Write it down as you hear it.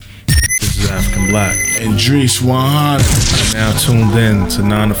African Black. And Drees 100. Now tuned in to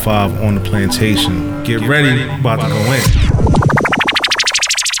 9 to 5 on the plantation. Get ready, about to go in.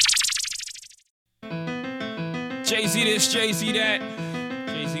 Jay-Z this, Jay-Z that.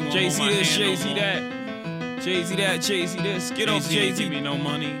 Jay-Z this, Jay-Z that. Jay-Z that, Jay-Z this. Get off Jay-Z. Give me no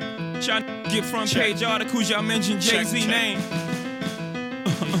money. Trying to get front page articles, y'all mention Jay-Z name.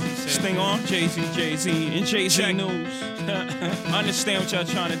 Sting on Jay-Z, Jay-Z, and Jay-Z news. Understand what y'all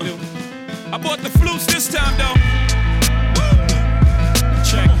trying to do. I bought the flutes this time though.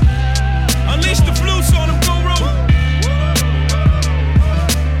 Check. Unleash the flutes on them, guru.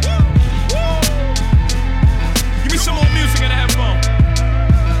 Give me some more music and have fun.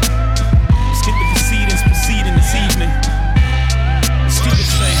 Let's get the proceedings proceeding this evening. Let's do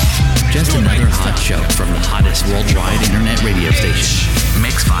this thing. Just another hot show from the hottest worldwide internet radio station.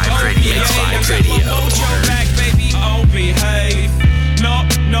 Mix Vibes Radio. Mix Vibes Radio. Back, baby. Oh, behave. No,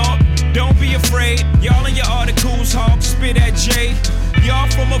 don't be afraid. Y'all in your articles, hawk, spit at Jay. Y'all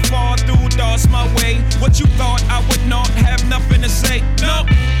from afar through thoughts my way. What you thought I would not have nothing to say? No.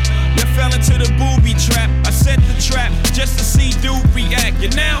 You fell into the booby trap. I set the trap just to see dude react.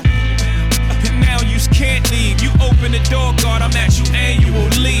 And now you can't leave. You open the door, God, I'm at you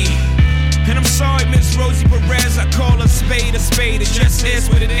annually. And I'm sorry, Miss Rosie Perez, I call a spade. It just is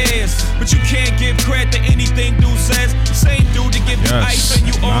what it is. But you can't give credit to anything dude says. Same dude to give you ice and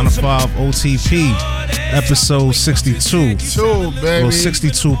you 9 to 5 OTP, episode 62. Baby. Well,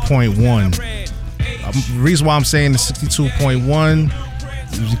 62.1. The reason why I'm saying the 62.1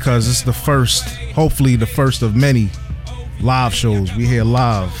 is because it's the first, hopefully the first of many live shows. We here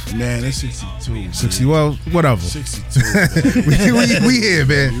live. Man, it's 62. 60, well, whatever. 62. we here,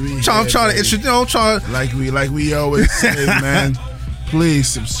 man. I'm trying to introduce, like we always say, man. Please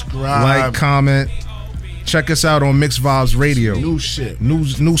subscribe, like, comment, check us out on Mix Vibes Radio. New shit, new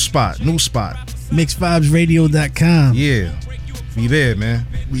spot. MixVibesRadio.com. Yeah, we there, man.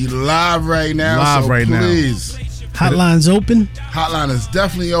 We live right now. Please. Hotline's open. Hotline is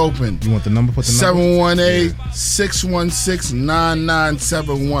definitely open. You want the number? Put the number.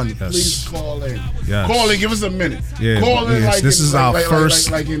 718-616-9971. Yes. Please call in. Yes. Call in. Give us a minute. Yeah. Call in. Yes. This is our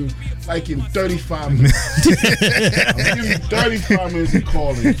first. Like in 35 minutes. I'm giving you 35 minutes to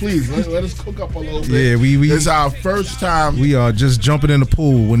call in. Please let us cook up a little bit. Yeah, we. It's our first time. We are just jumping in the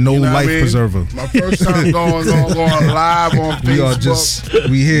pool with no life preserver. My first time going live on Facebook.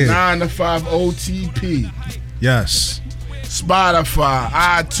 We here. 9 to 5 OTP. Yes. Spotify,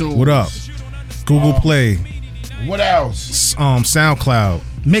 iTunes. What up? Google Play. What else? SoundCloud.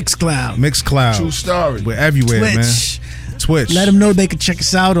 Mixcloud. True story. We're everywhere, Twitch. man. Twitch. Let them know they can check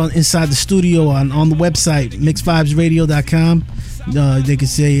us out on inside the studio on the website MixVibesRadio.com. They can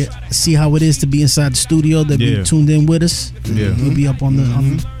see how it is to be inside the studio. They'll be tuned in with us. Yeah. We'll be up on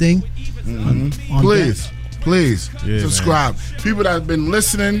the thing. On Please yeah, subscribe. Man. People that have been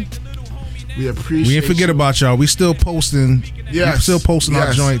listening, we appreciate. We ain't forget about y'all. We still posting. Yes, we still posting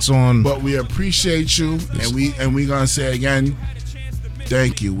our joints on. But we appreciate you, and we gonna say again,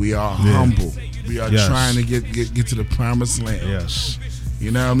 thank you. We are humble. We are trying to get to the promised land. Yes.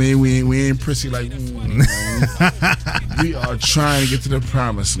 You know what I mean? We ain't prissy like. We are trying to get to the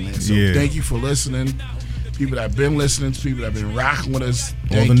promised land. So thank you for listening. People that have been listening, to people that have been rocking with us.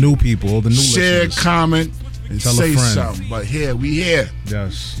 All the new people, all the new share, listeners. comment, and tell say a friend. something. But we here.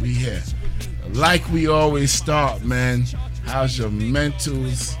 Yes. We here. Like we always start, man. How's your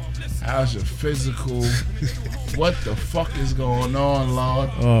mentals? How's your physical? What the fuck is going on, Lord?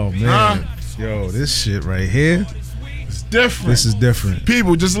 Oh man, yo, this shit right here. It's different. This is different.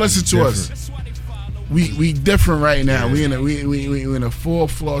 People, just listen to us. We different right now. We in a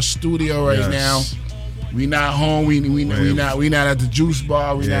 4th floor studio right now. We not home. We not at the juice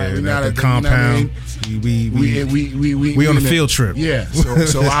bar. We not at the compound. We on a field trip. Yeah.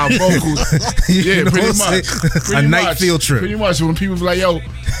 So our vocals. Yeah, pretty much. A night field trip. Pretty much. When people be like, "Yo,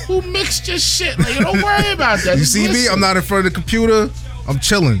 who mixed your shit?" Like, don't worry about that. You see me? I'm not in front of the computer. I'm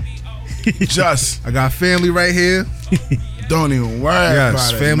chilling. I got family right here. Don't even worry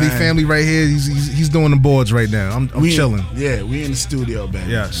about it. Family right here. He's doing the boards right now. I'm chilling. Yeah, we in the studio,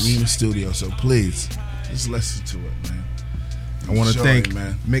 baby. Yes. We in the studio. So please, just listen to it, man. I want to thank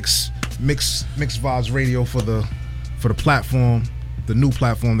Mix Vibes Radio for the platform, the new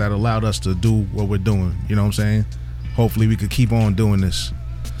platform that allowed us to do what we're doing. You know what I'm saying? Hopefully we could keep on doing this.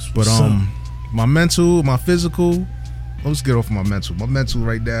 But my mental, my physical. Let's get off my mental. My mental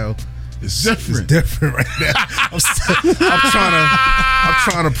right now is different. It's different right now. I'm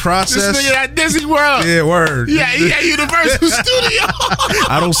trying to process. This nigga at Disney World. Yeah, word. Yeah, Universal Studio.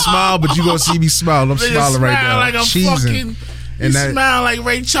 I don't smile, but you gonna see me smile. I'm smiling right now. Like I'm cheesing. fucking And that smile like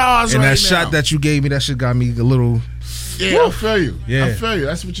Ray Charles. And right that now. shot that you gave me, that shit got me a little. Yeah, woo. I feel you. Yeah, I feel you.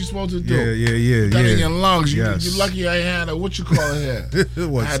 That's what you're supposed to do. Yeah. Got in your lungs. You're lucky I had a what you call it here.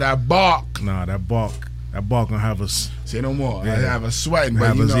 I had that bark. Nah, that bark gonna have us. Say no more. Yeah. I have a sweating,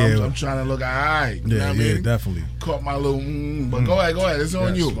 but you know, I'm trying to look all right. You know what I mean? Definitely. Caught my little. But go ahead. It's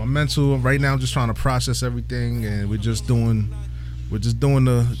on you. My mental right now, I'm just trying to process everything, and we're doing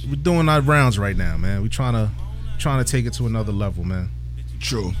our rounds right now, man. We're trying to take it to another level, man.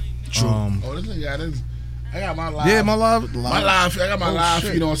 True. This nigga got this. I got my live. Yeah, my live. I got my live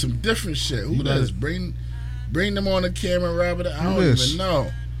feed on some different shit. Who does? Bring them on the camera, Robert. I don't even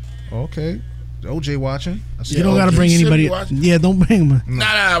know. Okay. OJ watching. You don't gotta bring anybody. Yeah, don't bring him. Nah.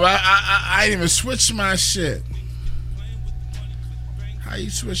 I ain't even switch my shit. How you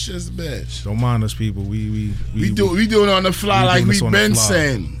switch this bitch? Don't mind us, people. We do it on the fly like we been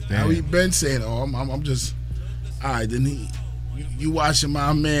saying. How we been saying? Oh, I'm just. All right, then you watching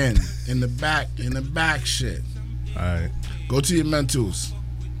my man in the back shit. All right. Go to your mentals.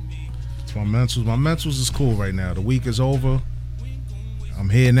 It's my mentals. My mentals is cool right now. The week is over. I'm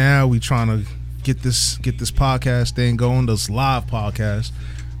here now. We trying to get this podcast thing going. This live podcast.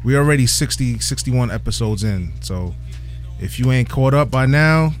 We already 61 episodes in. So if you ain't caught up by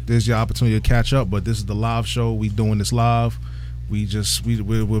now, there's your opportunity to catch up. But this is the live show. We doing this live.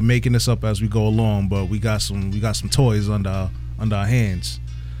 We're making this up as we go along. But we got some toys under our hands.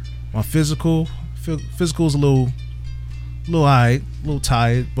 My physical is a little alright, a little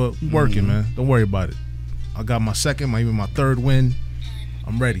tired, but we working, man. Don't worry about it. I got my second, even my third win.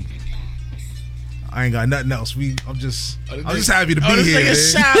 I'm ready. I ain't got nothing else. I'm just happy to be here. Not even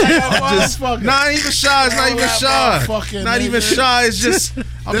shy. It's not even shy. Not even shy. It's just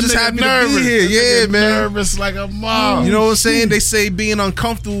I'm just happy to be here. Yeah, man. Nervous like a mom. You know what I'm saying? They say being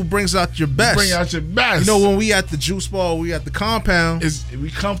uncomfortable brings out your best. Bring out your best. You know when we at the juice bar, we at the compound.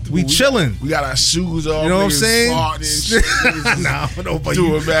 We comfortable. We chilling. We got our shoes on. You know what I'm saying? Nah, nobody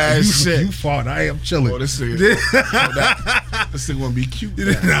doing bad shit. You fart. I am chilling. Oh, this thing gonna be cute.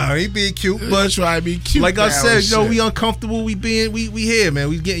 Nah, he being cute, but try to be cute. Like I said, we uncomfortable. We here, man.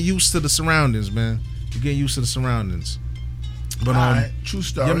 We getting used to the surroundings, man. We getting used to the surroundings. But right, true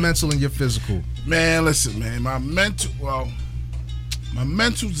story. Your mental and your physical. Man, listen, man. My mentals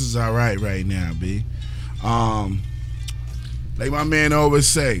is all right now, B. Like my man always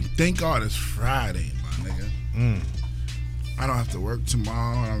say, thank God it's Friday, my nigga. I don't have to work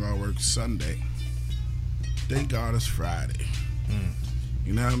tomorrow. I don't gotta work Sunday. Thank God it's Friday.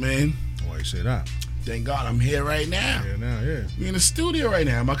 You know what I mean? Why you say that? Thank God I'm here right now. Yeah. We in the studio right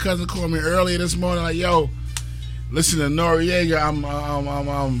now. My cousin called me earlier this morning, like, yo, listen to Noriega.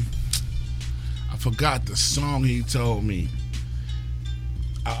 I forgot the song he told me.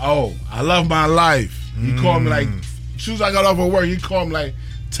 I Love My Life. He called me like, as soon as I got off of work, he called me like,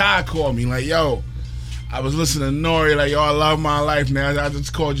 Ty called me like, yo, I was listening to Nori, like, yo, I love my life now. I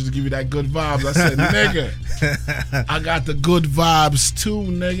just called you to give you that good vibes. I said, nigga, I got the good vibes too,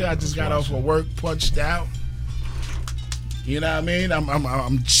 nigga. I just got off of work, punched out. You know what I mean?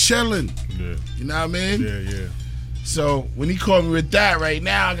 I'm chilling. Yeah. You know what I mean? Yeah. So when he called me with that right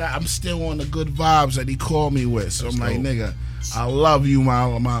now, I'm still on the good vibes that he called me with. So I'm like, nigga, I love you,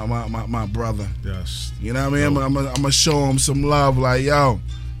 my brother. Yes. You know what I mean? I'm gonna show him some love, like, yo,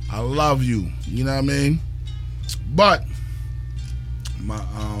 I love you. You know what I mean? But my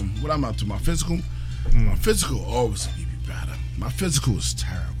what I'm up to, my physical always be better. My physical is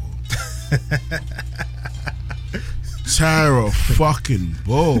terrible. Terrible fucking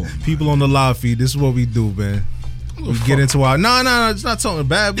bull. People on the live feed, this is what we do, man. We get into our no, it's not talking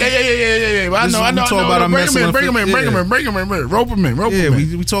bad. Yeah. I know. Talk about our mental. Bring him in. Rope him in.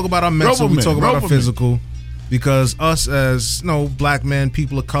 We talk about our mental. We talk about our physical. Because us as black men,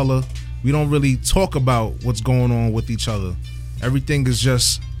 people of color, we don't really talk about what's going on with each other. Everything is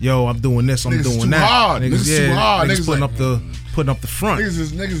just, yo, I'm doing this, I'm doing that. Hard. Niggas too hard. Niggas putting up the front.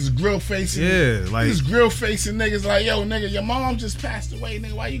 Niggas is grill facing. Yeah, like niggas grill facing niggas like, yo, nigga, your mom just passed away,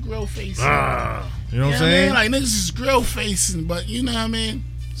 nigga. Why you grill facing? You know what I'm saying? Like niggas is grill facing, but you know what I mean.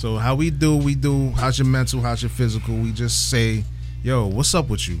 So how we do. How's your mental? How's your physical? We just say, yo, what's up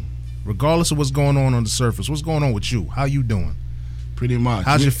with you? Regardless of what's going on the surface, what's going on with you? How you doing? Pretty much.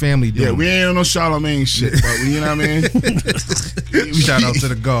 How's your family doing? Yeah, we ain't on no Charlemagne shit, but you know what I mean? Shout out to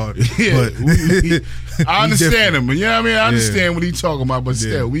the God. Yeah, but I understand him, but you know what I mean? I understand what he talking about, but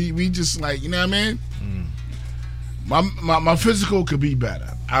still, we just like, you know what I mean? My physical could be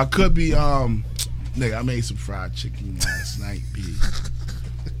better. I could be, nigga, I made some fried chicken last night, B.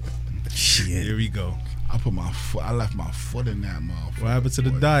 Shit. Here we go. I left my foot in that motherfucker. What happened to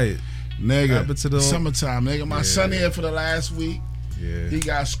the diet? Nigga, summertime, nigga. My son here for the last week. Yeah. He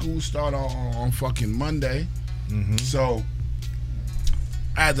got school start on fucking Monday. Mm-hmm. So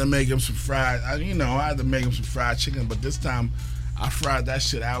I had to make him some fried, I had to make him some fried chicken, but this time I fried that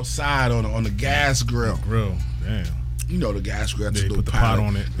shit outside on the gas grill. Damn. You know the gas grill. Yeah, put the pot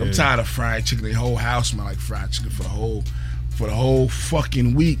on it. I'm tired of fried chicken. The whole house smell like fried chicken for the whole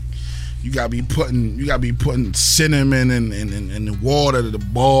fucking week. You gotta be putting cinnamon and the water to the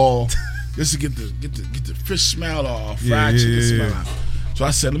ball just to get the fish smell off, fried chicken smell out. So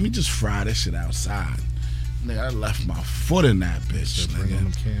I said, let me just fry this shit outside. Nigga, I left my foot in that bitch. Nigga. On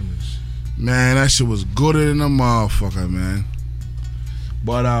them cameras. Man, that shit was gooder than a motherfucker, man.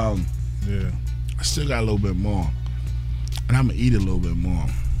 But I still got a little bit more. And I'm gonna eat a little bit more.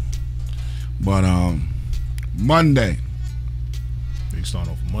 But Monday. You start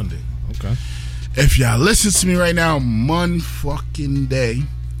off Monday. Okay. If y'all listen to me right now, fucking day,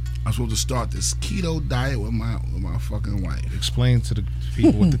 I'm supposed to start this keto diet with my fucking wife. Explain to the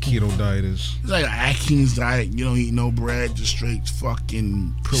people what the keto diet is. It's like an Atkins diet. You don't eat no bread, just straight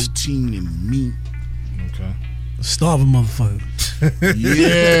fucking protein and meat. Okay. Starving motherfucker.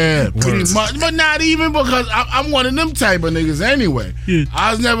 Yeah, pretty much. But not even, because I'm one of them type of niggas anyway. Yeah.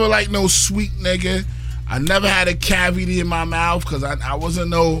 I was never like no sweet nigga. I never had a cavity in my mouth because I wasn't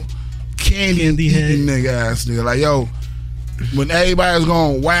no candy eating nigga ass nigga. Like, yo, when everybody was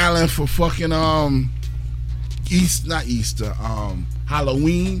going wilding for fucking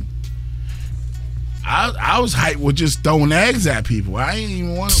Halloween, I was hyped with just throwing eggs at people. I ain't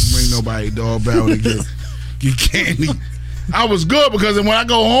even want to bring nobody doorbell to get candy. I was good because when I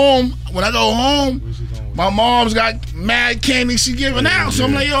go home, my mom's got mad candy she giving out. So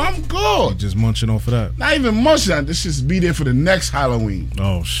I'm like, yo, I'm good. You just munching off of that. Not even munching. This just be there for the next Halloween.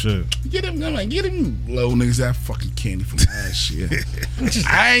 Oh shit. Get him little niggas that fucking candy from last year.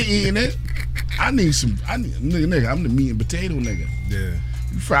 I ain't eating it. Nigga, I'm the meat and potato nigga. Yeah.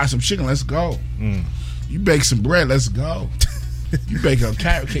 You fry some chicken, let's go. You bake some bread, let's go. You bake a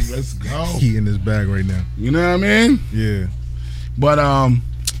carrot cake, let's go. He in his bag right now. You know what I mean? Yeah. But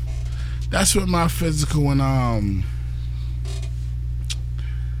that's what my physical and your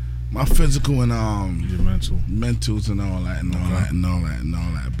mentals and all that.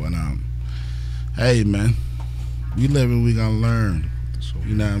 But hey man, we living, we gonna learn.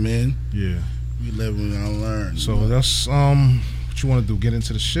 You know what I mean? Yeah. We living, we gonna learn. So that's what you want to do? Get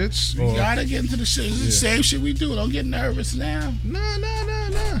into the shits? You gotta get into the shits. It's the same shit we do. Don't get nervous now. Nah.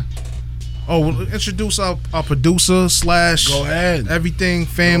 Oh, we'll introduce our producer / Go ahead. Everything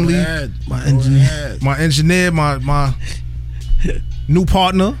family. Go ahead. My engineer, my new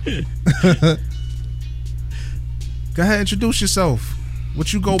partner. Go ahead, introduce yourself.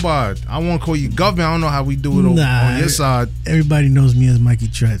 What you go by? I want to call you Government. I don't know how we do it on your side. Everybody knows me as Mikey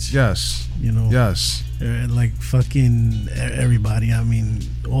Tretch. Yes. You know. Yes. Like fucking everybody. I mean,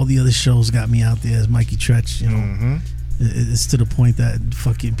 all the other shows got me out there as Mikey Tretch. You know. Mm-hmm. It's to the point that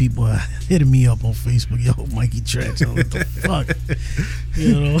fucking people are hitting me up on Facebook. Yo, Mikey Tretch. What the fuck?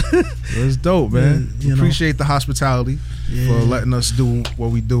 You know. It's dope, man. Yeah, appreciate the hospitality for letting us do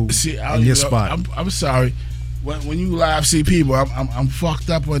what we do in your spot. I'm sorry. When you live see people, I'm fucked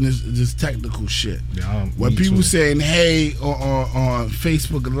up on this technical shit. Yeah, when people saying hey on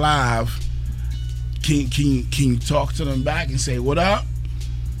Facebook Live, can you talk to them back and say what up?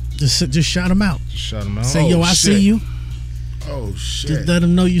 Just shout them out. Say yo, I see you. Oh shit! Just let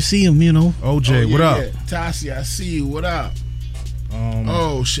them know you see them. You know. OJ, what up? Yeah. Tassi, I see you. What up?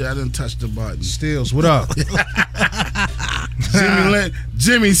 Oh shit! I didn't touch the button. Steels, what up?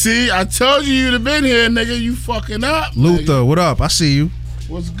 Jimmy, see, I told you'd have been here, nigga. You fucking up. Luther, nigga. What up? I see you.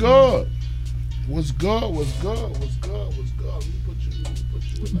 What's good? What's good? What's good? What's good? What's good? Let me put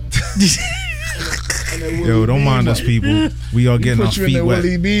you in that. Yo, don't mind us, people. We are getting our feet wet.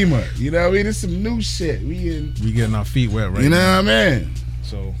 Willie Beamer. You know what I mean? It's some new shit. We getting our feet wet right now. You know what I mean?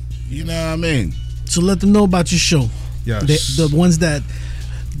 So, you know what I mean? So let them know about your show. Yes. The ones that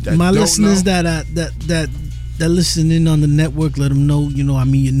my listeners that listen in on the network, let them know. You know, I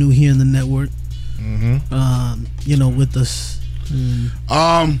mean, you're new here in the network. Mm-hmm. You know, with us.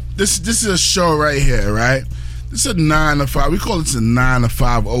 This is a show right here, right? This is a 9 to 5. We call it a 9 to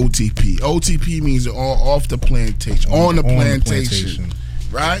 5 OTP. OTP means off the plantation, on the plantation,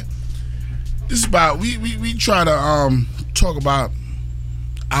 right? This is about we try to talk about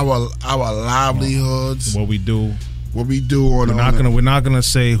our livelihoods, what we do. On we're not gonna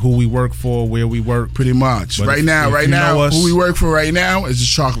say who we work for, where we work. Pretty much. But right now, who we work for right now is the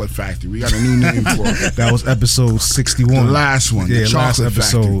Chocolate Factory. We got a new name for it. That was episode 61. The last one. Yeah, the Chocolate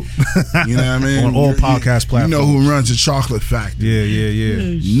episode. Factory. You know what I mean? On all podcast platforms. You know who runs the Chocolate Factory.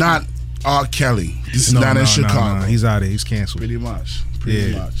 Yeah. Not R. Kelly. This is not in Chicago. No. He's out of here. He's canceled. Pretty much.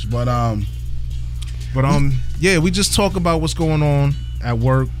 But yeah, we just talk about what's going on at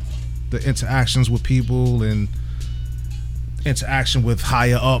work, the interactions with people, and interaction with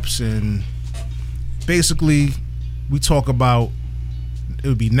higher ups, and basically we talk about, it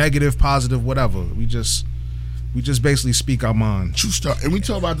would be negative, positive, whatever. We just basically speak our mind. True story. And we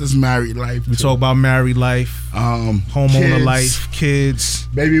talk about this married life. We talk about married life, homeowner kids, life, kids,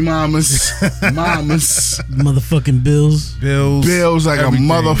 baby mamas, motherfucking bills like everything,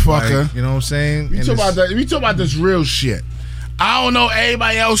 a motherfucker. Like, you know what I'm saying? We talk about that. We talk about this real shit. I don't know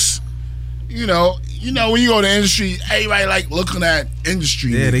everybody else. You know when you go to the industry, everybody like looking at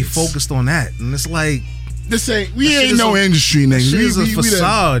industry. Yeah, niggas. They focused on that, and it's like, we ain't no industry niggas. It's a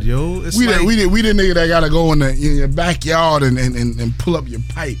facade, yo. It's we the nigga that gotta go in your backyard and pull up your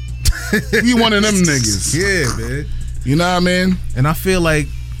pipe. We one of them niggas. Yeah, man. You know what I mean? And I feel like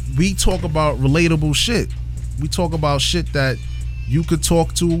we talk about relatable shit. We talk about shit that you could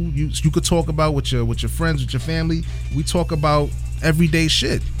talk to. You could talk about with your friends, with your family. We talk about everyday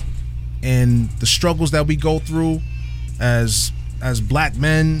shit and the struggles that we go through as black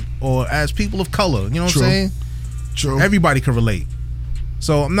men or as people of color. You know what I'm saying? True. Everybody can relate.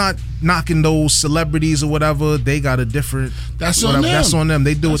 So I'm not knocking those celebrities or whatever. They got a different. That's on them. That's on them.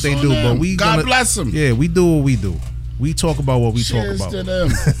 They do what they do. Them. But God bless them. Yeah, we do what we do. We talk about what we Cheers talk about. To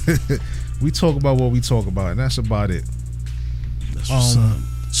them. We talk about what we talk about, and that's about it. That's what's up.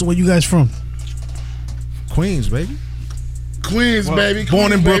 So where you guys from? Queens, baby. Queens, baby.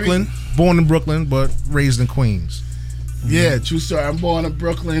 Born in Brooklyn, but raised in Queens. Yeah, true story. I'm born in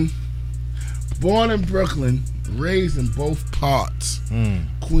Brooklyn, raised in both parts,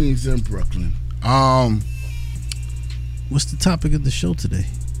 Queens and Brooklyn. What's the topic of the show today?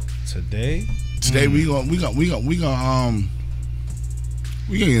 Today we gonna get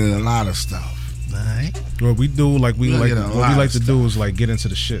into a lot of stuff. All right. What we do, what we like to do is like get into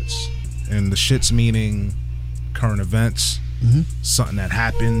the shits, and the shits meaning current events, something that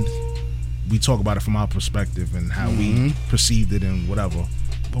happened. We talk about it from our perspective and how we perceived it and whatever.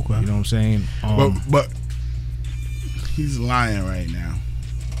 Okay. You know what I'm saying? But he's lying right now,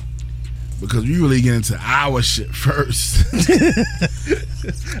 because we really get into our shit first. We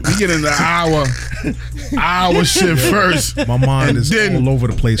get into our shit first. My mind is all over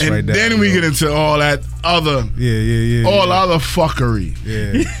the place right now. Then we get into all that other, other fuckery.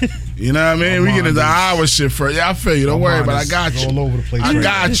 Yeah. You know what I mean? We get into our shit first. Yeah, I feel you. Don't worry, but I got you. All over the place. I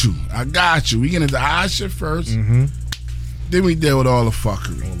got you. We get into our shit first. Then we deal with all the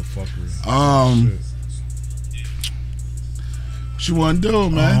fuckery. What you want to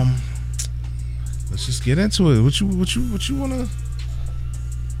do, man? Let's just get into it. What you wanna?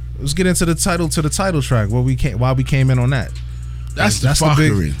 Let's get into the title track. Why we came in on that? That's the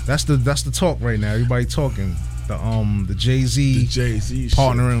fuckery. That's the talk right now. Everybody talking. The Jay-Z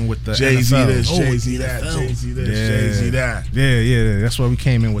partnering with the Jay-Z NFL. this, Jay-Z that, Jay-Z this, Jay-Z that. Yeah. That's why we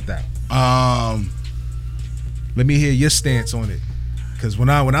came in with that. Let me hear your stance on it, because when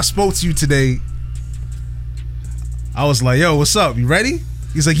I spoke to you today, I was like, "Yo, what's up? You ready?"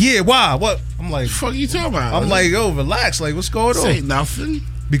 He's like, "Yeah, why? What?" I'm like, "The fuck you talking about?" I'm like, "Yo, relax. Like, what's going on?" Say nothing.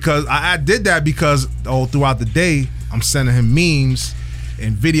 Because I did that because throughout the day I'm sending him memes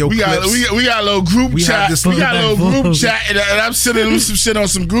and video clips. We got a little group chat. We got a little group chat, and I'm sending him some shit on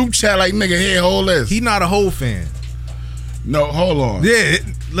some group chat. Like, nigga, here, hold this. He not a whole fan. No, hold on. Yeah,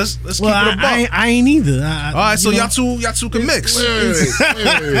 let's keep it a buck. I ain't either. All right, so y'all two can mix. Wait.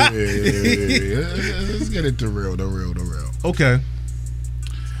 Let's get it the real. Okay.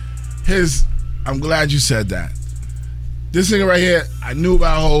 I'm glad you said that. This nigga right here, I knew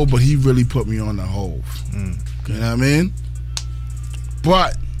about Hov, but he really put me on the Hov. You know what I mean?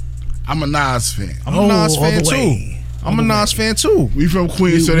 But I'm a Nas fan. I'm a Nas fan too. I'm a Nas fan too. We from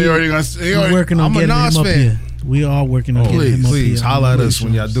Queens, so they already gonna. Working on getting him up here. We are working on getting him up here. Please holler at us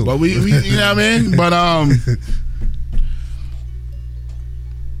when y'all do. But we you know what I mean? But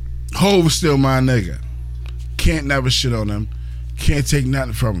Hov still my nigga. Can't never shit on him. Can't take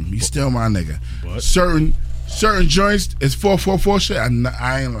nothing from him. He's still my nigga. But certain joints, it's 444 shit. I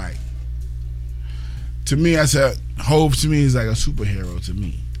ain't like. To me, I said Hov to me is like a superhero to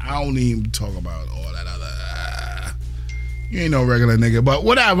me. I don't even talk about all that other. You ain't no regular nigga, but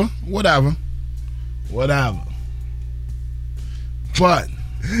whatever. But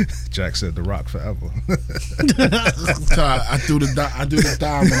Jack said The Rock forever. I threw the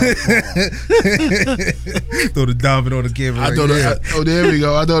diamond. Throw the diamond on the camera. There we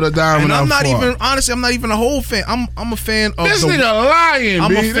go. I throw the diamond. And I'm not even a whole fan. I'm a fan of this nigga lying.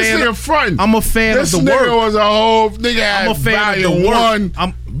 This nigga front. I'm a fan of the work. This nigga was a whole nigga. I'm a fan of the work.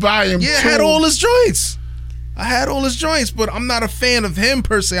 Volume 2. Yeah, I had all his joints. But I'm not a fan of him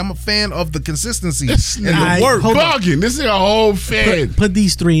per se. I'm a fan of the consistency and the work. Bugging. This is a whole fan. Put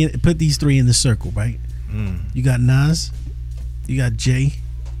these three in the circle, right? You got Nas, you got Jay,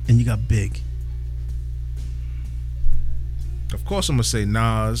 and you got Big. Of course, I'm gonna say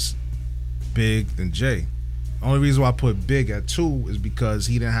Nas, Big, then Jay. Only reason why I put Big at 2 is because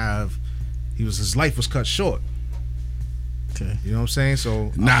his life was cut short. Okay. You know what I'm saying?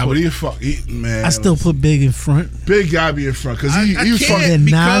 So man. I still put Big in front. Big gotta be in front because he was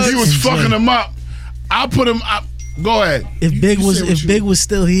fucking him up. I'll put him up. Go ahead. If Big was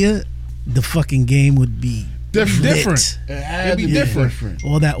still here, the fucking game would be different. It'd be different.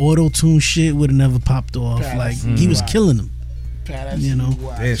 All that auto-tune shit would have never popped off. He was killing them. You know.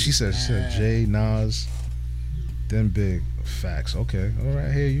 Yeah, she said Jay, Nas, then Big. Facts. Okay. All right.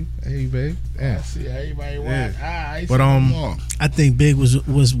 I hear you, babe. Yeah. I see everybody watch. But I think Big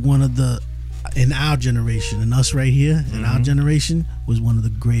was one of the, in our generation, and us right here in our generation, was one of the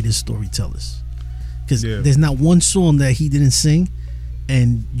greatest storytellers. Because there's not one song that he didn't sing,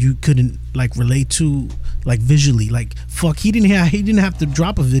 and you couldn't relate to visually. He didn't have to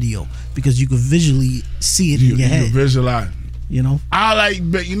drop a video because you could visually see it in your head. You visualize. You know, I like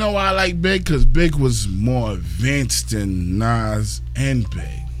Big. You know why I like Big? Because Big was more advanced than Nas and Big.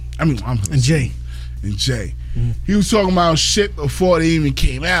 I mean, and Jay. He was talking about shit before they even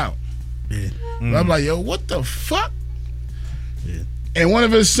came out. Yeah. I'm like, yo, what the fuck? Yeah. And one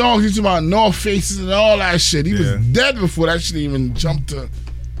of his songs, he's talking about North Faces and all that shit. He was dead before that shit even jumped to.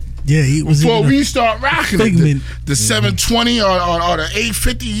 Yeah, he was. Before we start rocking it, the 720 or the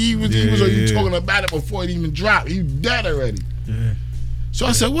 850, he was talking about it before it even dropped. He dead already. Yeah. So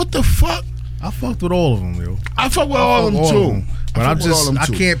I said, what the fuck? I fucked with all of them, yo. I fuck with all of them too. But I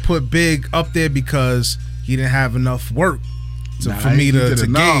can't put Big up there because he didn't have enough work for me to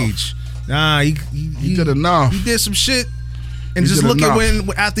gauge. Nah, he did enough. He did some shit. And just look at when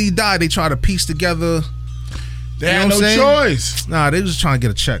after he died, they tried to piece together. They had no choice. Nah, they was just trying to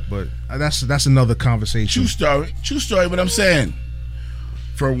get a check, but that's another conversation. True story. But I'm saying,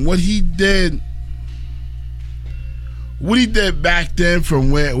 from what he did back then,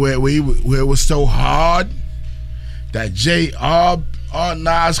 from where it was so hard that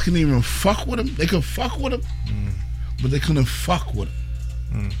Nas couldn't even fuck with him. They could fuck with him, but they couldn't fuck with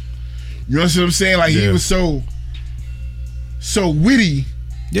him. You know what I'm saying? He was so witty.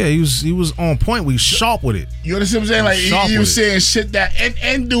 Yeah, he was on point. We was sharp with it. You understand what I'm saying? He was saying shit that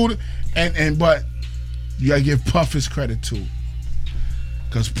and dude but you gotta give Puff his credit too,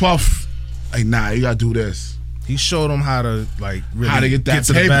 cause Puff you gotta do this. He showed him how to really how to get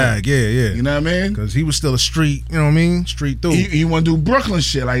to the bag. Yeah. You know what I mean? Because he was still a street. You know what I mean? Street dude. He want to do Brooklyn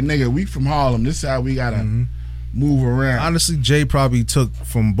shit. Nigga, we from Harlem. This is how we gotta move around. Honestly, Jay probably took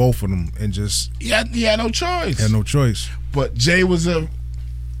from both of them and just he had no choice. Had no choice. But Jay was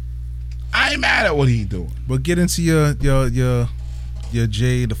I ain't mad at what he doing. But get into your Jay,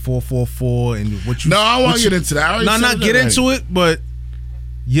 the 444, and what you. No, I want to get into that. Not get into it, but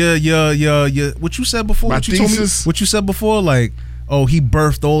what you said before. What you said before, he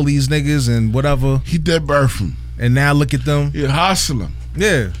birthed all these niggas and whatever. He did birth them, and now look at them. He a hustler.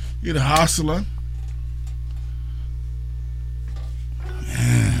 Yeah, he a hustler.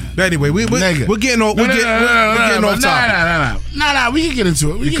 But anyway, we're getting off topic. No, we can get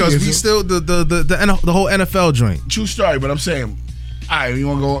into it because we still the whole NFL joint. True story, but I'm saying, all right, you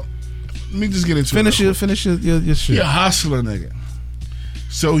want to go? Let me just get into it. Finish your shit. He a hustler, nigga.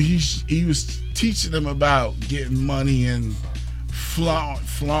 So he was teaching them about getting money and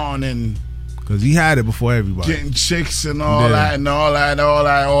flaunting. Because he had it before everybody. Getting chicks and all that.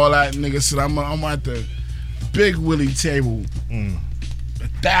 Nigga said, I'm at the Big Willie table.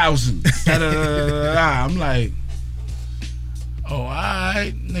 1,000. I'm like, oh, all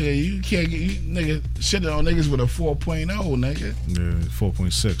right, nigga, you can't get nigga shitting on niggas with a 4.0, nigga. Yeah,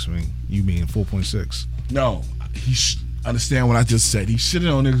 4.6. I mean, you mean 4.6? No, understand what I just said. He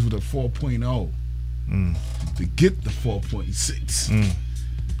shitting on niggas with a 4.0 to get the 4.6.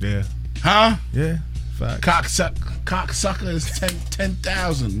 Yeah. Huh? Yeah. Facts. Cocksucker is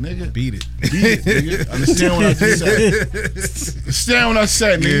 10,000, nigga. Beat it, nigga. Understand what I just said? Understand what I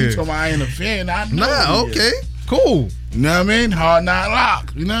said, nigga? You told me I ain't a fan. I know. Nah, okay. Cool. You know what I mean? Hard not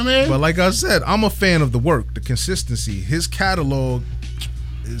lock. You know what I mean? But like I said, I'm a fan of the work, the consistency. His catalog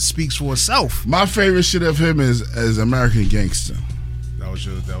speaks for itself. My favorite shit of him is American Gangster. That was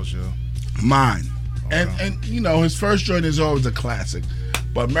your mine. And you know, his first joint is always a classic.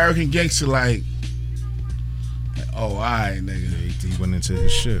 But American Gangster, oh, all right, nigga. Yeah, he went into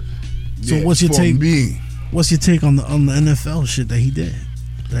his shit. So what's your take? What's your take on the NFL shit that he did?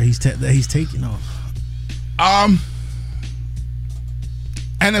 that he's taking on?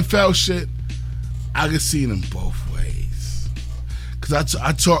 NFL shit, I can see them both ways. Cause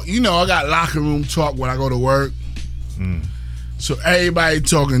I talk, I got locker room talk when I go to work. So everybody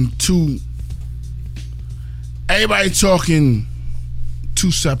talking two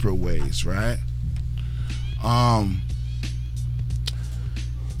separate ways, right?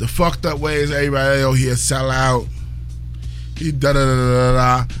 The fucked up ways, everybody he a sellout. He da da da da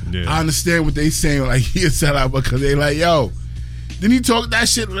da. Yeah. I understand what they saying, like he a sellout because they like, yo. Didn't he talk that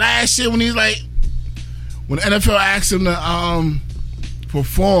shit last year when he's like, when the NFL asked him to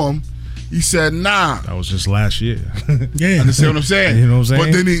perform, he said nah. That was just last year. Yeah, understand what I'm saying? You know what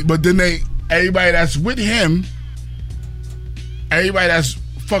I'm saying? But then everybody that's with him, everybody that's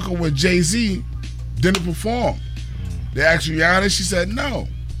fucking with Jay-Z, didn't perform. They asked Rihanna, she said no.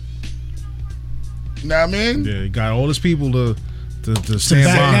 You know what I mean? Yeah, he got all his people to stand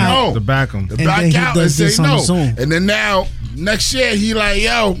by, to back him. To back out and say no. And then now, next year, he like,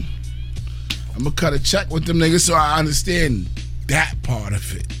 yo, I'm going to cut a check with them niggas so I understand that part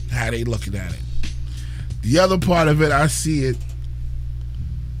of it, how they looking at it. The other part of it, I see it.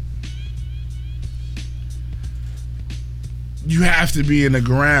 You have to be in the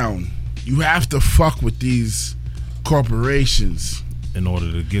ground. You have to fuck with these corporations in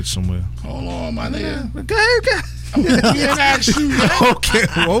order to get somewhere. Hold on, my nigga. Okay. We ain't asked you yet.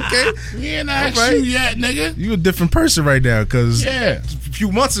 Okay. We ain't asked you yet, nigga. You a different person right now, cause a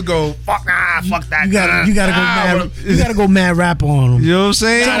few months ago, fuck that. You gotta go mad rap on him. You know what I'm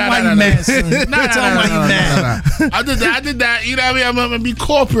saying? Tell him why you mad, son. Tell him why you mad. I did that. You know what I mean? I'm gonna be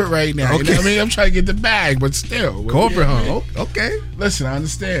corporate right now. Okay. You know what I mean? I'm trying to get the bag, but still. Corporate, huh? Okay. Listen, I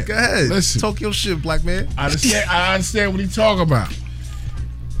understand. Go ahead. Listen. Talk your shit, black man. I understand what he talking about.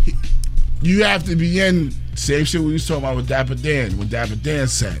 You have to be in same shit we was talking about with Dapper Dan. When Dapper Dan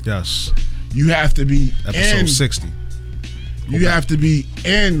said, yes, you have to be episode 60. You have to be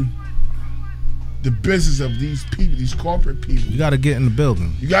in the business of these people, these corporate people. You got to get in the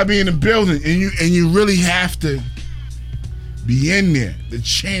building. You got to be in the building, and you really have to be in there to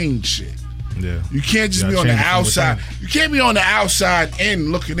change shit. Yeah, you can't just be on the outside. You can't be on the outside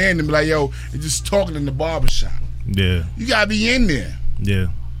in looking in and be like, yo, and just talking in the barbershop. Yeah, you got to be in there. Yeah.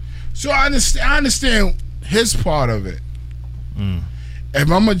 So I understand his part of it.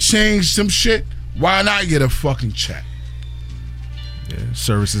 If I'm gonna change some shit, why not get a fucking check? Yeah,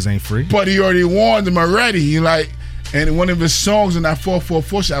 services ain't free. But he already warned him already. He like, and one of his songs in that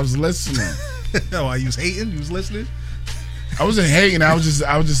 444 shit, I was listening. Oh, you was hating? You was listening? I wasn't hating. I was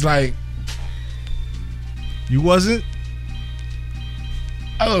just like, you wasn't?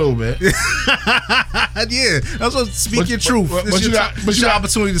 A little bit. Yeah, that's what speak your truth. But you got your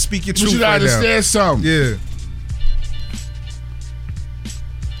opportunity to speak your truth. But you gotta understand something. Yeah.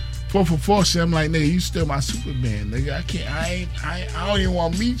 444 shit. I'm like, nigga, you still my Superman, nigga. I don't even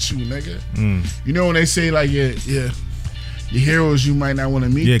want to meet you, nigga. You know when they say like, your heroes you might not want to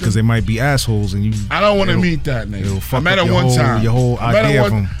meet. Yeah, because they might be assholes, and you. I don't want to meet that nigga. I met her one time. Your whole idea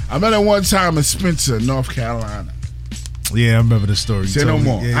of him. I met her one time in Spencer, North Carolina. Yeah, I remember the story. Say no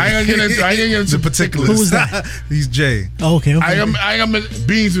more. Yeah. I ain't gonna get into the particulars. Who was that? He's Jay. Oh, okay.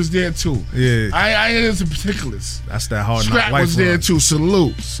 Beans was there too. Yeah. I ain't into particulars. That's that hard knock Scrap life was there too.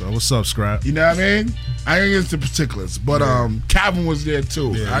 Salute. So what's up, Scrap? You know what I mean? I ain't into particulars, but Calvin was there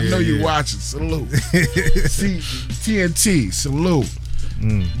too. Yeah, I know you watching. Salute. See TNT. Salute.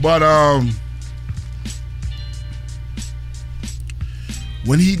 But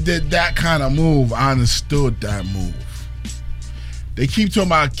when he did that kind of move, I understood that move. They keep talking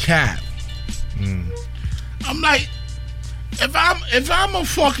about Cap. I'm like, if I'm a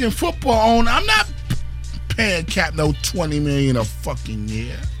fucking football owner, I'm not paying Cap no $20 million a fucking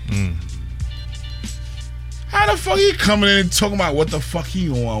year. How the fuck he coming in and talking about what the fuck he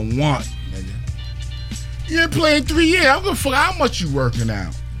gonna want, nigga? You ain't playing 3 years. I'm gonna fuck how much you working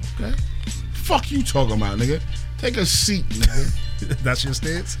out. Okay? Fuck you talking about, nigga. Take a seat, nigga. That's your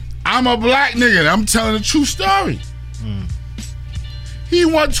stance? I'm a black nigga. I'm telling a true story. He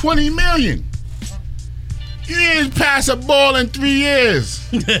won $20 million. You didn't pass a ball in 3 years.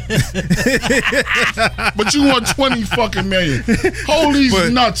 But you won $20 fucking million. Holy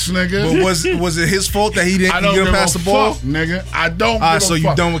nuts, nigga. But was it his fault that he didn't pass the ball? Fuck, nigga. I don't give a fuck. So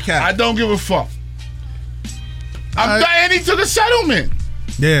you done with Cap? I don't give a fuck. I'm done, and he took a settlement.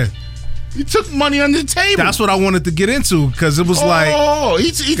 Yeah. He took money under the table. That's what I wanted to get into, because it was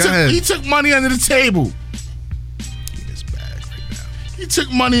he took money under the table. Get his bag right now. He took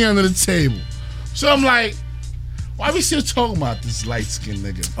money under the table. So I'm like, why we still talking about this light skinned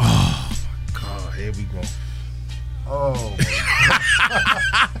nigga? Oh my God, here we go. Oh.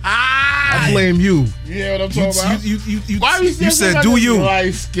 I blame you. You hear what I'm talking about? Why you said, do you?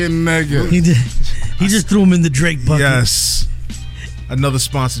 Light-skinned nigga. He just threw him in the Drake bucket. Yes. Another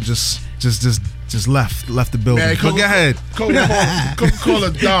sponsor just left the building. Man, go ahead.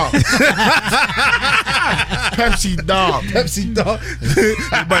 Coca-Cola Dog. Pepsi Dog. Pepsi Dog. You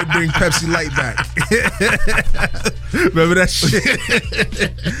might bring Pepsi Light back. Remember that shit?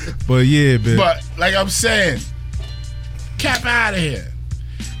 But yeah, man. But like I'm saying, Cap out of here.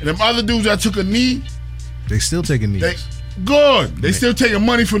 And them other dudes that took a knee, they still taking knees. They still taking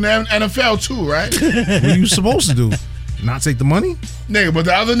money from the NFL too, right? What are you supposed to do? Not take the money? Nigga, but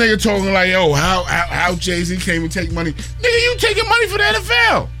the other nigga talking like, yo, how Jay-Z came and take money. Nigga, you taking money from the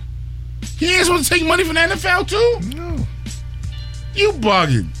NFL. He ain't supposed to take money from the NFL too? No. You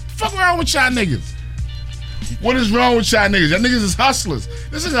bugging. Fuck around with y'all niggas. What is wrong with y'all niggas? Y'all niggas is hustlers.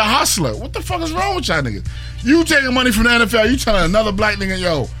 This is a hustler. What the fuck is wrong with y'all niggas? You taking money from the NFL, you telling another black nigga,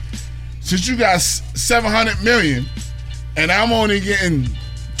 yo, since you got $700 million and I'm only getting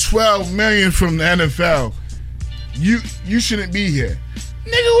 $12 million from the NFL, you shouldn't be here.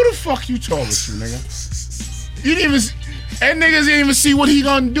 Nigga, who the fuck you talking to, nigga? You didn't even... And niggas didn't even see what he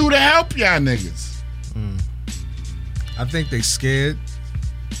gonna do to help y'all niggas. I think they scared.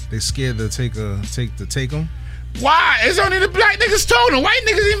 They scared to take them. Why? It's only the black niggas told them. White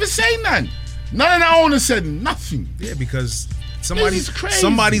niggas didn't even say nothing. None of the owners said nothing. Yeah, because somebody's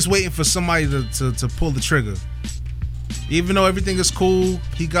waiting for somebody to pull the trigger. Even though everything is cool,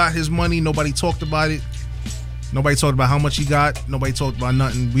 he got his money. Nobody talked about it. Nobody talked about how much he got. Nobody talked about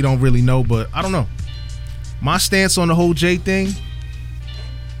nothing. We don't really know, but I don't know. My stance on the whole Jay thing,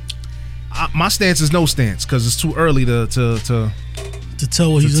 my stance is no stance because it's too early to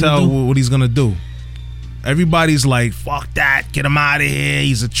tell what he's gonna do. Everybody's like, fuck that, get him out of here.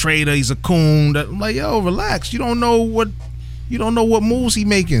 He's a traitor. He's a coon. I'm like, yo, relax. You don't know what moves he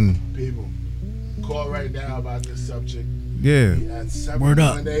making. People, call right now about this subject. Yeah. Word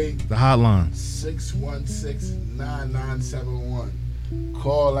up. The hotline. 616-9971.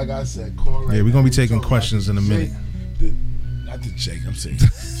 Call, like I said, call right now. Yeah, we're going to be taking questions in a minute. Not the Jake, I'm saying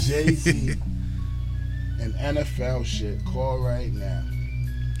Jay-Z and NFL shit. Call right now.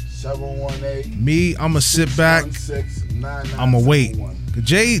 718. Me, I'm going to sit back. I'm going to wait.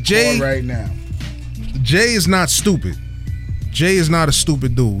 Jay, call right now. Jay is not stupid. Jay is not a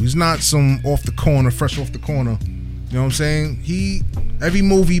stupid dude. He's not some fresh off the corner. You know what I'm saying? Every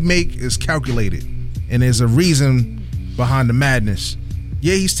move he make is calculated. And there's a reason behind the madness.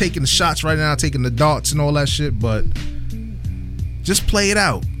 Yeah, he's taking the shots right now, taking the darts and all that shit, but just play it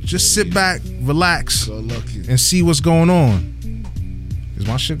out. Just sit back, relax, and see what's going on. Is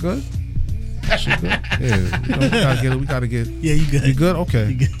my shit good? Shit good? Yeah, we gotta get. Yeah, you good? You good?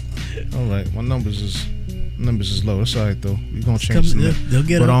 Okay. You good. All right, my numbers is low. That's all right though. We gonna change it. They'll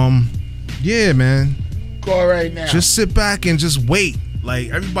get but yeah, man. Call right now. Just sit back and just wait. Like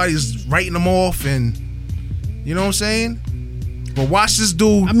everybody's writing them off, and you know what I'm saying. But watch this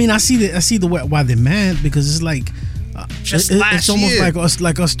dude. I mean, I see why they're mad because it's like it's almost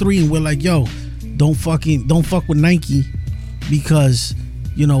like us three, and we're like, yo, don't fuck with Nike because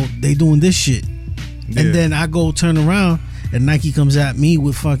you know they doing this shit, and then I go turn around and Nike comes at me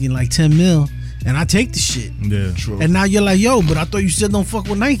with fucking like 10 mil, and I take the shit. Yeah, true. And now you're like, yo, but I thought you said don't fuck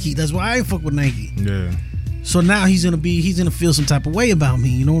with Nike. That's why I ain't fuck with Nike. Yeah. So now he's gonna feel some type of way about me.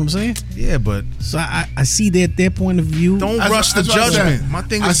 You know what I'm saying? Yeah, but so I see their point of view. Don't rush the judgment. My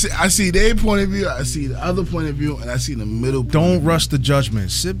thing is, I see their point of view. I see the other point of view, and I see the middle. Don't rush the judgment.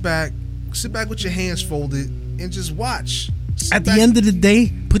 Sit back with your hands folded, and just watch. At the end of the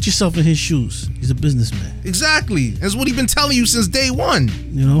day, put yourself in his shoes. He's a businessman. Exactly. That's what he's been telling you since day one.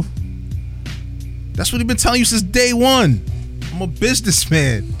 You know. That's what he's been telling you since day one. I'm a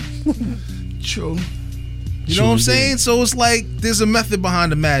businessman. True. You know what I'm saying? So it's like there's a method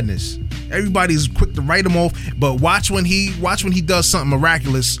behind the madness. Everybody's quick to write him off, but watch when he does something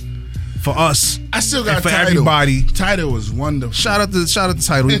miraculous for us. I still got for Tidal. Everybody. Tidal was wonderful. Shout out to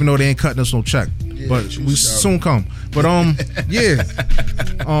Tidal, even though they ain't cutting us no check. Yeah, but we soon come. But yeah.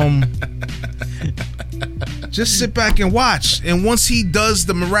 Just sit back and watch. And once he does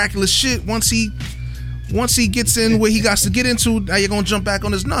the miraculous shit, once he gets in where he got to get into, now you're gonna jump back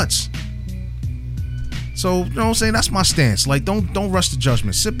on his nuts. So, you know what I'm saying? That's my stance. Like, don't rush the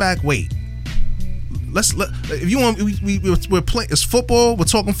judgment. Sit back, wait. If you want, we're playing. It's football. We're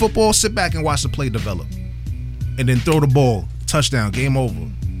talking football. Sit back and watch the play develop, and then throw the ball, touchdown, game over.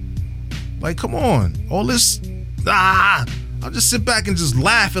 Like, come on, all this. I'll just sit back and just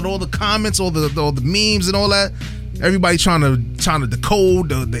laugh at all the comments, all the memes and all that. Everybody trying to decode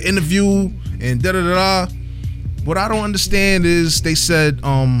the interview and da da da da. what I don't understand is they said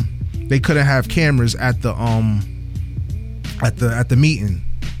they couldn't have cameras at the meeting,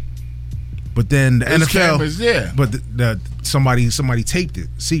 but then the NFL cameras there. But somebody taped it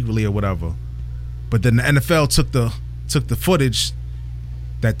secretly or whatever. But then the NFL took the footage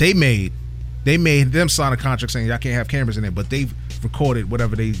that they made. They made them sign a contract saying y'all can't have cameras in there, but they recorded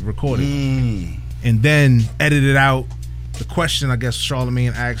whatever they recorded, and then edited out the question. I guess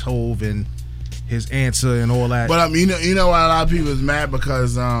Charlemagne asked Hove and his answer and all that. But you know why a lot of people is mad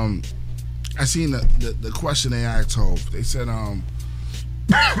because I seen the question they asked Hove. They said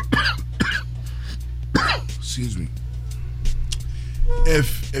excuse me.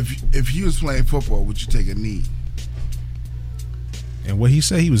 If he was playing football, would you take a knee? And what he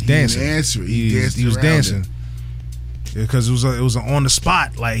said, he was dancing. He didn't answer. He was dancing because it was on the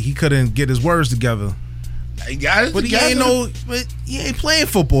spot. Like he couldn't get his words together. He got it but together. He ain't playing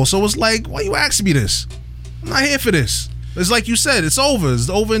football. So it's like, why you asking me this? I'm not here for this. It's like you said, it's over.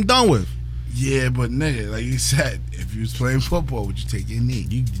 It's over and done with. Yeah, but nigga, like you said, if you was playing football, would you take your knee?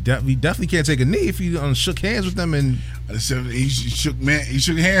 You definitely can't take a knee if you shook hands with them and he shook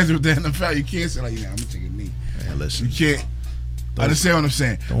hands with the NFL. You can't say like, I'm gonna take a knee. Man, listen, you can't. Understand what I'm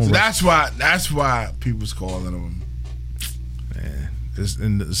saying? So that's why people's calling them. Man, it's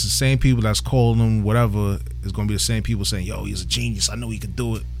the same people that's calling him whatever. It's gonna be the same people saying, "Yo, he's a genius. I know he could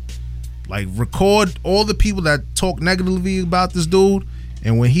do it." Like, record all the people that talk negatively about this dude,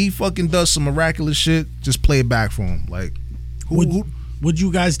 and when he fucking does some miraculous shit, just play it back for him. Like, would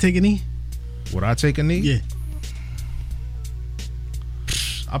you guys take a knee? Would I take a knee? Yeah.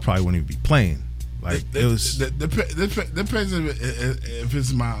 I probably wouldn't even be playing. Like, it was depends if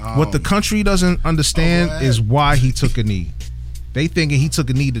it's my what the country doesn't understand is why he took a knee. They thinking he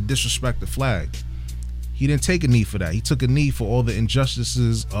took a knee to disrespect the flag. He didn't take a knee for that. He took a knee for all the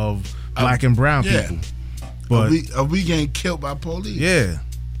injustices of black and brown people. But are we getting killed by police? Yeah,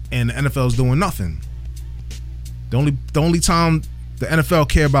 and the NFL's doing nothing. The only time the NFL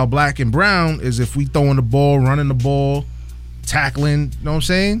care about black and brown is if we throwing the ball, running the ball, tackling. You know what I'm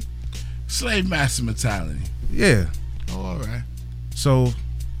saying? Slave master mentality. Yeah. Oh, all right. So,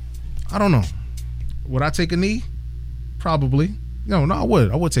 I don't know. Would I take a knee? Probably. No, I would.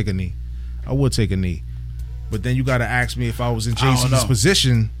 I would take a knee. I would take a knee. But then you got to ask me if I was in Jason's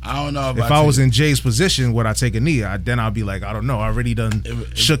position. I don't know if I was in Jay's position, would I take a knee? Then I'll be like, I don't know. I already done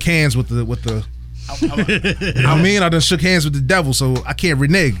shook hands with the. I done shook hands with the devil, so I can't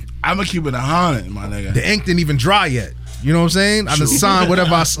renege. I'm gonna keep it 100, my nigga. The ink didn't even dry yet. You know what I'm saying? I done signed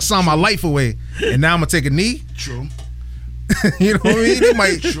whatever I signed my life away, and now I'm gonna take a knee. True. You know what I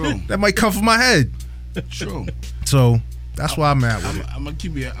mean? That might come from my head. True. So that's why I'm at with it. I'm gonna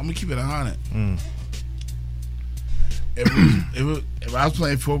keep it 100. If I was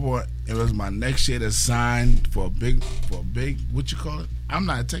playing football, it was my next year to sign for a big what you call it? I'm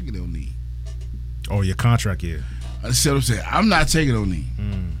not taking no knee. Oh, your contract year. I see what I'm saying. I'm not taking no knee.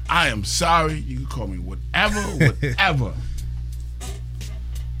 I am sorry. You can call me whatever.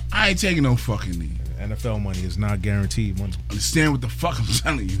 I ain't taking no fucking knee. NFL money is not guaranteed. Understand what the fuck I'm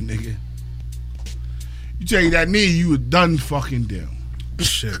telling you, nigga. You take that knee, you a done fucking deal.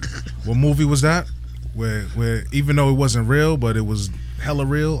 Shit. What movie was that? Where even though it wasn't real, but it was hella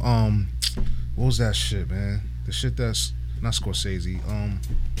real. What was that shit, man? The shit that's not Scorsese.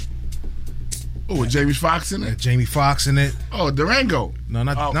 With Jamie Foxx in it? Yeah, Jamie Foxx in it. Oh, Durango. No,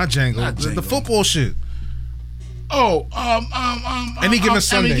 not Django. Not Django. The football shit. Oh, Any Given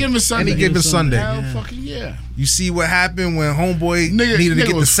Sunday. Any Given Sunday. Hell fucking yeah. You see what happened when homeboy needed to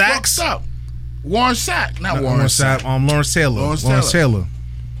get the sacks? Up. Warren Sapp, not Warren Sapp. Lawrence Taylor.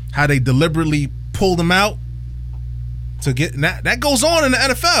 How they deliberately pulled him out to get that goes on in the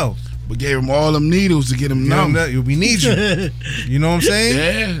NFL. But gave him all them needles to get him numb. We need you. You know what I'm saying?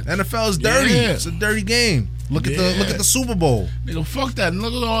 Yeah. NFL is dirty. Yeah. It's a dirty game. Look at the Super Bowl. Nigga, fuck that.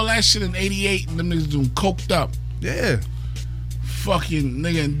 Look at all that shit in '88 and them niggas doing coked up. Yeah. Fucking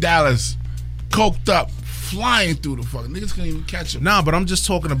nigga in Dallas, coked up, flying through the fucking niggas couldn't even catch him. Nah, but I'm just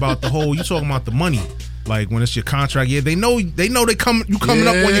talking about the whole. You talking about the money? Like when it's your contract year, they know you coming up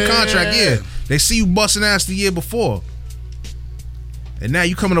on your contract year. They see you busting ass the year before. And now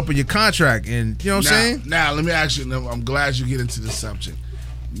you coming up on your contract, and you know what I'm saying? Now, let me ask you, I'm glad you get into the subject.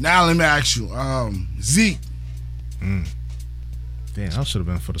 Now, let me ask you, Zeke. Damn, I should have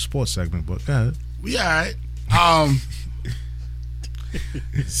been for the sports segment, but go ahead. We all right.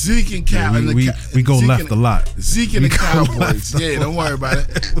 Zeke and Cowboys. We go left a lot. Zeke and the Cowboys. Yeah, don't worry about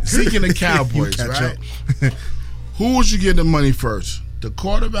it. Zeke and the Cowboys, right? Who would you get the money first? The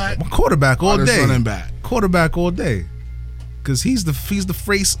quarterback? Quarterback all day. Running back? Quarterback all day. Because he's the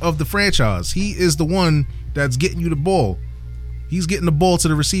face of the franchise. He is the one that's getting you the ball. He's getting the ball to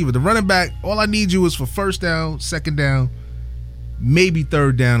the receiver. The running back, all I need you is for first down, second down, maybe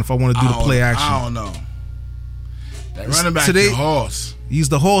third down if I want to do the play action. I don't know. That running back is the horse. He's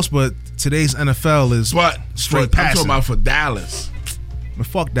the horse, but today's NFL is straight passing. I'm talking about for Dallas. But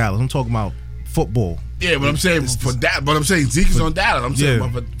fuck Dallas. I'm talking about football. Yeah, but I'm saying but I'm saying Zeke is on Dallas. I'm saying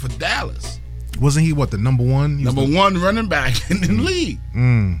about for Dallas. Wasn't he the number one? Number one running back in the league.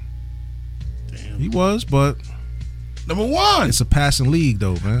 Damn. He was, but number one. It's a passing league,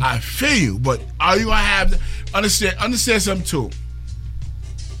 though, man. I feel you, but are you gonna have understand something too?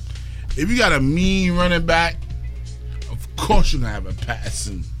 If you got a mean running back, of course you're gonna have a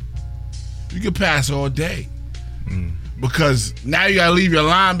passing. You can pass all day because now you gotta leave your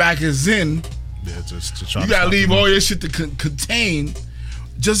linebackers in. Yeah, to try you gotta leave all your shit to contain,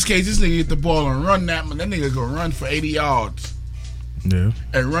 just in case this nigga get the ball and run that nigga gonna run for 80 yards. Yeah,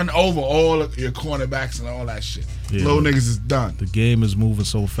 and run over all of your cornerbacks and all that shit. Yeah, little niggas is done. The game is moving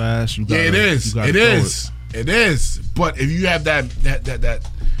so fast. It is. But if you have that,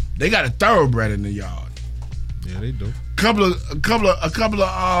 they got a thoroughbred in the yard. Yeah, they do. A couple of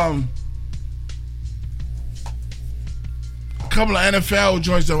NFL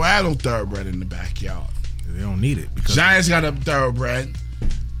joints don't have no thoroughbred in the backyard. Yeah, they don't need it because Giants got a thoroughbred.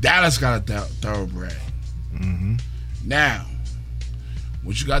 Dallas got a thoroughbred. Mm-hmm. Now,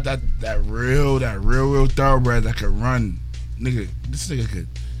 once you got that real thoroughbred that can run, nigga, this nigga could.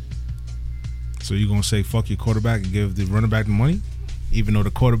 So you gonna say fuck your quarterback and give the running back the money, even though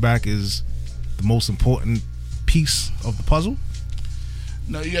the quarterback is the most important piece of the puzzle?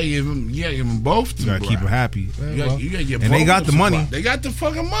 No, you gotta give him both. You gotta keep him happy. You gotta get and they got the money. They got the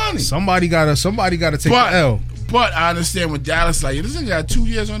fucking money. Somebody gotta take the L. But I understand what Dallas like. This nigga got 2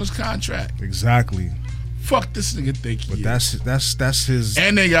 years on his contract. Exactly. Fuck this nigga think he is. That's his.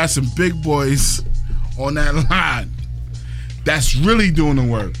 And they got some big boys on that line that's really doing the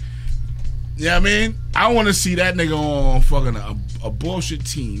work. You know what I mean? I want to see that nigga on fucking a bullshit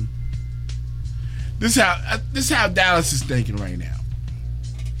team. This how Dallas is thinking right now.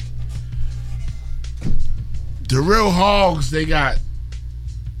 The real hogs they got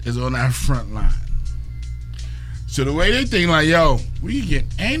is on that front line. So the way they think like, yo, we can get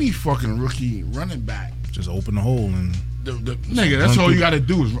any fucking rookie running back. Just open the hole and nigga, that's all you got to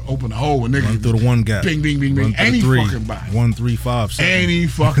do is open the hole and nigga run through the one gap. Bing, bing, bing, bing. Any fucking body. 1, 3, 5, 7. Any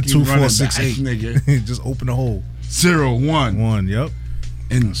fucking 2, 4, running 6, back, 8. nigga. Just open the hole. 0, 1. 1. Yep.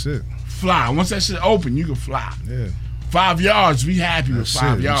 And that's it. Fly. Once that shit open, you can fly. Yeah. 5 yards. We happy with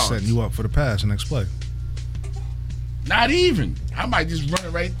 5 yards. Setting you up for the pass next play. Not even. I might just run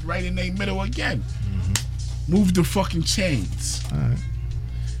it right in their middle again. Mm-hmm. Move the fucking chains. All right.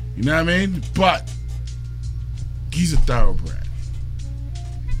 You know what I mean? But he's a thoroughbred.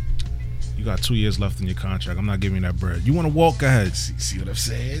 You got 2 years left in your contract. I'm not giving you that bread. You want to walk ahead. See what I'm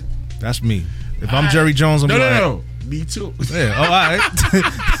saying? That's me. If I'm Jerry Jones, I'm no. Me too. Yeah. All right.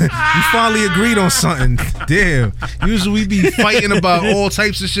 You finally agreed on something. Damn. Usually we be fighting about all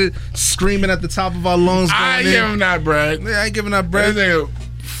types of shit, screaming at the top of our lungs. I ain't giving that bread. Yeah, I ain't giving that bread. That nigga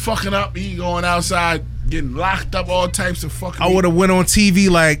fucking up. He going outside, getting locked up, all types of fucking. I would have went on TV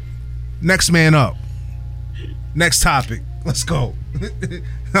like, next man up. Next topic. Let's go.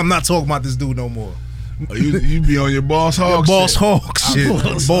 I'm not talking about this dude no more. Oh, you be on your boss hog. Boss hog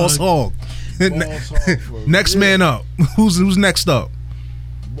shit. Boss hog. Next man up. Who's next up?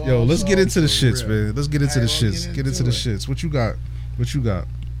 Yo, let's get into the shits, man. Let's get into the shits. Get into the shits. What you got?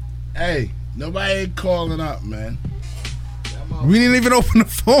 Hey, nobody ain't calling up, man. We didn't even open the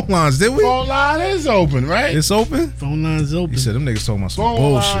phone lines, did we? Phone line is open, right? It's open? Phone line's open. You said them niggas talking about some phone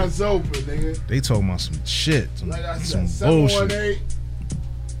bullshit. Phone line's open, nigga. They talking about some shit. Like I said, some bullshit.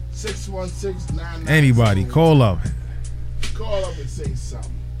 718-616-99. Anybody, call up. Call up and say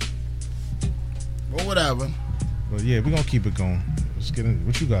something. Or whatever. But yeah, we're gonna keep it going. Let's get in.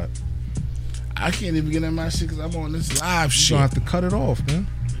 What you got? I can't even get in my shit because I'm on this live shit. You gonna have to cut it off, man.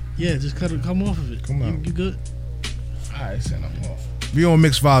 Yeah, just come off of it. Come on. You good? Alright, send them off. We on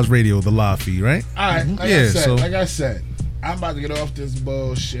Mixed Vibes Radio, the live feed, right? Alright, like I said, I'm about to get off this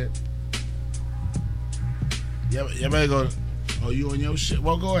bullshit. You better go. Oh, you on your shit?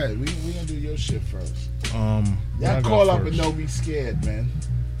 Well, go ahead. We gonna do your shit first. Y'all call up and don't be scared, man.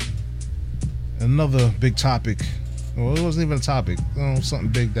 Another big topic. Well, it wasn't even a topic. Something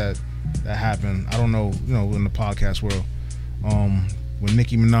big that happened. I don't know. In the podcast world. When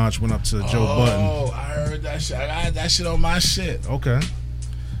Nicki Minaj went up to Joe Budden. Oh, I heard that shit. I got that shit on my shit. Okay.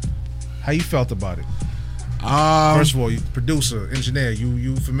 How you felt about it? First of all, you producer, engineer.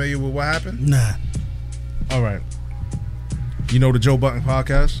 You familiar with what happened? Nah. All right. You know the Joe Budden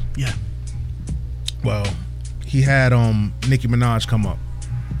podcast? Yeah. Well, he had Nicki Minaj come up.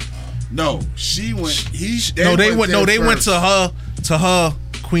 No, she went. They went to her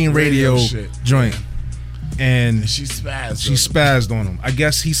Queen Radio joint, and she spazzed. She spazzed on him. I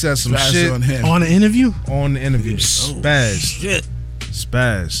guess he said some shit on him on the interview. On the interview, spazzed. Shit.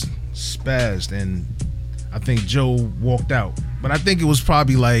 Spazzed, and I think Joe walked out. But I think it was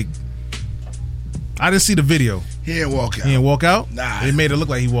probably like, I didn't see the video. He didn't walk out. He didn't walk out? Nah. It made it look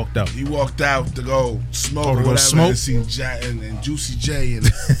like he walked out. He walked out to go smoke or whatever. Smoke? And see and Juicy J. And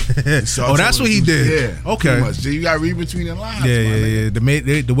oh, that's what he did? Yeah. Okay. You got to read between the lines. Yeah.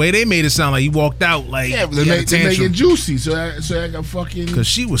 The way they made it sound like he walked out like... Yeah, but they make it juicy, so I got fucking... Because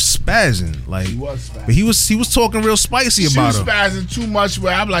she was spazzing. Like, he was spazzing. But he was talking real spicy about her. She was spazzing too much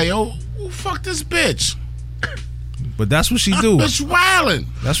where I'm like, yo, fuck this bitch. But that's what she do. Bitch wildin'.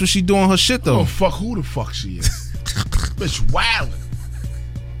 That's what she doing her shit though. Oh fuck, who the fuck she is? Bitch wildin'.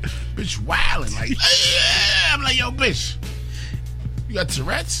 Bitch wildin'. Like, yeah. I'm like, yo, bitch. You got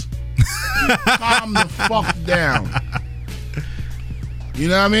Tourette's? Calm the fuck down. You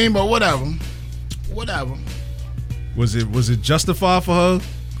know what I mean? But whatever. Was it justified for her?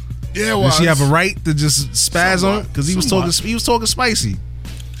 Yeah, it was. Did she have a right to just spaz on? Because he was talking spicy.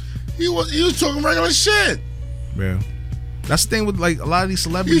 He was talking regular shit. Yeah. That's the thing with like a lot of these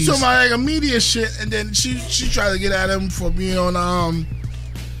celebrities. He talking about like a media shit, and then she tried to get at him for being on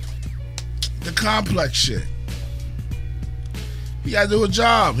the complex shit. He had to do a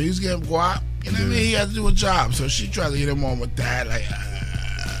job. He was getting guap. You know what I mean? He had to do a job. So she tried to get him on with that. Like,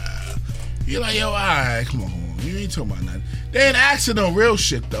 you're like, yo, all right, come on. You ain't talking about nothing. They ain't asking no real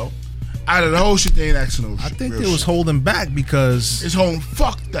shit though. Out of the whole shit, they ain't asking no. I think they was holding back because it's holding.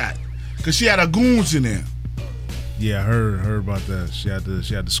 Fuck that. Because she had her goons in there. Yeah, I heard about that. She had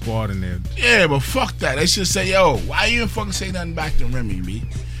the squad in there. Yeah, but fuck that. They should say, yo, why you ain't fucking say nothing back to Remy, B?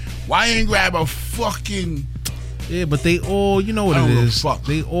 Why you ain't grab a fucking... Yeah, but they all, you know what it is. Fuck.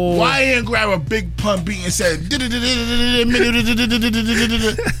 They all... Why you ain't grab a big pump beat and say...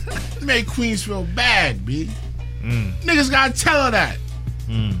 Make Queens feel bad, B. Niggas gotta tell her that.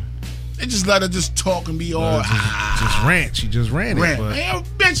 They just let her just talk and be all... Just rant. She just ran it. But, hey, yo,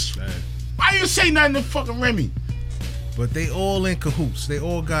 bitch. Why you say nothing to fucking Remy? But they all in cahoots. They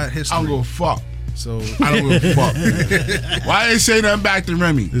all got history. I don't give a fuck. So I don't give a fuck. Why ain't say nothing back to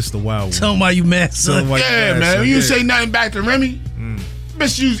Remy? This is the wild one. Tell him why you mad, son. Yeah, man. You say nothing back to Remy.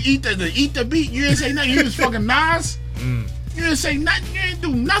 Bitch, you eat the beat. You didn't say nothing. You just fucking Nas. You didn't say nothing. You didn't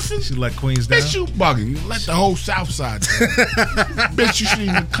do nothing. She let Queens down. Bitch, you bugging. You let the whole South Side down. Bitch, you shouldn't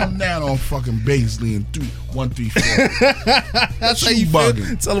even come down on fucking Baisley and 134. That's how you bugging.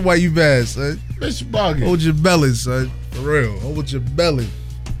 Feel. Tell them why you bad, son. Bitch, bugging. Hold your belly, son. For real. Hold your belly.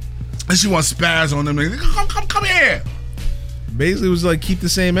 And she wants spaz on them. Come here. Basically, it was like, keep the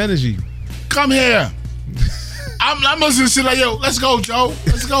same energy. Come here. I'm listening to shit like, yo, let's go, Joe.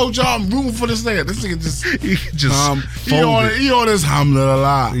 Let's go, Joe. I'm rooting for this nigga. This nigga he on this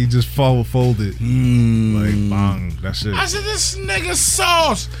alhamdulillah. He just folded. Like, bang. That's it. I said, this nigga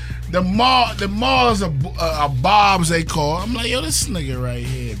sauce. The Mars are Bobs, they call. I'm like, yo, this nigga right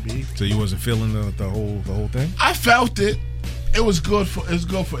here, B. So you wasn't feeling the whole thing? I felt it. It was good for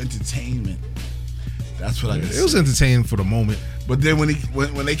entertainment. That's what I guess. It was entertaining for the moment. But then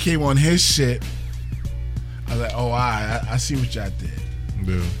when they came on his shit, I was like, oh, I see what y'all did.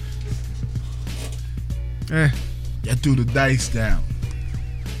 Yeah. Y'all threw the dice down.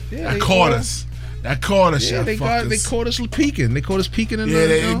 Yeah, that caught us. That caught us. Yeah, they caught us peeking. They caught us peeking in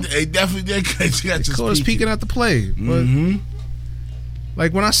they definitely did. They caught us peeking at the play. But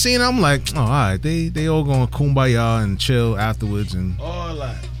like when I seen it, I'm like, oh, all right, they all going kumbaya and chill afterwards and all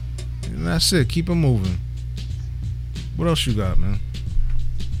that. And that's it. Keep it moving. What else you got, man?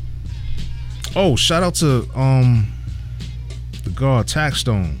 Oh, shout out to the guard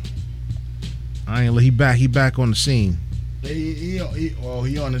Taxstone. He back on the scene. He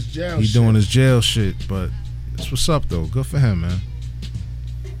on his jail. He doing his jail shit, but that's what's up though. Good for him, man.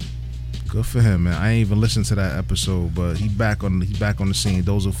 Good for him, man. I ain't even listened to that episode, but he back on the scene.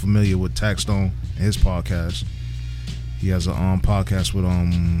 Those who are familiar with Taxstone and his podcast, he has a podcast with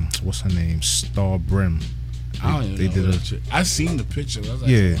what's her name, Star Brim. They did a. I seen the picture. I was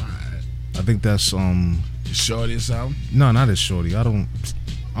like, yeah, I think that's Shorty or something. No, not as Shorty. I don't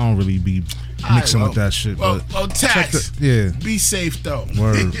really be mixing with that shit. Well, Tax. Yeah. Be safe though.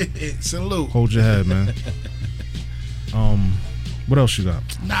 Word. Salute. Hold your head, man. What else you got?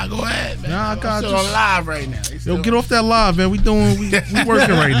 Nah, go ahead, man. Nah, I got I'm still on live right now. Yo, get off that live, man. We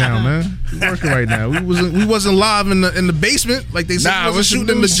working right now, man. We working right now. We wasn't live in the basement like they said. We wasn't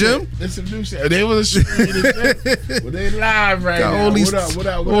shooting in the gym. It's some new shit. They wasn't shooting in the gym. Well, they live right now. What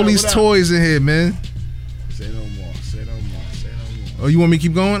up? All these toys in here, man. Say no more. Oh, you want me to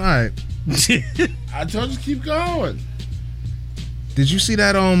keep going? All right. I told you to keep going. Did you see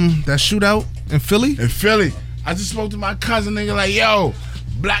that shootout in Philly? In Philly. I just spoke to my cousin, nigga, like, yo,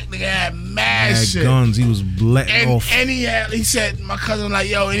 black nigga had mad shit. Guns. He was letting off. And he said, my cousin, like,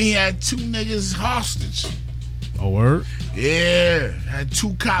 yo, and he had 2 niggas hostage. Oh, word? Yeah. Had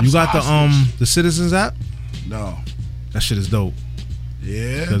 2 cops You got hostage. the Citizens app? No. That shit is dope.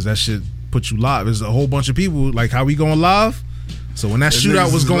 Yeah. Because that shit put you live. There's a whole bunch of people, like how we going live. So when that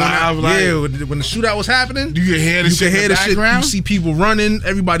shootout was going on, when the shootout was happening, you could hear the shit in the background. You see people running,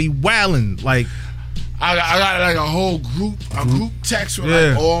 everybody wailing, like. I got like a whole group text with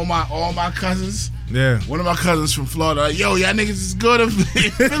like all my cousins. Yeah. One of my cousins from Florida, like, yo, y'all niggas is good in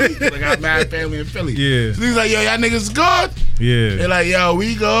Philly. Like, I got mad family in Philly. Yeah. So he's like, yo, y'all niggas good. Yeah. They're like, yo,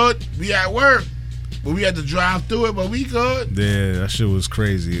 we good. We at work, but we had to drive through it, but we good. Yeah, that shit was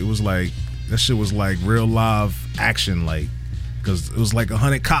crazy. It was like real live action, like, because it was like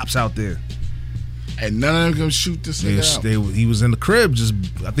 100 cops out there. And none of them can shoot this nigga out. He was in the crib, just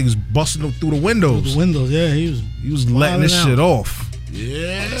I think he was busting through the windows. Through the windows, yeah. He was letting this shit off.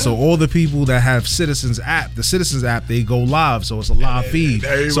 Yeah. So all the people that have Citizens app, they go live, so it's a live feed.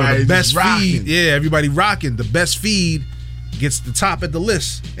 So the best feed, everybody rocking. The best feed gets the top at the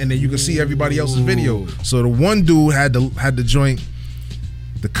list, and then you can see everybody else's video. So the one dude had the joint.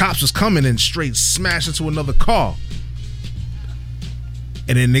 The cops was coming and straight smashed into another car,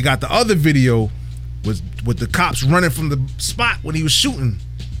 and then they got the other video with the cops running from the spot when he was shooting.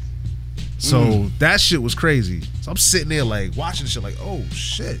 So that shit was crazy. So I'm sitting there like watching shit like, oh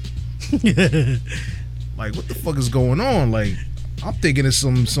shit. Like, what the fuck is going on? Like, I'm thinking it's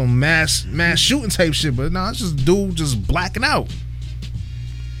some mass shooting type shit, but nah, it's just dude just blacking out.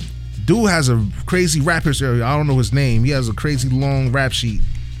 Dude has a crazy rap history. I don't know his name. He has a crazy long rap sheet,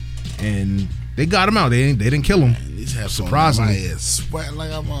 and they got him out. They didn't kill him. Surprisingly, my ass sweating like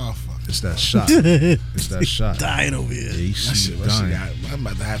a motherfucker. It's that shot. It's that shot. Dying over here. Yeah, dying. I'm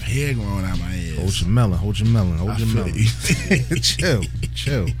about to have hair growing out my ass. Hold your melon. Chill.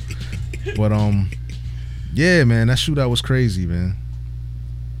 But yeah, man, that shootout was crazy, man.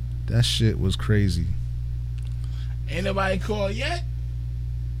 That shit was crazy. Ain't nobody called yet?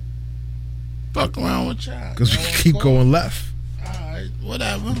 Fuck around with y'all. Because we keep going left. Alright,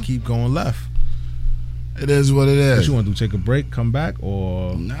 whatever. We keep going left. It is what it is. What you want to do? Take a break, come back,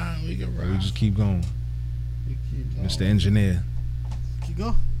 or nah? We can ride. We just keep going. Mr. Engineer. Keep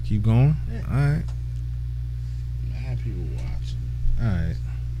going. Yeah. All right. Mad people watching. All right.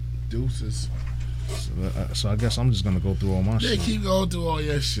 Deuces. So I guess I'm just gonna go through all my shit. Yeah, keep going through all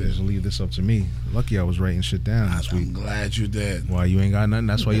your shit. Just leave this up to me. Lucky I was writing shit down this week. I'm glad you did. Why, you ain't got nothing?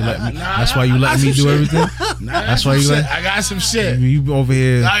 That's why you let me. That's why you let me do everything. That's why you let. I got some shit. You over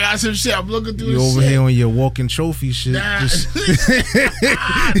here. I got some shit. I'm looking through. You over here on your walking trophy shit. Nah. He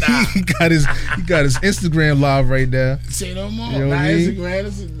got his Instagram live right now. Say no more. You know what I mean? Instagram.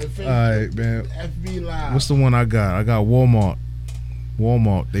 This is the Facebook. All right, man. FB live. What's the one I got? I got Walmart.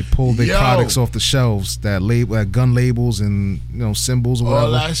 They pulled their products off the shelves, that gun labels and symbols or whatever.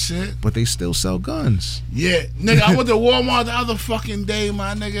 All that shit. But they still sell guns. Yeah, nigga. I went to Walmart the other fucking day,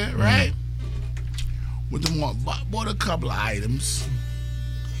 my nigga. Right. With the bought a couple of items.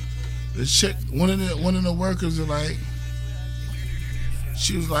 The chick, one of the workers was like,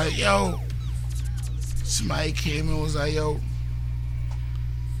 she was like, yo. Somebody came and was like, yo.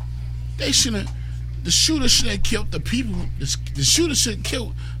 The shooter shouldn't have killed the people. The shooter should have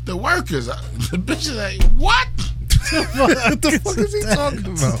killed the workers. The bitch is like, what? What the fuck is he talking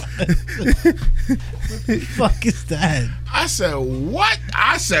about? What the fuck is that? I said, what?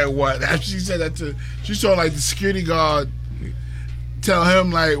 After she said that she saw like the security guard tell him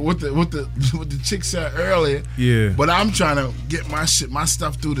like what the chick said earlier. Yeah. But I'm trying to get my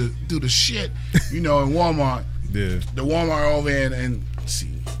stuff through the shit, in Walmart. Yeah. The Walmart over here and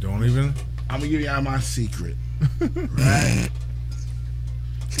see. Don't even. I'm gonna give y'all my secret, right?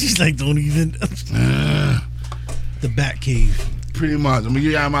 She's like, don't even. The Bat Cave. Pretty much. I'm gonna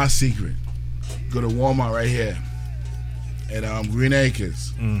give y'all my secret. Go to Walmart right here at Green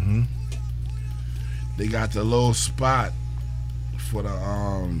Acres. Mm-hmm. They got the little spot for the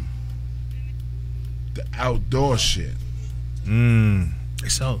outdoor shit. They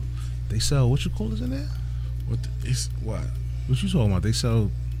sell what you call this in there? What? What you talking about? They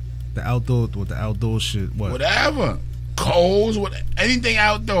sell the outdoor shit. What? Whatever. Kohl's, with anything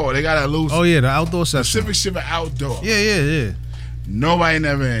outdoor, they got a loose. Oh yeah, the outdoor section. Pacific Shiver outdoor. Yeah. Nobody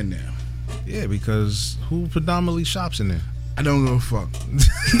never in there. Yeah, because who predominantly shops in there? I don't give a fuck.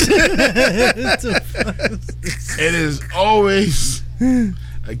 It is always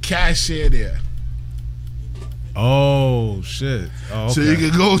a cashier there. Oh shit! Oh, okay. So you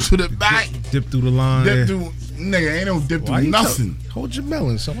can go to the back, dip through the line. Dip through, nigga, ain't no dip through nothing. Hold your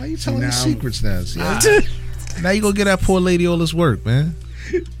melon. So why you telling your secrets now? See, now you gonna get that poor lady all this work, man.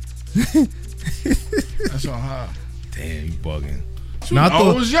 That's on her. Damn, you bugging. Now,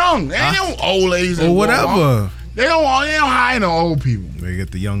 I was young. They ain't no old ladies or whatever. They don't hire no old people. They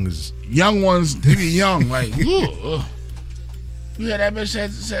get the youngest. Young ones, they be young. Like, ugh. Yeah, that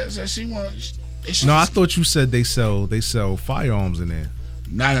bitch said she wants. No, I thought you said they sell firearms in there.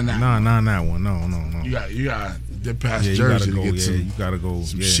 Not in that. Not that one. No. You got dip past Jersey to get you gotta go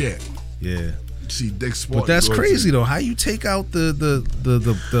some shit. Yeah. See Dick Sport. But that's crazy though. How you take out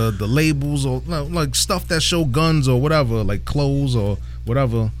the labels or like stuff that show guns or whatever, like clothes or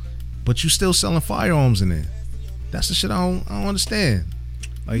whatever, but you still selling firearms in there? That's the shit I don't understand.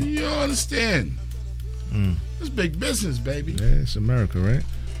 Like, you don't understand. It's big business, baby. Yeah, it's America, right?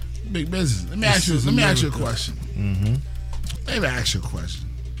 Big business. Let me ask you a question. Let me ask you a question.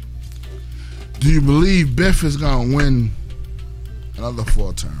 Do you believe Biff is gonna win another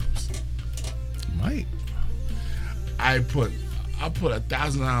 4 terms? Might. I put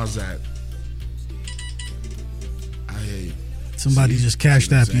 $1,000 at. I hear you. Somebody just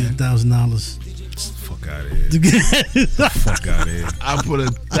cashed out you $1,000. Fuck out of here. Fuck out of here. I put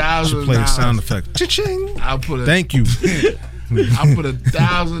 $1,000. Play a sound effect. Cha-ching. Thank you. I put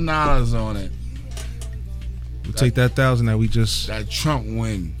 $1,000 on it. We'll take that 1,000 that we just. That Trump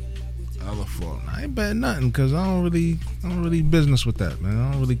win another 4. I ain't betting nothing because I don't really business with that, man.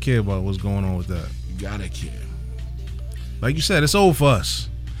 I don't really care about what's going on with that. You gotta care. Like you said, it's old for us.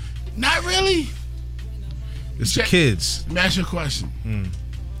 Not really. It's the kids. Let me ask you a question.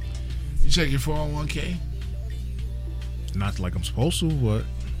 You check your 401k? Not like I'm supposed to, but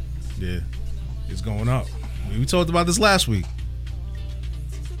yeah, it's going up. We talked about this last week.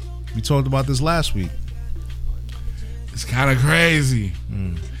 It's kind of crazy.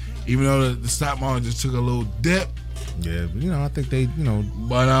 Even though the stock market just took a little dip. Yeah, but I think they,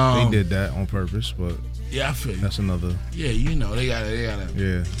 but they did that on purpose. But yeah, I feel you. That's another. Yeah, they got a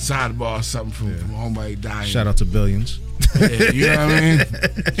sidebar or something from homebody dying. Shout out to Billions. Yeah, you know what I mean?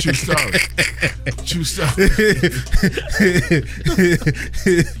 True story.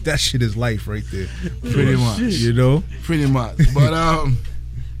 That shit is life right there. Pretty much. Pretty much. But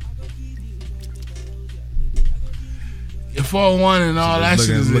your 401 and all that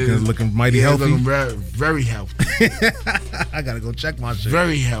shit is looking mighty healthy. Looking very, very healthy. I gotta go check my shit.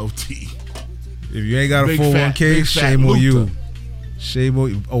 Very healthy. If you ain't got a 401k, shame on you. Shame on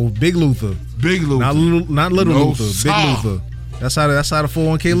you. Oh, Big Luther. Big Luther. Not little Luther. Big Luther. That's how the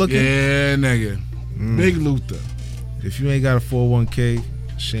 401k looking? Yeah, nigga. Big Luther. If you ain't got a 401k,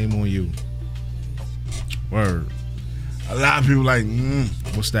 shame on you. Word. A lot of people like,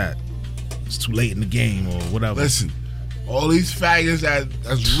 what's that? It's too late in the game or whatever. Listen, all these faggots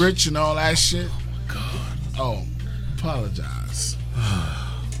that's rich and all that shit. God. Oh, apologize.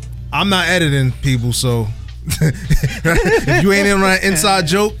 I'm not editing people, so if you ain't in on an inside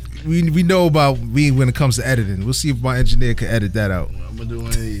joke, we know about me when it comes to editing. We'll see if my engineer can edit that out. I'm gonna do one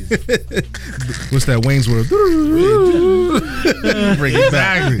of these. What's that? Wayne's World. Bring it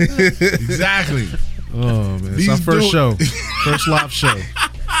back. Exactly. Oh man, it's our first show, first live show.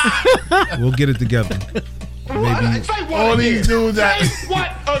 We'll get it together. Maybe all these dudes making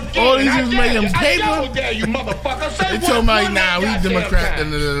paper. They told me like, nah, we Democrat.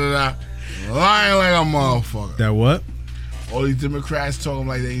 Lying like a motherfucker. That what? All these Democrats talking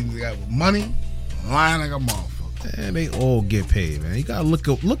like they got money. Lying like a motherfucker. Man, they all get paid, man. You gotta look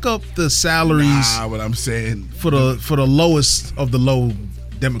up the salaries. What I'm saying for the lowest of the low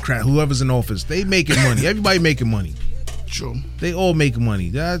Democrat, whoever's in office, they making money. Everybody making money. True. They all making money.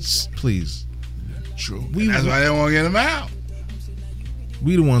 That's please. True. That's why they don't want to get them out.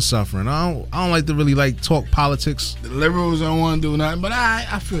 We the ones suffering. I don't like to really talk politics. The liberals don't want to do nothing, but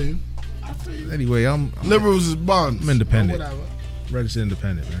I feel you. Anyway, I'm liberals is bonds. I'm independent. Registered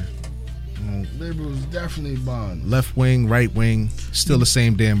independent, man. Liberals definitely bonds. Left wing, right wing, still the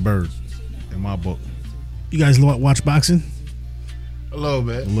same damn bird in my book. You guys watch boxing? A little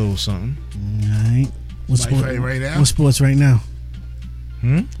bit. A little something. All right. What sport right now? What sports right now?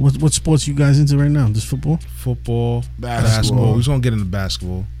 What sports you guys into right now? Just football? Football, basketball. He's gonna get into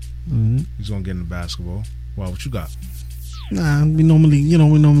basketball. He's gonna get into basketball. Wow, what you got? Nah, we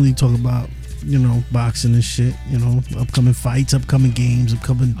normally talk about you know, boxing and shit. You know, upcoming fights, upcoming games,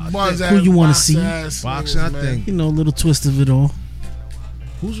 upcoming who you want to see. Boxing, I think. You know, a little twist of it all.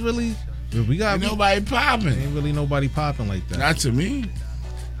 Who's really? We got ain't nobody popping. Ain't really nobody popping like that. Not to me.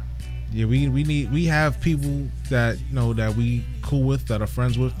 Yeah, we have people that you know that we cool with, that are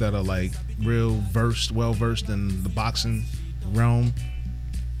friends with, that are like real well versed in the boxing realm.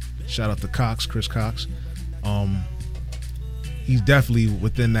 Shout out to Cox, Chris Cox. He's definitely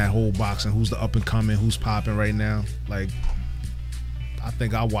within that whole boxing. Who's the up and coming? Who's popping right now? Like, I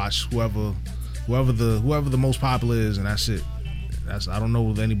think I watch whoever the most popular is, and that's it. I don't know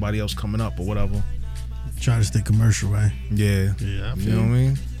if anybody else coming up or whatever. Try to stay commercial, right? Yeah. Yeah. You know what I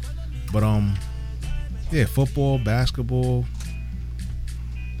mean? But yeah, football, basketball.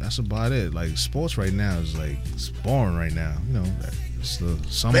 That's about it. Like sports right now is like it's boring right now. You know, it's the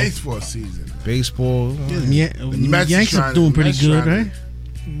summer baseball season. Baseball. Yankees are doing pretty good, right?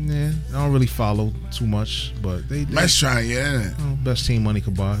 Yeah, I don't really follow too much, but they Mets trying, yeah. Best team money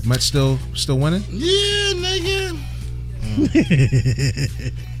could buy. Mets still winning? Yeah, nigga.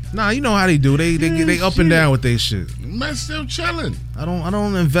 Nah, you know how they do. They up and down with their shit. Mets still chilling. I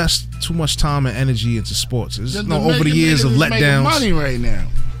don't invest too much time and energy into sports. Over the years of letdowns. Money right now.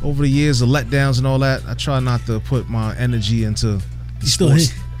 Over the years of letdowns and all that, I try not to put my energy into. You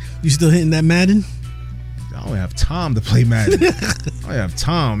still hitting that Madden? I don't have time to play Madden. I have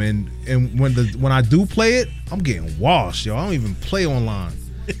time, and when I do play it, I'm getting washed, yo. I don't even play online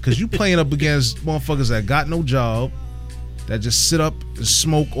because you playing up against motherfuckers that got no job, that just sit up and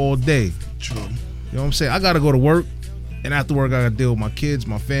smoke all day. True. You know what I'm saying? I gotta go to work, and after work I gotta deal with my kids,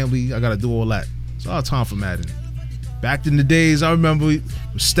 my family. I gotta do all that. So I don't have time for Madden. Back in the days, I remember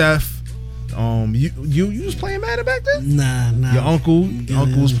with Steph. You was playing Madden back then? Nah. Your uncle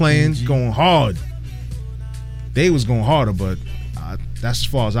was playing, going hard. They was going harder, but that's as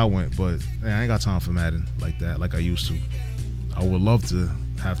far as I went. But man, I ain't got time for Madden like that, like I used to. I would love to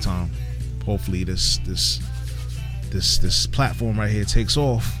have time. Hopefully, this platform right here takes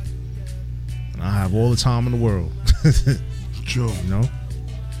off, and I have all the time in the world. True, you know.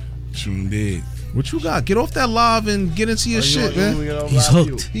 True indeed. What you got? Get off that live and get into your shit, man. He's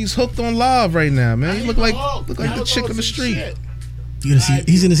hooked. He's hooked on live right now, man. You look like the chick on the street.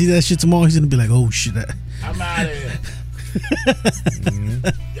 He's gonna see that shit tomorrow. He's gonna be like, oh shit. I'm out of here.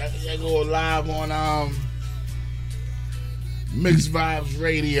 Y'all go live on Mixed Vibes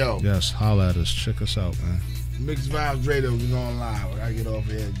Radio. Yes, holla at us. Check us out, man. Mixed Vibes Radio, we going live. I gotta get off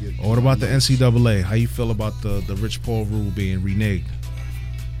here and get. What about the NCAA? How you feel about the Rich Paul rule being reneged?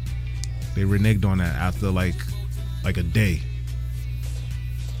 They reneged on that after like a day.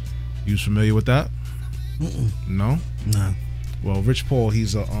 You familiar with that? No? No. Well, Rich Paul,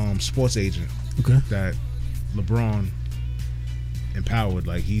 he's a sports agent. Okay. That LeBron empowered.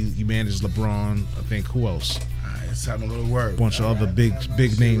 Like he managed LeBron. I think who else? Alright, it's time to go to work. Bunch of other big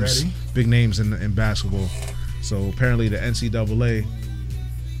names. Ready? Big names in basketball. So apparently the NCAA,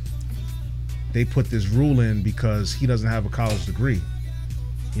 they put this rule in because he doesn't have a college degree.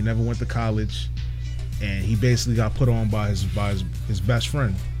 He never went to college, and he basically got put on by his best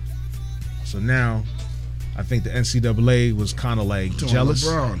friend. So now, I think the NCAA was kind of like jealous.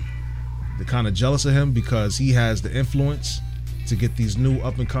 LeBron. They're kind of jealous of him because he has the influence to get these new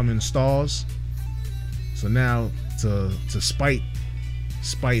up and coming stars. So now, to spite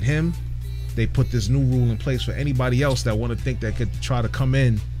him, they put this new rule in place for anybody else that want to think that could try to come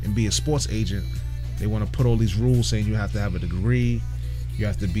in and be a sports agent. They want to put all these rules saying you have to have a degree. You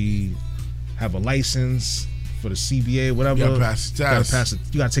have to have a license for the CBA, whatever. You gotta pass the test.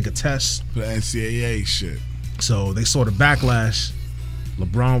 You gotta take a test for the NCAA shit. So they saw the backlash.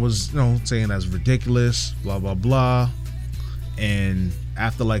 LeBron was, saying that's ridiculous, blah blah blah. And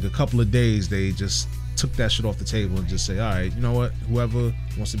after like a couple of days, they just took that shit off the table and just say, all right, you know what? Whoever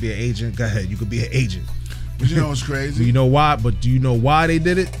wants to be an agent, go ahead. You could be an agent. But you know what's crazy? Do you know why? But do you know why they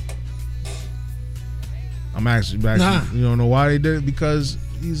did it? I'm actually nah. You don't know why they did it? Because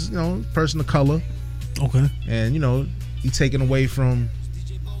he's, person of color. Okay. And, he's taken away from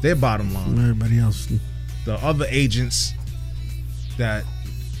their bottom line. From everybody else. The other agents that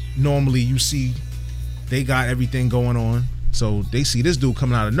normally you see, they got everything going on. So they see this dude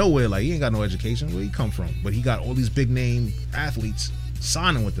coming out of nowhere, like he ain't got no education. Where he come from? But he got all these big name athletes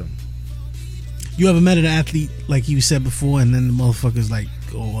signing with them. You ever met an athlete, like you said before, and then the motherfuckers like,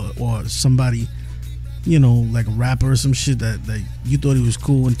 or somebody, like a rapper or some shit that you thought he was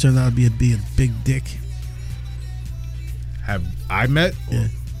cool and turned out to be a big dick? Have I met? Yeah.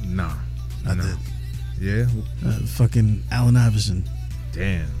 Nah. I did. Yeah? Fucking Allen Iverson.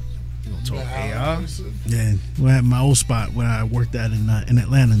 Damn. You gonna talk AI? Yeah. Well, at my old spot where I worked at in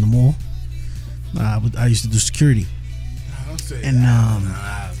Atlanta in the mall. I used to do security. And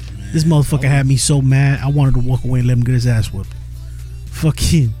this motherfucker had me so mad, I wanted to walk away and let him get his ass whipped.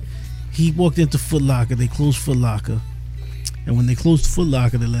 Fucking, he walked into Foot Locker. They closed Foot Locker, and when they closed Foot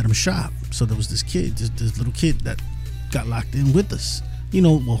Locker, they let him shop. So there was this kid, this little kid that got locked in with us. You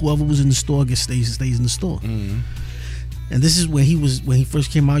know, whoever was in the store stays in the store. Mm-hmm. And this is when he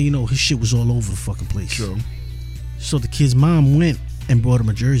first came out. You know, his shit was all over the fucking place. True. So the kid's mom went and brought him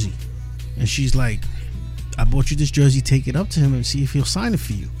a jersey, and she's like, "I bought you this jersey. Take it up to him and see if he'll sign it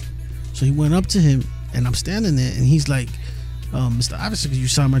for you." So he went up to him, and I'm standing there, and he's like, "Mr. Iverson, you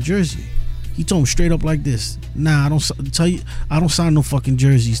sign my jersey?" He told him straight up like this: "Nah, I don't sign no fucking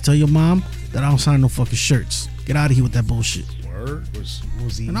jerseys. Tell your mom that I don't sign no fucking shirts. Get out of here with that bullshit." Word?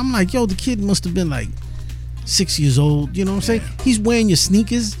 Was he? And I'm like, yo, the kid must have been like 6 years old. You know what I'm saying? He's wearing your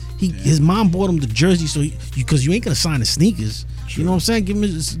sneakers. His mom bought him the jersey, so because you ain't gonna sign the sneakers. True. You know what I'm saying? Give him,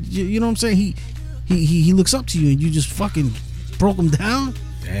 you know what I'm saying? He looks up to you, and you just fucking broke him down.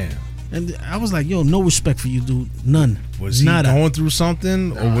 Damn. And I was like, yo, no respect for you, dude. None. Was he going through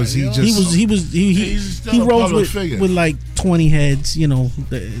something, or was he just? He rose with like 20 heads. You know,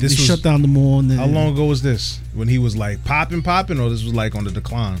 they shut down the mall. And how long ago was this? When he was like popping, or this was like on the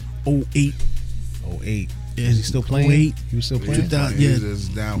decline? 08. 08. Yeah, is he still playing? 08. He was still playing. Yeah, it's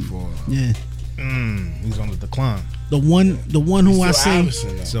downfall. Yeah. He's on the decline. The one who I say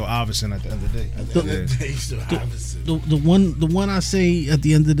so Iverson at the end of the day. The one I say at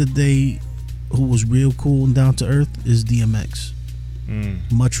the end of the day, who was real cool and down to earth, is DMX.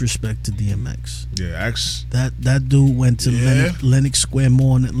 Much respect to DMX. Yeah, that dude went to Lenox Square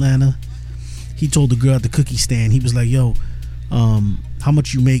Mall in Atlanta. He told the girl at the cookie stand, he was like, "Yo, how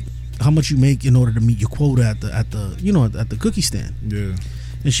much you make in order to meet your quota at the cookie stand?" Yeah.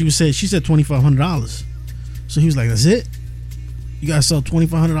 And she said $2,500. So he was like, "That's it? You gotta sell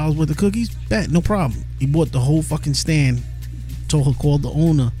 $2,500 worth of cookies? Bet, no problem." He bought the whole fucking stand, told her, called the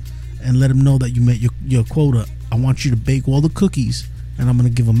owner, and let him know that you met your quota. "I want you to bake all the cookies, and I'm gonna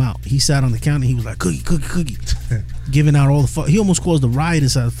give them out." He sat on the counter. He was like, cookie, giving out all the he almost caused a riot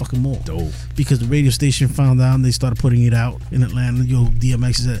inside the fucking mall. Dope. Because the radio station found out and they started putting it out in Atlanta. Yo,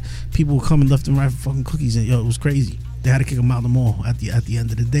 DMX said people were coming left and right for fucking cookies, and it was crazy. They had to kick him out of the mall at the end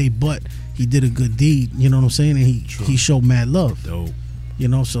of the day, but he did a good deed. You know what I'm saying? And he showed mad love. Dope. You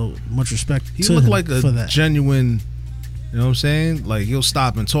know, so much respect. He looked like a genuine. You know what I'm saying? Like he'll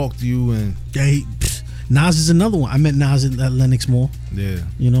stop and talk to you, and Nas is another one. I met Nas at Lenox Mall. Yeah.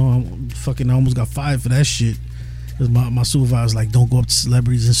 You know, I almost got fired for that shit. Cause my supervisor was like, "Don't go up to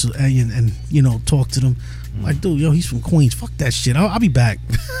celebrities and you know, talk to them." I'm like, dude, yo, he's from Queens. Fuck that shit. I'll be back.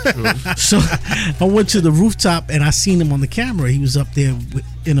 So I went to the rooftop and I seen him on the camera. He was up there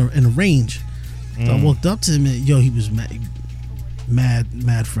in a range. So I walked up to him and he was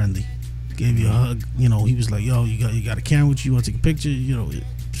mad friendly. Gave you a hug. You know, he was like, "Yo, you got a camera with you? Want to take a picture?" You know,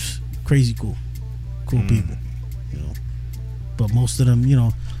 crazy cool people. You know, but most of them, you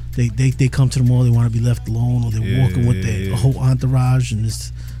know, they come to the mall. They want to be left alone, or they're walking with their whole entourage, and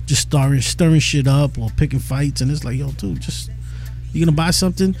it's just stirring shit up or picking fights. And it's like, yo, dude, you gonna buy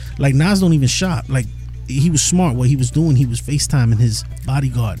something? Like Nas don't even shop. Like he was smart. What he was doing, he was FaceTiming his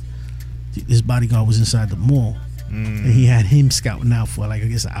bodyguard. His bodyguard was inside the mall, and he had him scouting out for, like, I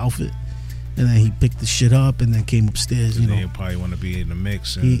guess, an outfit. And then he picked the shit up and then came upstairs. You know, he probably want to be in the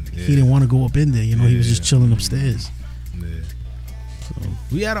mix. And, he didn't want to go up in there. You know, he was just chilling upstairs. Yeah. So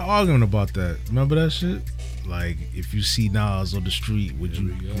we had an argument about that. Remember that shit? Like, if you see Nas on the street, would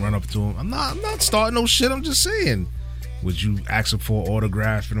you run up to him? I'm not starting no shit. I'm just saying, would you ask him for an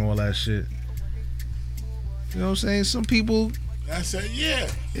autograph and all that shit? You know what I'm saying? Some people. I said, yeah.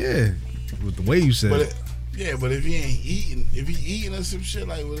 With the way you said it. But if he ain't eating, or some shit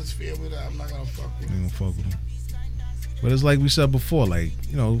like with his family, I'm not gonna fuck with him. Ain't gonna fuck with him. But it's like we said before, like,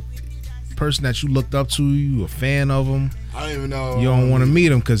 you know, person that you looked up to, you a fan of him. I don't even know. You don't want to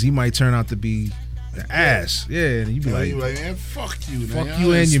meet him because he might turn out to be the ass. Yeah, and you be like, man, fuck you, man. Fuck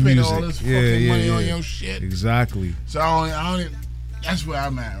you and your music. All this fucking money on your shit. Exactly. So I don't. That's where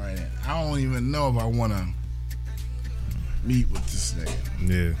I'm at right now. I don't even know if I want to meet with this nigga.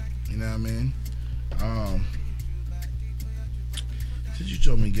 Yeah. You know what I mean? Since you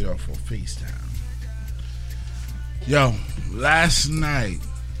told me to get off on FaceTime. Yo, last night.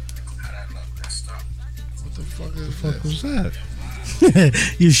 What the fuck was that?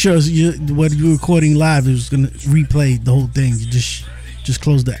 You sure what you were recording live, it was gonna replay the whole thing. You just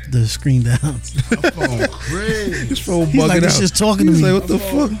close the screen down. My phone crazy. His phone bugging He's like, out. This just talking to me. Like, what the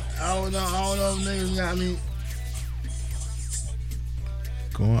fuck? I don't know if niggas got me.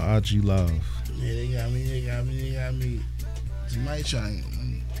 Go on IG Live. Yeah, they got me. Somebody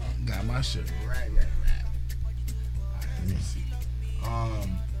trying. Got my shit right. Let me see.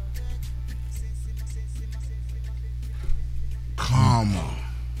 Karma?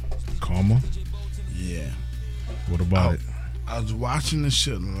 Yeah. What about it? I was watching the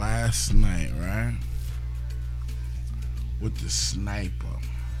shit last night, right? With the sniper.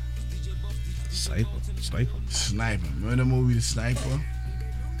 Sniper. Remember the movie The Sniper?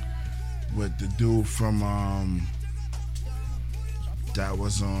 With the dude from that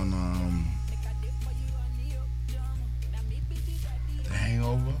was on The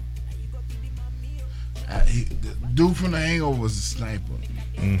Hangover. The dude from The Hangover was a sniper.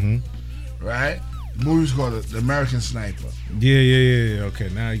 Mm-hmm. Right? The movie was called The American Sniper. Yeah. Okay,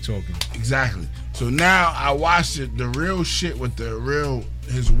 now you're talking. Exactly. So now I watched it, the real shit with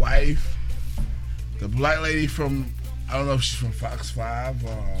his wife, the black lady from, I don't know if she's from Fox 5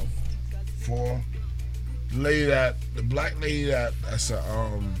 or 4. The black lady that's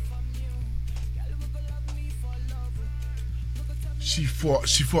she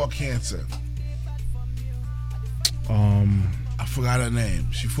fought cancer. I forgot her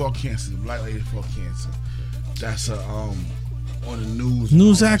name. She fought cancer. The black lady fought cancer. That's on the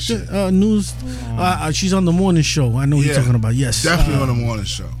news actor. She's on the morning show. I know what you're talking about. Yes, definitely on the morning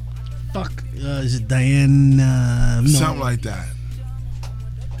show. Fuck, is it Diane? No. Something like that.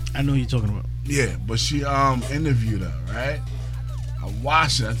 I know what you're talking about. Yeah, but she interviewed her, right? I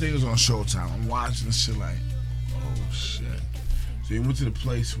watched it. I think it was on Showtime. I'm watching this shit like, oh shit. So he went to the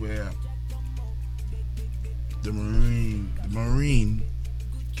place where the Marine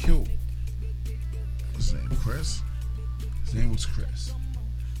killed. What's his name? Chris? His name was Chris.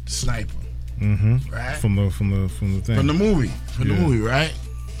 The sniper. Mm-hmm. Right? From the thing. From the movie. The movie, right?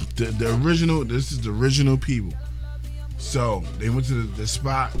 The original, this is the original people. So they went to the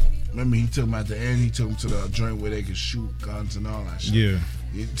spot. Remember, he took them at the end. He took them to the joint where they could shoot guns and all that shit. Yeah.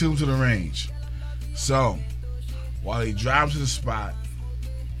 He took them to the range. So while they drive to the spot,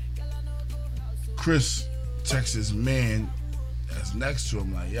 Chris texts his man that's next to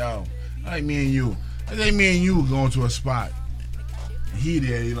him like, yo, I think me and you going to a spot. He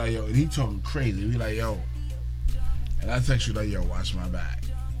there, he like, yo, and he talking crazy. He like, yo. And I text you like, yo, watch my back.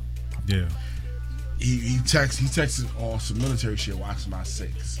 Yeah. He texted on some military shit, watch my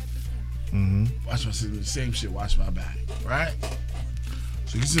 6. Mm-hmm. Watch my 6, same shit, watch my back. Right?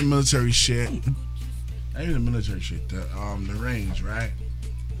 So he's in military shit. Not even the military shit, the range, right?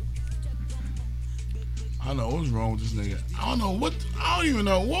 I don't know what's wrong with this nigga. I don't even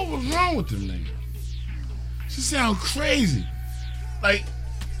know what was wrong with this nigga. She sound crazy. Like,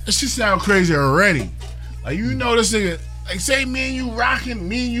 she sound crazy already. Like, you know this nigga, like, say me and you rocking,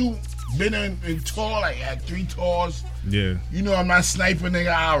 me and you been in tour, like, had 3 tours. Yeah. You know I'm not sniping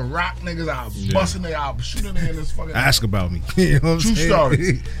nigga, I'll rock niggas, I'll bust a nigga, I'll shoot a nigga in this fucking... Ask about me. You know what I'm True saying?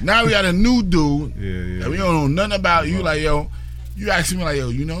 story. Now we got a new dude that we don't know nothing about. You like, yo, you asking me like, yo,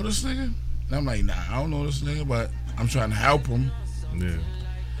 you know this nigga? And I'm like, nah, I don't know this nigga, but I'm trying to help him. Yeah.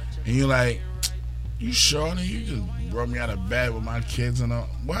 And you're like, you sure, nigga? You just brought me out of bed with my kids and all.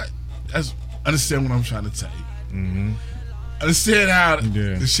 What? Understand what I'm trying to tell you. Mm-hmm. Understand how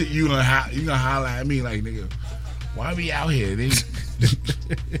the shit you gonna holler at me like, nigga, why we out here?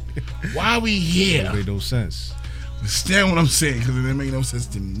 Why we here? It made no sense. Understand what I'm saying? Because it didn't make no sense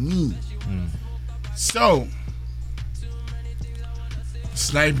to me. So,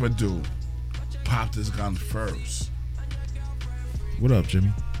 sniper dude popped his gun first. What up,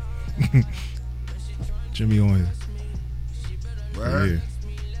 Jimmy? Jimmy on here. Right? Yeah.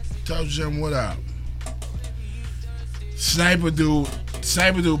 Tell Jim what up. Sniper dude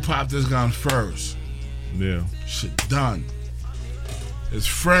popped his gun first. Yeah. Shit done. His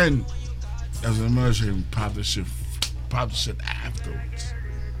friend that was in the military popped the shit afterwards.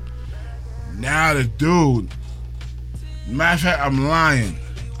 Now the dude, matter of fact, I'm lying.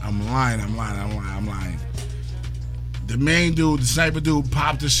 The main dude, the sniper dude,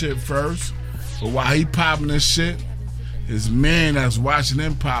 popped the shit first. But while he popping this shit, his man that's watching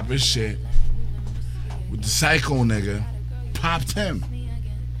him pop his shit with the psycho nigga popped him.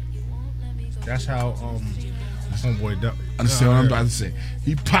 That's how homeboy does. Understand what I'm about to say?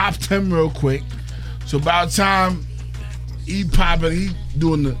 He popped him real quick. So by the time he popping,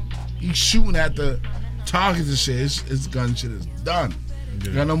 he's shooting at the targets and shit. His gun shit is done.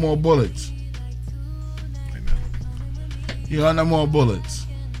 You got no more bullets. I know. You got no more bullets.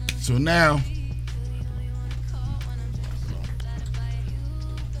 So now,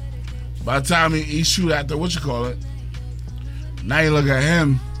 by the time he shoot at the now you look at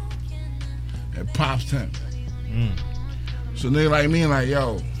him, it pops him. So nigga like me like,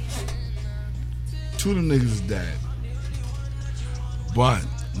 yo, 2 of them niggas is dead. But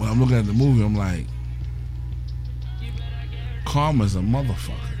when I'm looking at the movie, I'm like, Karma's a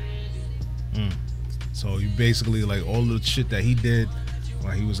motherfucker. So you basically like all the shit that he did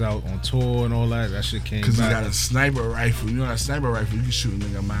when he was out on tour and all that shit came back. Because he got a sniper rifle. You know that sniper rifle, you can shoot a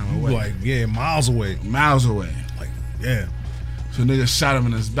nigga a mile away. Like, yeah, miles away. Miles away. Like, yeah. So nigga shot him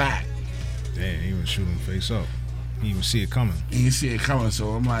in his back. Damn, he even shoot him face up. He didn't even see it coming. He didn't see it coming, so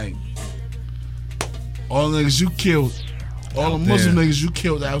I'm like, all the niggas you killed, all the Muslim niggas you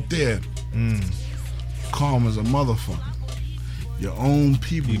killed out there, Karma's a motherfucker. Your own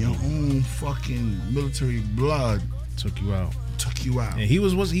people, your own fucking military blood took you out. And he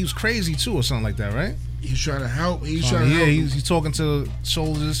was crazy too, or something like that, right? He's trying to help. He's talking to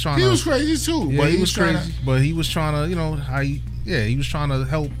soldiers. He was crazy too, but he was crazy. But he was trying to, you know, he was trying to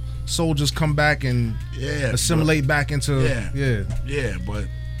help soldiers come back and assimilate back into. Yeah. But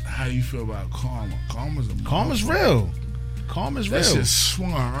how do you feel about Karma? Karma's real. Karma's real. That shit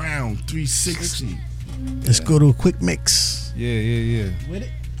swung around 360. Let's go to a quick mix. Yeah. With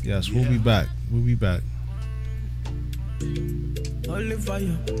it? Yes, we'll be back. Holy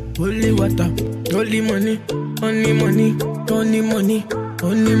fire, holy water, holy money, only money, only money,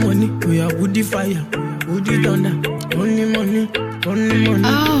 only money. We are woody fire, woody thunder, only money, only money,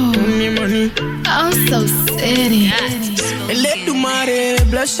 only money. I'm so city. Let the money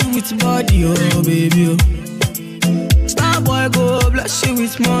bless you with body, oh baby. Oh. Star boy go bless you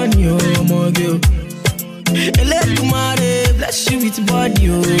with money, oh my girl. Let the money bless you with body,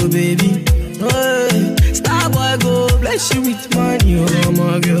 oh baby. Oh, star boy go bless you with money, oh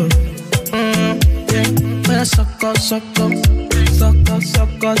my girl. Yeah, when I suck up, baby. Suck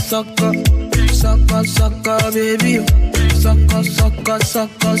up.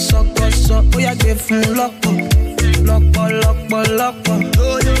 Oh yeah, give him lock up. Oh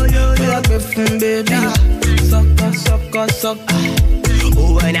yeah, give him baby. Suck.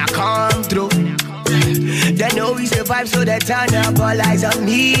 Oh, when I come through, they know we survive, so they turn up all eyes on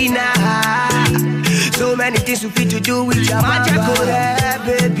me now. So many things we fit to do with your magic,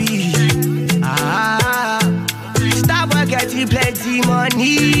 baby. Stop getting plenty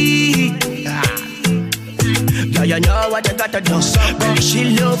money. Yeah, you know what I gotta do. Baby, she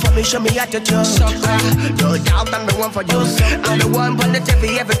love for me, show me how to do. No doubt I'm the one for you. I'm the one on the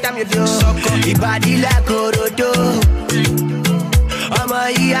TV every time you do. Your body like Orodo. I'm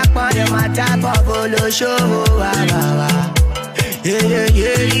a yakman, my type of show.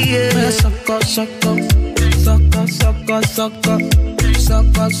 Yeah. Suck up,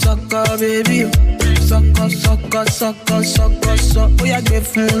 baby. Suck. Oh yeah, give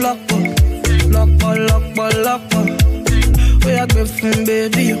him lock up. Oh yeah, give him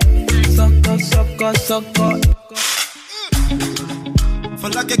baby. Suck. For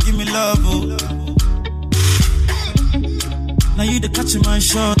like give me love, oh. Now you the catching my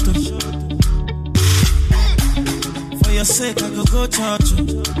shot, oh. For your sake, I go church, oh.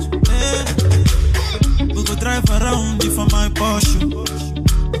 Hey. We go drive around you for my Porsche.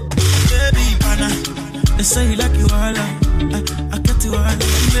 Baby, pana, they say you like you all, I get you all.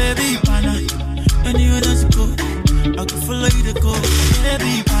 Baby, pana, anywhere that you go, I can follow you to go.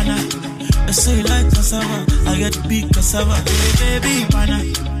 Baby, pana, they say you like cassava, I get to be cassava. Baby, pana,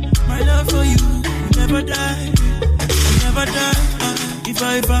 my love for you will never die. Never die, if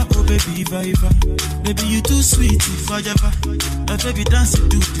I ever, oh baby, if I ever. Baby, you too sweet, if I ever. My baby dance it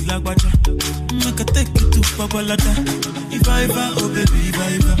to the lagwaja. Make a take you to Babalada. If I ever, oh baby, if I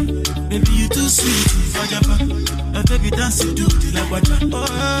ever. Baby, you too sweet, if I ever. My baby dance it to the lagwaja. Oh,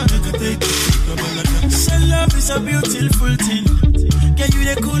 make a take you to Babalada. So love is a beautiful thing. Can you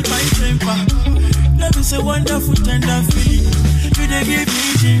they cool my temper? Love is a wonderful, tender feeling. You they give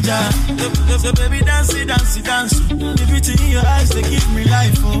me ginger. So baby, dance it. Everything in your eyes, they give me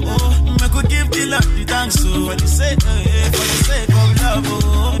life, oh. I could give the love the thanks, so for the sake of love,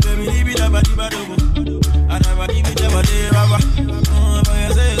 oh. Baby, leave it up, I never give it up, oh, for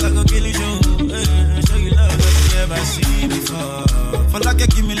your sake, I could kill you, show you love that you never seen before. For like you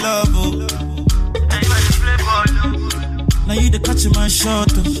give me love, oh. Now you the catching my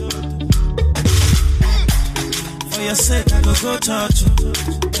shot, oh. For your sake, I go touch you.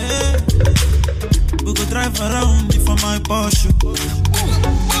 Hey. We go drive around you for my Porsche.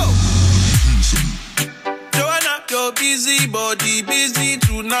 Joanna, your busy body, busy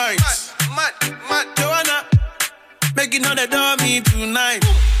tonight. Mad. Joanna, making all the dummy tonight.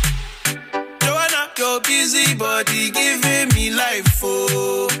 Joanna, your busy body, giving me life,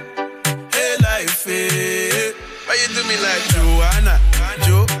 oh. Hey, life, hey. Why you do me like Joanna?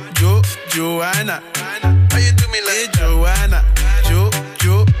 Joanna. Why you do me like Joanna?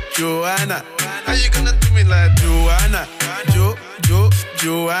 Joanna. How you gonna do me like Joanna?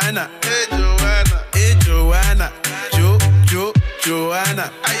 Joanna. Hey Joanna. Hey Joanna.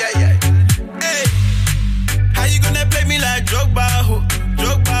 Joanna. Ay ay ay. Hey. How you gonna play me like Drogba?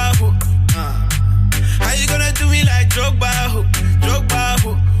 How you gonna do me like Drogba?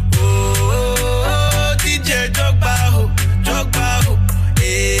 Oh, DJ Drogba.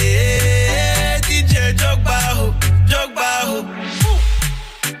 Hey, DJ Drogba.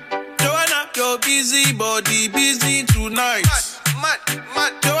 Joanna, your busy body busy tonight. Mad.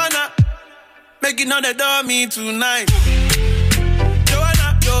 Joanna, making all the dummy tonight.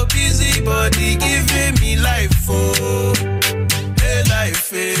 Joanna, your busy body giving me life, oh, hey life,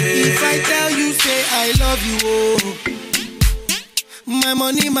 hey. If I tell you, say I love you, oh, my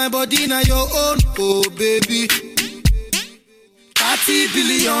money, my body, now your own, oh baby. 30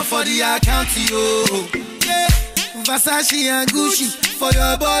 billion for the account, oh, yeah. Versace and Gucci for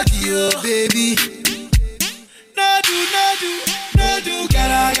your body, oh baby. No do,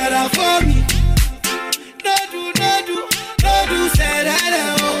 gotta for me. No do, say that,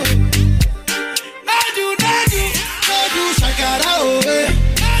 oh. No do, shakara, oh, eh.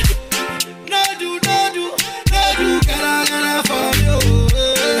 No do, gotta for me, oh,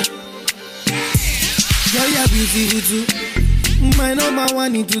 eh. You're beautiful too. My number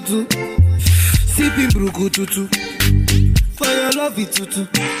one in tutu. Sipping bruku tutu. For your love it tutu.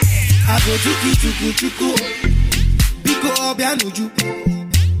 I go chuku. Biko obianuju.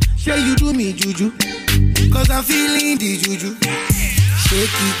 Say you do me juju. Cause I'm feeling the juju.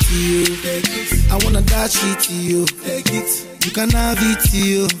 Shake it to you. I wanna dash it to you. You can have it to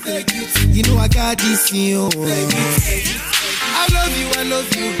you. You know I got this in you. I love you.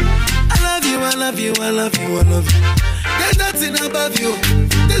 There's nothing above you.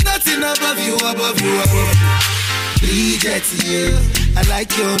 Above you. Bridget to you. I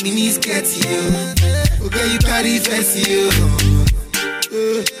like your mini skirt to you. Okay, you carry fancy you.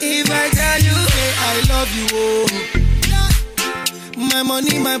 If I tell you, say I love you, oh. My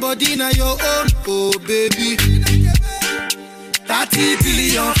money, my body, now your own, oh baby. 30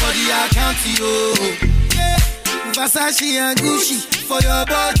 billion for the account, oh. Versace and Gucci for your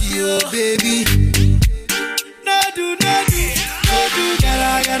body, oh baby. No do,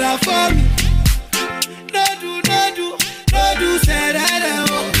 gotta for me. No do, say that,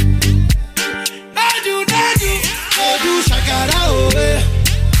 oh. No do, shakara, oh, eh.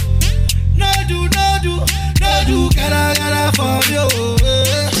 No do, gotta for me, oh,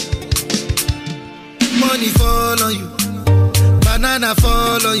 eh. Money fall on you, banana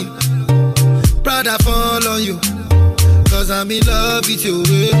fall on you, Prada fall on you, cause I'm in love with you,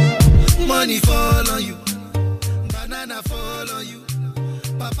 eh. Money fall on you, banana fall on you,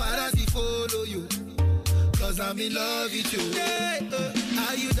 paparazzi follow you, cause I'm in love with you, yeah.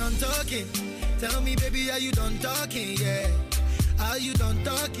 Are you done talking? Tell me, baby, are you done talking? Yeah. Are you done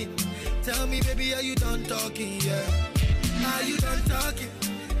talking? Tell me, baby, are you done talking? Yeah. Are you done talking?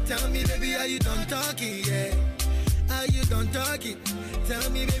 Tell me, baby, are you done talking? Yeah. Are you done talking? Tell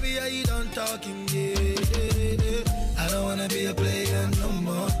me, baby, are you done talking? Yeah. I don't wanna be a player no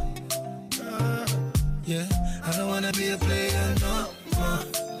more. Yeah. I don't wanna be a player no more.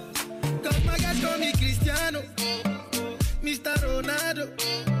 Cause my guys call me Cristiano, Mr. Ronaldo,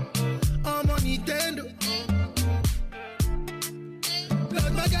 I'm on Nintendo.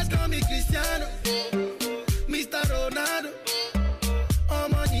 Cause my guys call me Cristiano, Mr. Ronaldo,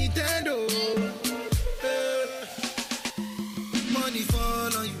 I'm on Nintendo. Money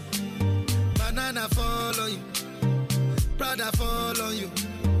fall on you, banana fall on you, Prada fall on you,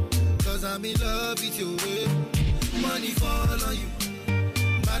 cause I'm in love with you. Money fall on you,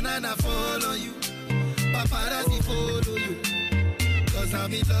 banana fall on you, paparazzi follow you, cause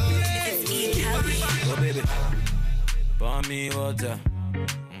I'm in love with you. Oh baby, pour me water,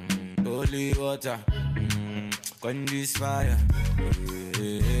 holy water, quench this fire.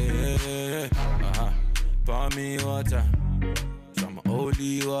 Pour me water, some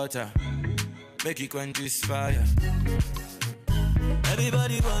holy water, make it quench this fire.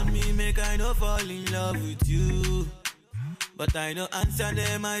 Everybody want me, make I no fall in love with you. But I no answer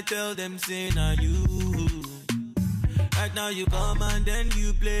them, I tell them, say now you. Right now you come and then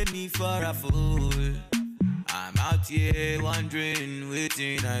you play me for a fool. I'm out here wondering,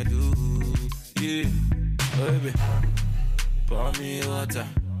 waiting I do. Yeah, baby, pour me water,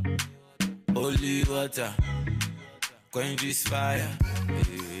 holy water, quench this fire.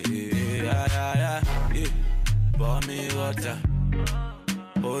 Yeah. Pour me water,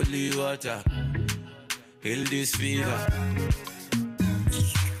 holy water, heal this fever.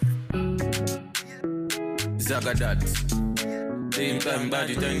 Zagadat, same time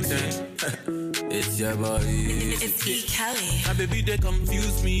body 10-10. It's your boy. It's E. Kelly. My baby, they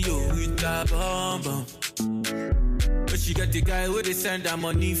confuse me, yo, with that bomb bomb. But she got the guy where they send her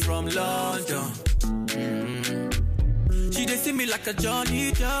money from London. She they see me like a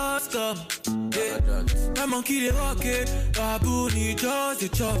Johnny just come. Yeah. My monkey they walk it, baboon he just a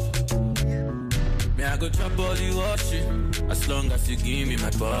chop. Me I go chop all the washing, as long as you give me my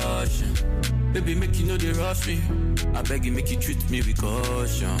passion. Baby make you know they rush me, I beg you make you treat me with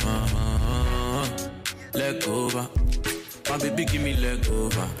caution. Leg over, my baby give me leg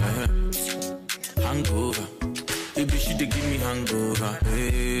over. Hangover, baby she dey give me hangover.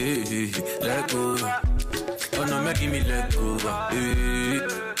 Hey, leg over. Oh no, make me leg over. Hey,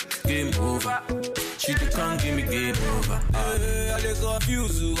 game over. She can't give me game over. Hey, I dey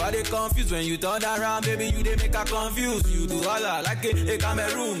confuse you. I dey confused when you turn around, baby. You dey make her confused. You do all like a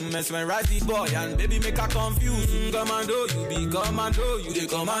Cameroon, mesmerize the boy and baby make her confused. Commando, you be commando. You dey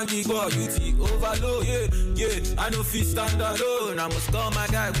command the boy, you take overload. Yeah. I know fit stand alone. I must call my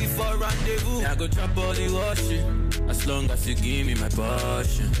guy before rendezvous. I go chop all the washing, as long as you give me my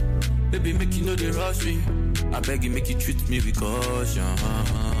passion. Baby, make you know they rush me. I beg you, make you treat me with caution.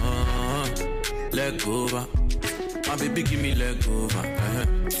 Leg over, my baby give me leg over.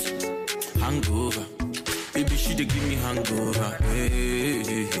 Hangover, baby she dey give me hangover.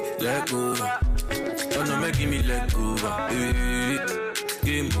 Hey, leg over, oh no, make give me leg over. Hey,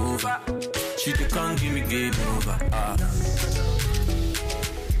 game over, she dey can't give me game over.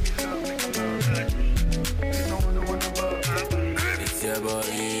 It's your boy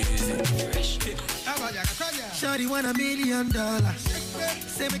easy. Shawty want $1 million.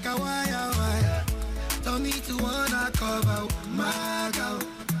 Say make a wire. Tell me to wanna cover my girl.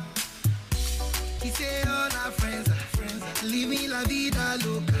 He say all our friends leave me la vida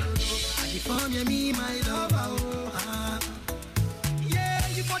loca. I define me my lover. Yeah,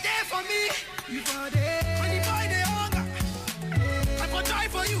 you for there for me. You for there. When the boy they hunger, I for try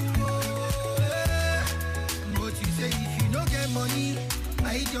for you. But you say if you don't get money,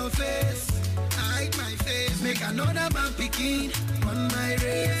 I hide your face. I hide my face. Make another man picking on my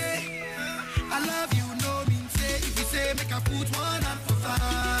race. I love you, no mean say. If you say make I put one up for fire,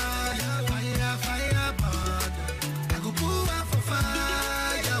 fire, burn. I go put one for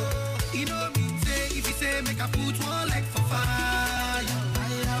fire. You know mean say. If you say make I put one like for fire,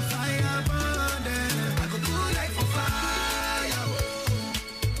 fire, burn. I go put like for fire.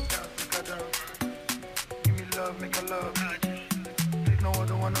 Give me love, make a love.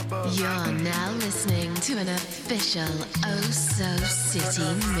 You're now listening to an official Oh So City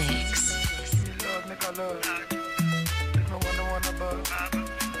mix.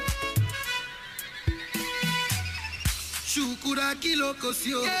 Shukura kilo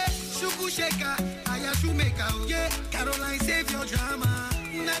kosio, shuku sheka, aya shumeka. Yeah, Caroline save your drama.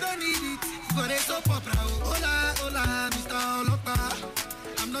 I don't need it for the soap opera. Hola, hola, Mr. Olopa.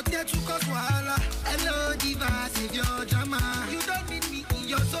 I'm not here to cause wahala. Hello, diva, save your drama. You don't need me in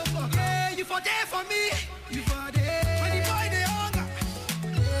your soap opera. Yeah, you for there for me. You for there. When the boy they hunger,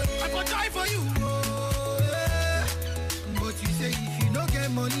 I for try for you. But you say if you don't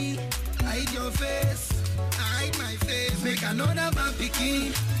get money, I hide your face. I hide my face. Make another man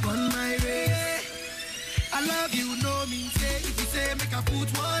picking on my race. I love you, no mean say. If you say make I put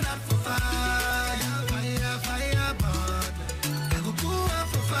one up for fire, fire, burn. I go put one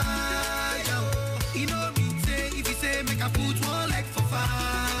for fire. You know mean say. If you say make I put one like for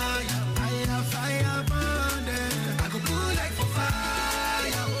fire, fire, burn. I go put like for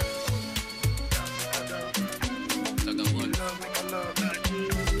fire. Make a love.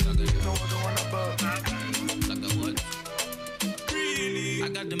 No other one above. I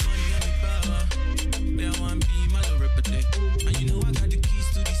got the money and the power, but I want be my little reputation. And you know I got the keys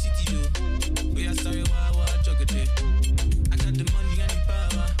to the city, yo. But I sorry, why juggle it. I got the money and the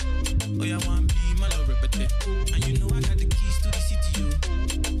power, but I want be my little reputation. And you know I got the keys to the city, yo.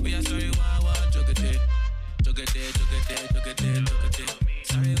 But I sorry, why juggle it. Juggle it.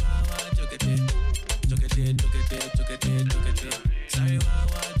 Sorry, why juggle it. Juggle it. Sorry,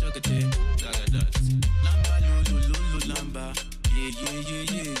 why juggle it. Lamba, lamba. Yeah.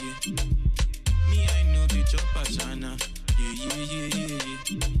 Me, I know the chopper, Shana. Yeah.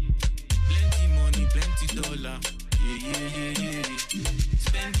 Plenty money, plenty dollar. Yeah.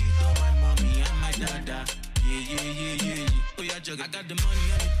 Spend it on my mommy and my dada. Yeah. Oh, yeah, juggle. I got the money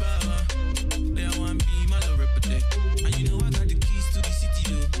and the power. But I want be my little reputation. And you know I got the keys to the city,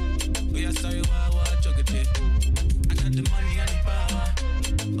 yo. Oh, yeah, sorry, why juggle it. I got the money and the power.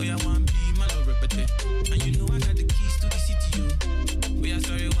 Oh, yeah, want be my little reputation. And you know I got the keys to the city, yo. We are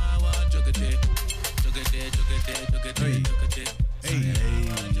sorry, why juggle it.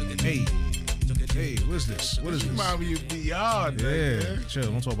 Hey. DR, nigga. Yeah, chill.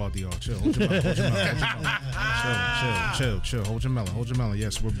 Don't talk about DR. Chill. Hold your melon. Chill. Hold your melon.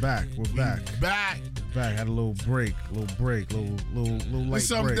 Yes, we're back. Back. Had a little break. Little light It's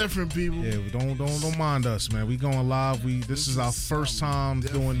something break. different, people. Yeah, don't mind us, man. We going live. This is our first time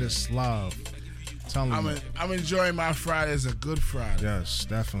doing this live. I'm enjoying my Friday as a good Friday. Yes,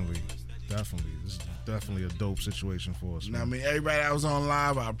 definitely. This is definitely a dope situation for us. Man. I mean, everybody that was on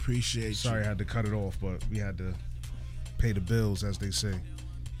live, I appreciate you. Sorry I had to cut it off, but we had to pay the bills, as they say,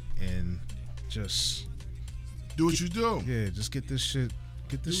 and just do what you do. Yeah, just get this shit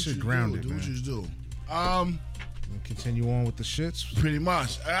grounded, man. Do what you do. And continue on with the shits. Pretty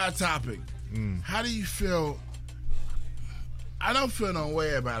much. I got a topic. How do you feel? I don't feel no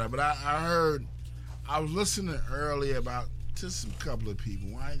way about it, but I was listening earlier about just a couple of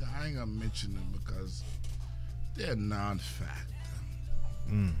people. I ain't gonna mention them because they're non-factor.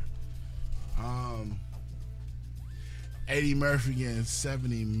 Eddie Murphy getting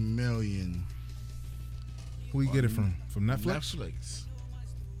 $70 million. Who you get it from? From Netflix? Netflix.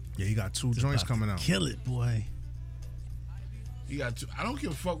 Yeah, he got 2 joints coming out. Kill it, boy. He got 2. I don't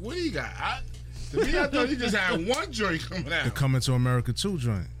give a fuck what he got. To me, I thought he just had 1 joint coming out. The Coming to America 2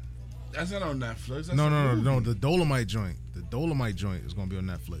 joint. That's not on Netflix. That's No. The Dolomite joint. The Dolomite joint is gonna be on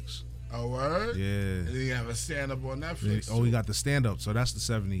Netflix. Oh, word? Yeah. And then you have a stand up on Netflix. Oh, he got the stand up, so that's the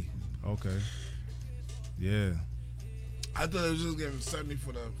 70. Okay. Yeah. I thought it was just giving 70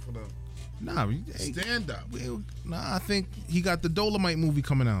 for the stand up. Nah, I think he got the Dolomite movie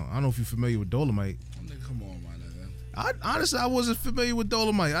coming out. I don't know if you're familiar with Dolomite. Come on, my nigga. Honestly, I wasn't familiar with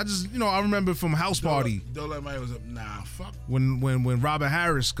Dolomite. I just, I remember from House Party. Dolomite was up. Nah, fuck. When Robert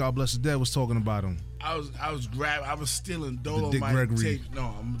Harris, God bless his dead, was talking about him. I was stealing Dolomite tapes.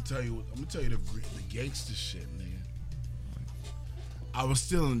 No, I'm gonna tell you the gangster shit, nigga. I was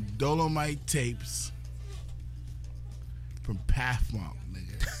stealing Dolomite tapes from Pathmark,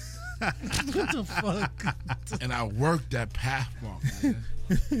 nigga. What the fuck? And I worked at Pathmark,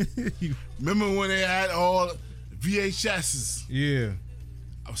 nigga. Remember when they had all VHSs? Yeah.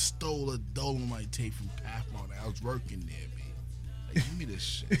 I stole a Dolomite tape from Pathmark. I was working there, man. Like, give me this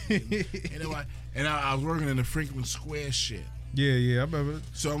shit. And I was working in the Franklin Square shit. Yeah, I remember.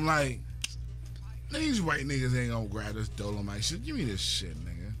 So I'm like, these white niggas ain't gonna grab this Dolomite shit. Give me this shit,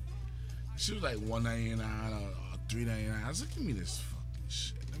 nigga. She was like $1.99 or $3.99. I was like, give me this fucking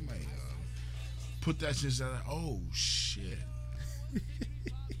shit. They might put that shit out. Oh shit.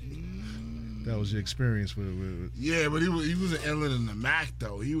 That was your experience with Yeah, but he wasn't iller than the Mac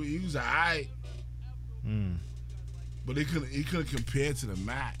though. He was alright. But he couldn't compare to the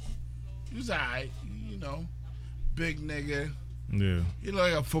Mac. He was alright, big nigga. Yeah. He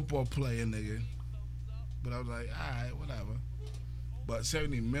looked like a football player, nigga. But I was like, alright, whatever. But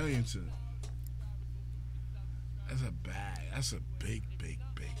 70 million that's a bag. That's a big.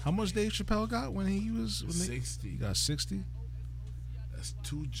 How much Dave Chappelle got when he was 60? He got 60. That's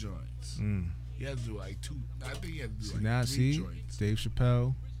 2 joints. He had to do like 2. I think he had to do like 3 joints. Dave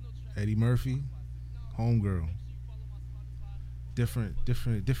Chappelle, Eddie Murphy, Homegirl. Different.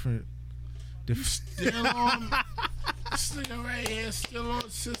 Still on this nigga right here. Still on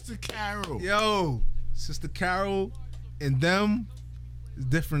Sister Carol. Yo, Sister Carol and them,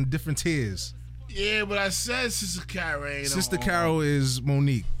 different tiers. Yeah, but I said Sister Carol ain't Sister Carol is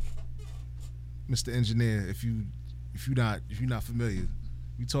Monique, Mr. Engineer. If you're not familiar,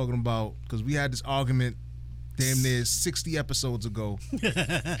 we talking about because we had this argument damn near 60 episodes ago, and this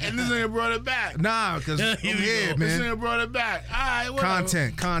nigga brought it back. Nah, because I'm here, man. This nigga brought it back. All right,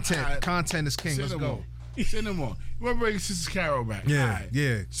 whatever. Content is king. Let's go. Send them on. You want to bring Sister Carol back? Yeah,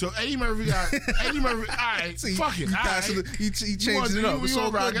 yeah. So Eddie Murphy got Eddie Murphy. All right, See, fuck it. He changed it up. It's all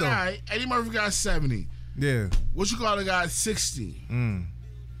good though. All right, Eddie Murphy got 70. Yeah. What you call it? Got 60.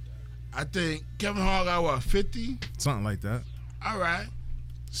 I think Kevin Hart got what, 50? Something like that. All right.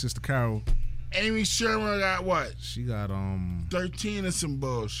 Sister Carol. Amy Schumer got what? She got 13 or some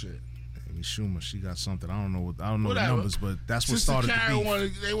bullshit. Amy Schumer, she got something. I don't know the numbers, but that's what Sister started Carol the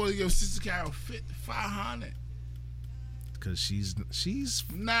beef. They want to give Sister Carol 500. Because she's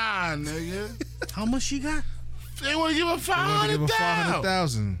nah, nigga. How much she got? They want to give her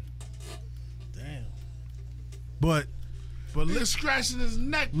 500,000. Damn. But look, scratching his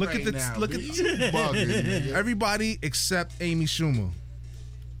neck. Look right at now, look bitch. at Bugging, nigga. everybody except Amy Schumer.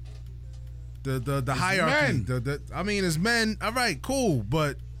 The hierarchy. I mean, it's men. All right, cool,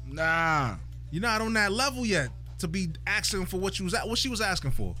 but nah, you're not on that level yet to be asking for what she was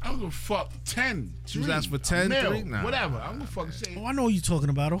asking for. I'm gonna fuck 10. She was asking for 10, 3? Nah. Whatever. I'm gonna fuck say. Oh, I know what you're talking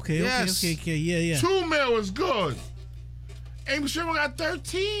about. Okay, Yes. okay, yeah. 2 mil is good. Amy Schumer got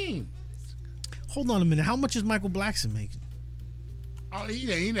 13. Hold on a minute. How much is Michael Blackson making? Oh, he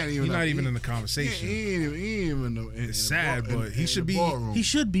not even. He's not even in the conversation. He ain't even in the. It's sad, but he should be. He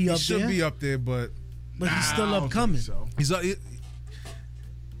should be up there. He should be up there, but he's still upcoming. So. He's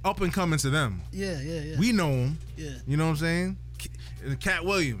up and coming to them. Yeah. We know him. Yeah. You know what I'm saying? Cat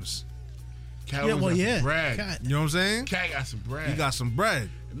Williams. Cat Williams got some bread. Cat. You know what I'm saying? Cat got some bread. He got some bread.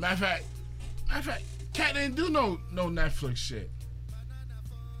 Matter of fact, Cat didn't do no Netflix shit.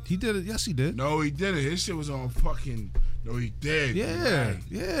 He did it. Yes, he did. No, he didn't. His shit was on fucking. No, he did. Yeah, right.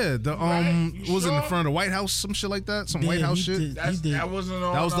 yeah. The Right? was sure? in the front of the White House, some shit like that, some White House shit. That wasn't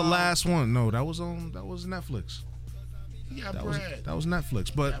on. That was the last one. No, that was Netflix. He got That bread. was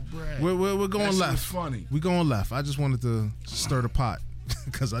Netflix. But bread. we're going That shit left. was funny. We going left. I just wanted to stir the pot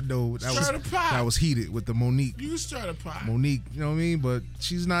because I know that was heated with the Monique. You stir the pot. Monique, you know what I mean? But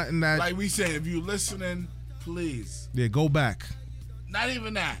she's not in that. Like we said, if you listening, please. Yeah, go back. Not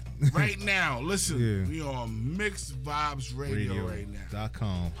even that. Right now, listen. Yeah. We on Mixed Vibes Radio right now.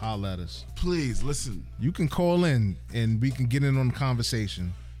 .com. Holla at us. Please listen. You can call in and we can get in on the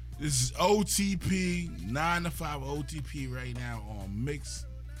conversation. This is OTP 9 to 5 OTP right now on Mixed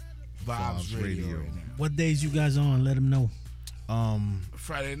Vibes Radio right now. What days you guys on? Let them know.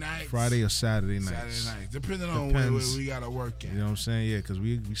 Friday night, Friday or Saturday nights. Saturday night, depending on where we gotta work at. You know what I'm saying? Yeah, because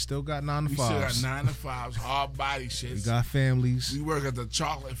we still got 9 to 5s. We still got 9 to 5s, hard body shit. We got families. We work at the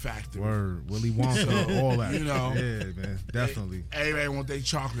chocolate factory. Word, Willy Wonka, all that. You know, yeah, man, definitely. Everybody want their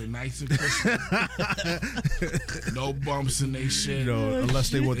chocolate nice and crispy. No bumps in their shit. You know, unless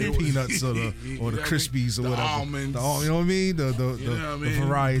they want the peanuts or the Krispies or whatever. Almonds. You know what I mean? The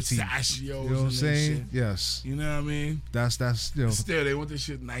variety. Pistachios. You know what I'm saying? Shit. Yes. You know what I mean? That's you know. Still, they want this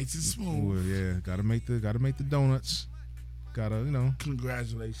shit nice and smooth. Well, yeah, gotta make the donuts. Gotta,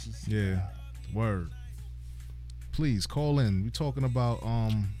 Congratulations. Yeah. Word. Please call in. We talking about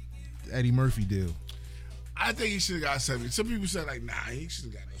Eddie Murphy deal. I think he should have got 70. Some people said like, nah, he should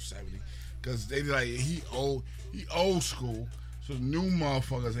have got no 70 because they like he old school. So new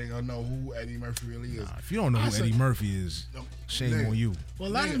motherfuckers ain't gonna know who Eddie Murphy really is. Nah, if you don't know who Eddie Murphy is, shame on you. Well,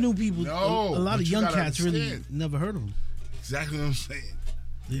 a lot of new people, a lot of young cats really never heard of him. Exactly what I'm saying.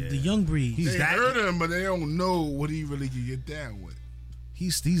 The young breed. They heard of him, but they don't know what he really can get down with.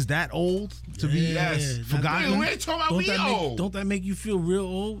 He's that old to be forgotten. We ain't talking about old. Don't that make you feel real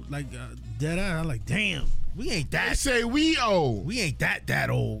old? Like dead eye. I'm like, damn, we ain't that. They say we old. We ain't that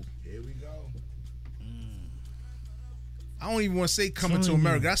old. Here we go. I don't even want to say Coming to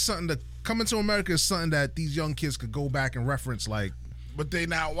America. That's something that Coming to America is something that these young kids could go back and reference. Like, but they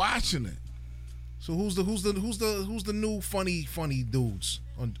not watching it. So who's the new funny dudes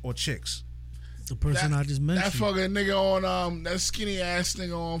or chicks? The person I just mentioned. That fucking nigga on that skinny ass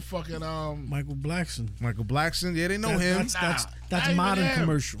nigga on fucking Michael Blackson. Michael Blackson, yeah, they know him. That's modern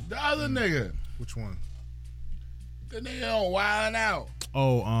commercial. The other nigga. Which one? The nigga on Wild 'N Out.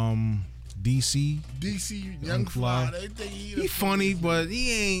 Oh, DC Young Fly. They think he funny, but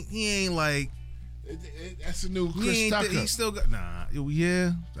he ain't like. That's a new Chris Tucker. He still got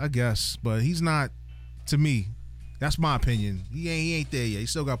yeah, I guess, but he's not. To me, that's my opinion. He ain't there yet. He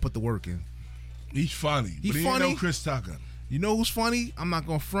still got to put the work in. He's funny. But he funny. Ain't no Chris Tucker. You know who's funny? I'm not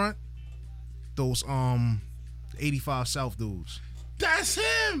gonna front. Those 85 South dudes. That's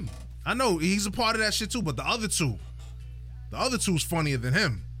him. I know he's a part of that shit too, but the other two's funnier than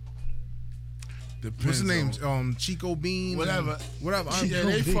him. Depends. What's his name? Chico Bean. Whatever. Yeah,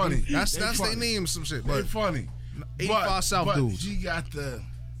 they funny. That's their name. Some shit. They funny. 85 South dudes. He got the.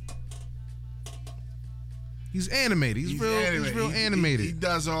 He's animated. He's real animated. He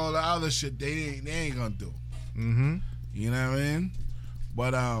does all the other shit they ain't gonna do. Mm-hmm. You know what I mean?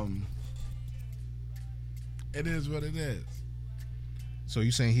 But it is what it is. So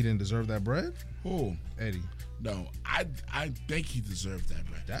you saying he didn't deserve that bread? Who? Eddie. No, I think he deserved that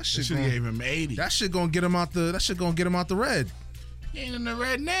bread. That shit gave him 80. That shit gonna get him out the red. He ain't in the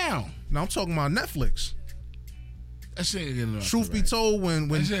red now. No, I'm talking about Netflix. That shit ain't getting out Truth the be red. told, when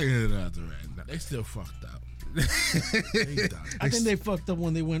that shit ain't getting out the red. They still fucked up. I think they fucked up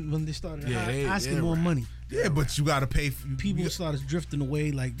when they started asking more money. Yeah, but you got to pay. People started drifting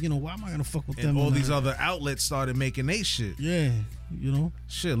away. Like, why am I gonna fuck with them? All these other outlets started making they shit. Yeah,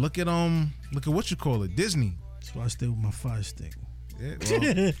 Shit, look at what you call it, Disney. So I stay with my Fire Stick. Yeah,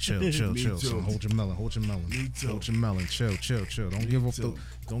 well, chill. So hold your melon. Me too. Hold your melon. Chill.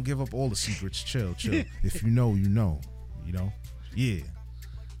 Don't give up all the secrets. Chill. If you know, you know. Yeah.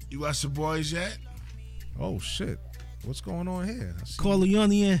 You watch The Boys yet? Oh shit! What's going on here? Call you on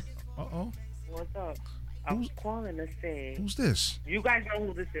the air. Uh-oh. What's up? I was calling to say. Who's this? You guys know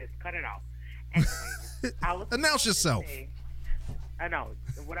who this is. Cut it out. Anyway, Announce yourself. I know.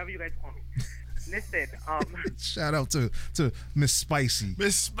 Whatever you guys call me. Listen, Shout out to Miss Spicy.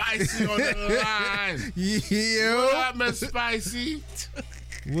 Miss Spicy on the line. Yeah. What up, Miss Spicy?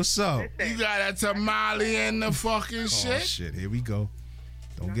 What's up? You got a tamale and the fucking shit? Oh shit, here we go.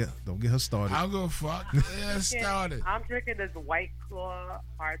 Don't get her started. I'll go fuck. Yeah, started. I'm drinking this White Claw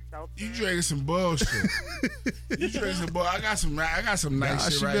hard seltzer. You drinking some bullshit. You drinking some bullshit. I got some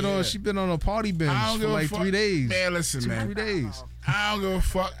nice shit right here. She been on a party binge for like 3 days. Man, listen, man. 3 days. I don't give a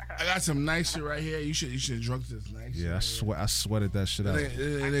fuck. I got some nice shit right here. You should have drunk this nice shit. Yeah, I sweated that shit out.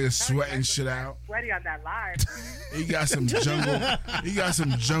 Nigga sweating shit out. Sweaty on that live. He got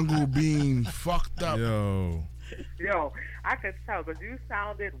some jungle bean fucked up. Yo, I could tell because you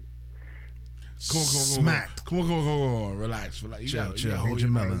sounded. Come on. Smacked. Come on. Relax. Chill. Hold your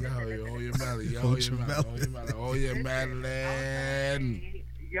melon. Hold your melon.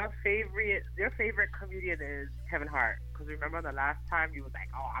 Your favorite comedian is Kevin Hart. Because remember the last time you was like,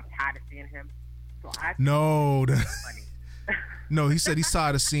 "Oh, I'm tired of seeing him." So I no, funny. No, he said he's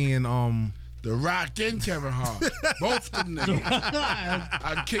tired of seeing The Rock and Kevin Hart. Both them niggas.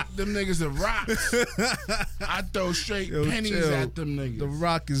 I kick them niggas at rocks. I throw straight pennies at them niggas. The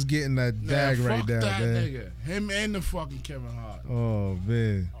Rock is getting that bag right fuck now, that man. Nigga. Him and the fucking Kevin Hart. Oh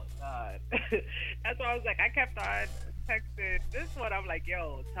man. Oh God. That's why I was like, I kept on texting this one. I'm like,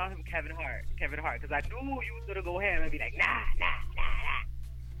 yo, tell him Kevin Hart, because I knew you was gonna go ham and be like, nah.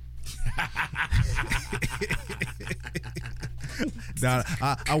 Nah,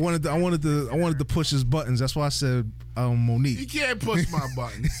 I wanted to push his buttons. That's why I said Monique. You can't push my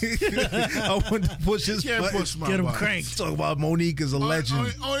buttons. I wanted to push his buttons. Get him cranked. Talk about Monique is a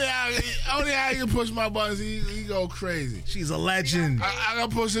legend. Only how you can push my buttons, he go crazy. She's a legend. I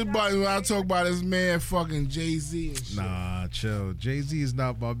gotta push his buttons when I talk about this man fucking Jay-Z and shit. Nah, chill. Jay-Z is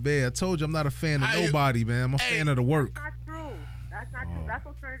not my man. I told you I'm not a fan of nobody, man. I'm a fan of the work. That's not true. That's not true. That's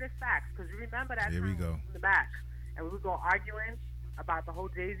alternative facts. Because you remember that Here we go. in the back, and we was all arguing about the whole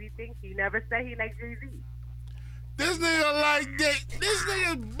Jay-Z thing. He never said he liked Jay-Z. This nigga like that. This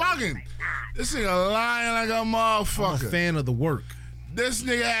nigga bugging. This nigga lying like a motherfucker. I'm a fan of the work. This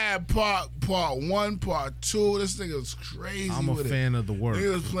nigga had part 1, part 2. This nigga was crazy. I'm a fan of the work. He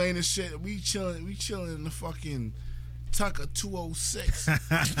was playing this shit. We chilling in the fucking Tucker 206.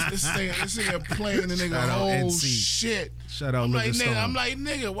 this nigga playing the nigga whole shit. Shout out, I'm like, Stone. nigga. I'm like,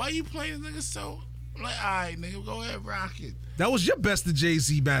 nigga, why you playing this nigga so? I'm like, all right, nigga, go ahead, rock it. That was your best of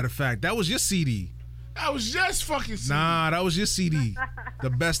Jay-Z, matter of fact. That was your CD. That was just fucking CD. Nah, that was your CD. The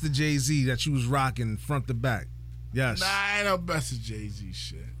best of Jay-Z that you was rocking front to back. Yes. Nah, I ain't no best of Jay-Z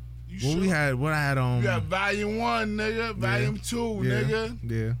shit. What I had You got volume 1, nigga. Volume 2, nigga.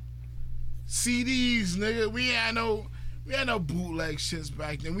 Yeah. CDs, nigga. We had no bootleg shits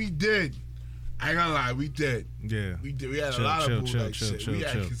back then. We did. I ain't gonna lie, we did. Yeah. We did. We had a lot of bootleg shit. We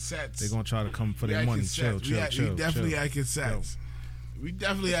had cassettes. They're gonna try to come for their money. Chill. We definitely had cassettes. We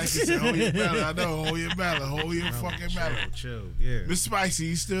definitely had cassettes. Hold your belly. I know. Hold your belly. Hold your fucking belly. Chill. Yeah. Miss Spicy,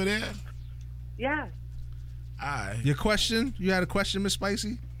 you still there? Yeah. Alright. Your question? You had a question, Miss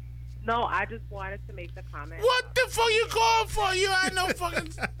Spicy? No, I just wanted to make the comment. What the fuck you calling for? You ain't no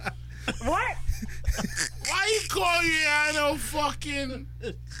fucking. What? Why you calling you? I know fucking.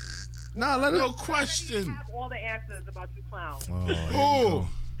 Nah, let no question. I have all the answers about you clowns. Oh,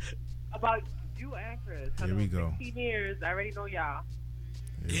 about you actors. Here we go. 15 years. I already know y'all.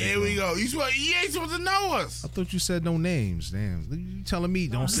 Here we go. You ain't supposed to know us. I thought you said no names. Damn. You telling me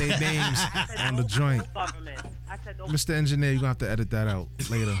don't say names on the joint. I said no. Mr. Engineer, you're gonna have to edit that out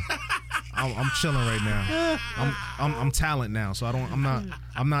later. I'm chilling right now. I'm talent now, so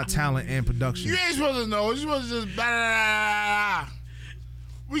I'm not talent and production. You ain't supposed to know. You're supposed to just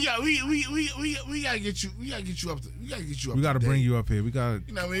We gotta get you. We gotta get you up. We gotta bring you up here. We gotta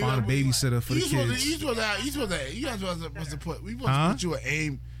find a babysitter for the kids. You supposed to put you an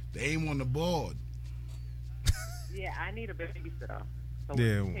aim. The aim on the board. Yeah, I need a babysitter. So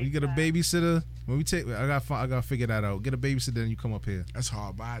yeah, we get a babysitter. When we take, I gotta figure that out. Get a babysitter and you come up here. That's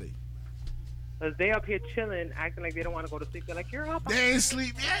hard body. Cause they up here chilling, acting like they don't want to go to sleep. They're like, you're up. They ain't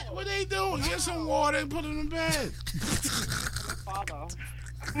sleep yet. What they doing? Get some water and put them in bed. Father.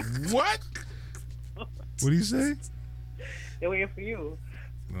 What? What do you say? They're waiting for you.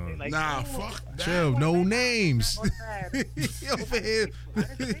 Like, nah, fuck that. Chill, no names. Over here.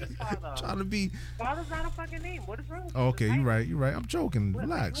 Trying to be. Father's not a fucking name. What is wrong with you? Okay, you're right. I'm joking.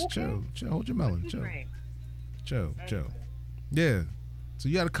 Relax. Chill. Hold your melon. Chill. Yeah. So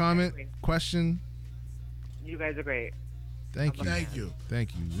you had a comment, question? You guys are great. Thank you. You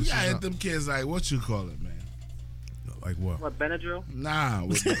gotta hit them kids like, what you call it, man? Like what? What, Benadryl? Nah,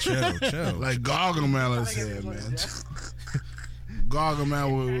 with chill. Like Gargamel is here, man.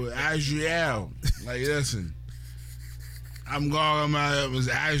 Gargamel with Azrael. Like, listen, I'm Gargamel. It was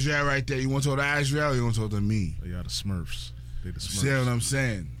Azrael right there. You want to talk to Azrael? Or you want to talk to me? They are the Smurfs. They the Smurfs. See what I'm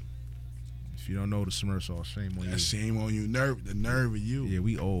saying? If you don't know the Smurfs, all shame on you. Shame on you. The nerve of you. Yeah,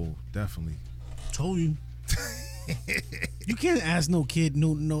 we old, definitely. Told you. You can't ask no kid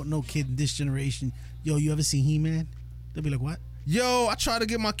in this generation, yo, you ever seen He-Man? They'll be like, what? Yo, I try to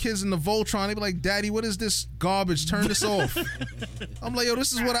get my kids in the Voltron. They be like, Daddy, what is this garbage? Turn this off. I'm like, yo,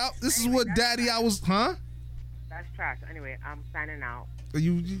 this is what Daddy I was, huh? That's trash. Anyway, I'm signing out.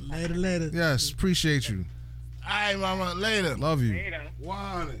 You later. Yes, appreciate you. All right, mama, later. Love you. Later.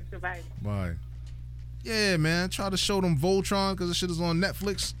 Goodbye. Bye. Yeah, man. Try to show them Voltron because the shit is on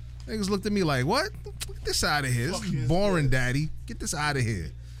Netflix. Niggas looked at me like, what? Get this out of here. This is boring, Daddy. Get this out of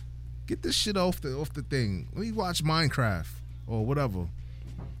here. Get this shit off the thing. Let me watch Minecraft or whatever.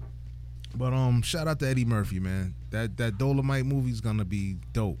 But shout out to Eddie Murphy, man. That Dolomite movie's gonna be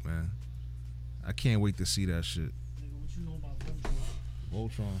dope, man. I can't wait to see that shit. What you know about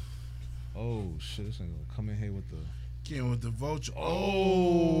Voltron? Oh shit, this ain't gonna come in here with the Voltron.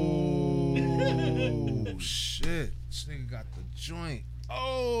 Oh shit. This nigga got the joint.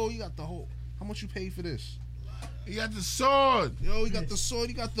 Oh, you got the whole. How much you pay for this? He got the sword. Yo, he got the sword.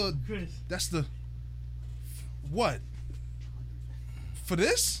 He got the. Chris. That's the. What? For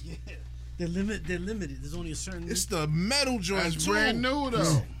this? Yeah. They're limited. There's only a certain. It's the metal joint. That's brand new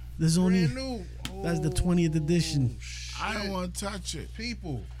though. There's only. Brand new. That's the 20th edition. Shit. I don't want to touch it.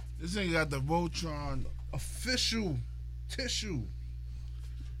 People. This thing got the Voltron official tissue.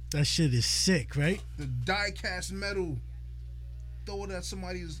 That shit is sick, right? The die cast metal. Throw it at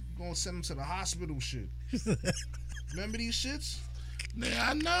somebody's gonna send them to the hospital shit. Remember these shits? Yeah,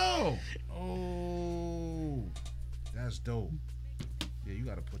 I know. Oh, that's dope. Yeah, you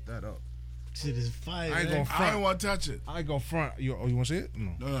gotta put that up. Shit is fire. I ain't gonna front. I don't want to touch it. I ain't gonna front. You want to see it?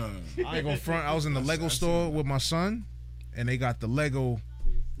 No. No. I ain't gonna front. I was in the Lego store with my son, and they got the Lego.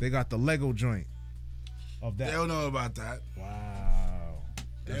 They got the Lego joint of that. They don't know about that. Wow.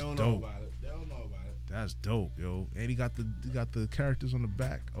 They don't know about it. They don't know about it. That's dope, yo. And he got the characters on the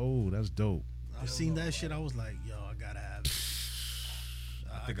back. Oh, that's dope. I seen that shit. I was like, yo, I gotta have it.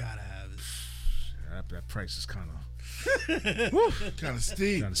 I gotta have it. That price is kind of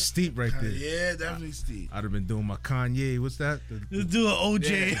steep. Kind of steep right there. Yeah, definitely steep. I'd have been doing my Kanye. What's that? Do an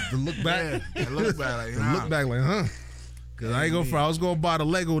OJ. The look back. Yeah, the look back like, the look back like, huh? Cause I ain't go for. I was gonna buy the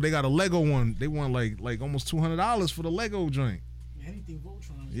Lego. They got a Lego one. They want like almost $200 for the Lego joint. Anything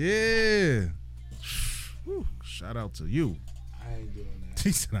Voltron. Yeah. Whew. Shout out to you. I ain't doing that.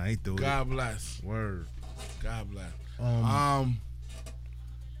 He said I ain't doing God bless. Word. God bless.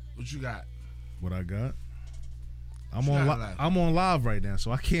 What you got? What I got? I'm on live right now,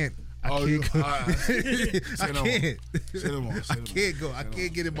 so I can't. I can't go. I can't go. I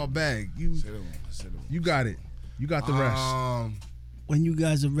can't get in my bag. You got it. You got the rest. When you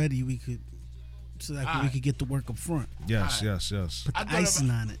guys are ready, we could. So that we could get the work up front. Yes. Put the icing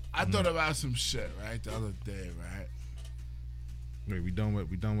on it. I thought about some shit right the other day, right? Wait, we done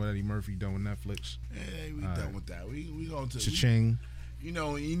with Eddie Murphy? Done with Netflix? Yeah, we done with that. We going to cha-ching. You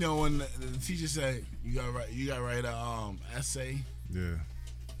know when the teacher said you got to write a essay. Yeah.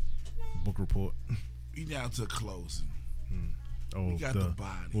 Book report. We down to closing. Oh, we got the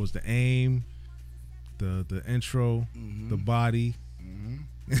body. What was the aim? The intro, the body,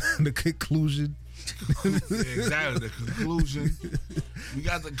 the conclusion. Exactly, the conclusion. We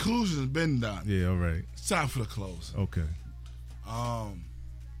got the conclusion's been done. Yeah, all right. It's time for the close. Okay.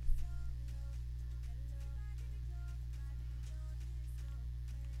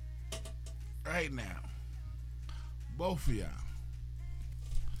 Right now, both of y'all,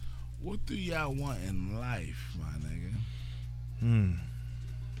 what do y'all want in life, my nigga?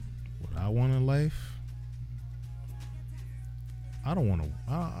 What I want in life? I don't want to.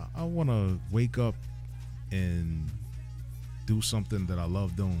 I want to wake up and do something that I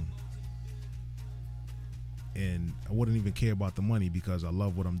love doing, and I wouldn't even care about the money because I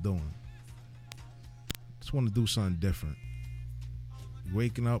love what I'm doing. Just want to do something different.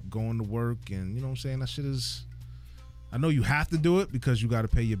 Waking up, going to work, and you know what I'm saying. That shit is. I know you have to do it because you got to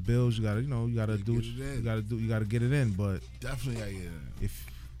pay your bills. You got to, you got to do it. You got to do. You got to get it in. But definitely gotta get it in. If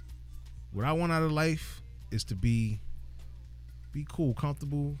what I want out of life is to be cool,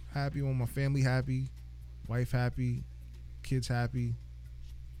 comfortable, happy, want my family happy, wife happy, kids happy.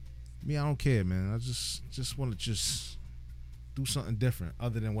 Me, I don't care, man. I just want to just do something different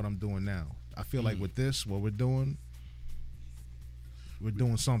other than what I'm doing now. I feel like with this, what we're doing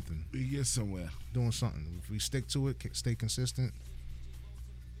something. We get somewhere. Doing something. If we stick to it, stay consistent,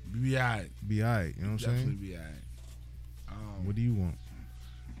 be all right. Be all right. You know what I'm saying? Definitely be all What do you want?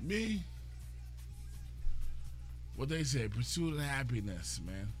 Me? What they say, pursuit of happiness,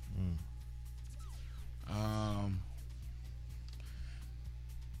 man.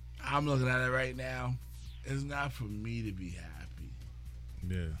 I'm looking at it right now. It's not for me to be happy.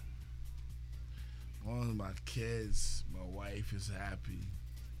 Yeah. As long as my kids, my wife is happy,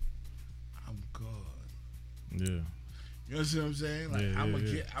 I'm good. Yeah. You know what I'm saying? Like I'm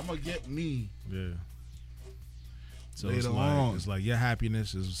gonna get me. Yeah. So later it's on. It's like your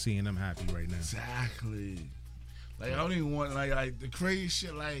happiness is seeing them happy right now. Exactly. Like I don't even want like the crazy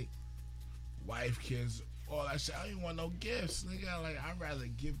shit like wife, kids, all that shit. I don't even want no gifts, nigga. Like I'd rather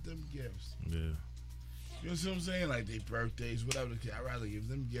give them gifts. Yeah. You know what I'm saying? Like their birthdays, whatever. I'd rather give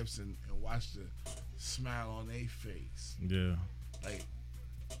them gifts and watch the smile on their face. Yeah. Like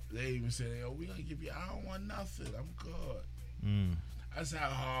they even say, "Oh, we gonna give you." I don't want nothing. I'm good. That's how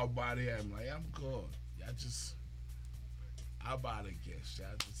hard body I am. Like I'm good. I'll buy the gifts.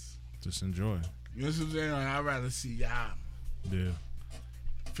 Y'all just enjoy. You know what I'm saying? Like, I'd rather see y'all. Yeah.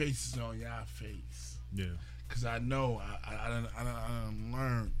 Faces on y'all face. Yeah. Cause I know I done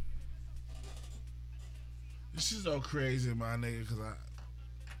learned. This is so crazy, my nigga. Cause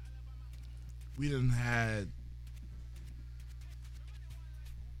we done had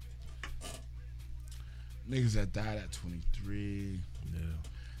niggas that died at 23. Yeah.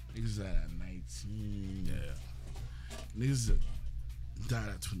 Niggas that at 19. Yeah. Niggas that died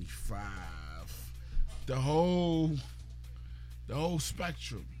at 25. The whole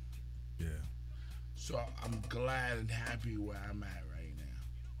spectrum. Yeah. So I'm glad and happy where I'm at right now.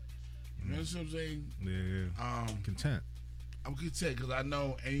 You know what I'm saying? Yeah. Content. I'm content because I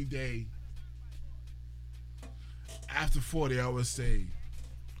know any day after 40, I would say,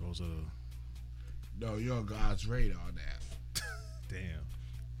 no, you're on God's radar now. Damn.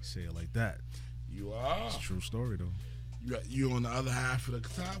 You say it like that. You are. It's a true story, though. You on the other half of the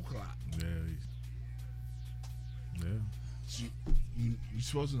time clock. Yeah. Yeah. So you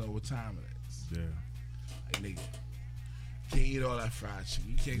supposed to know what time it is. Yeah. Like, nigga, can't eat all that fried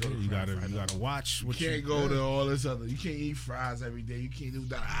chicken. You can't go to you gotta watch what you can't go to all this other. You can't eat fries every day. You can't do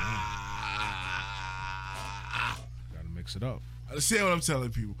that. Gotta mix it up. Understand what I'm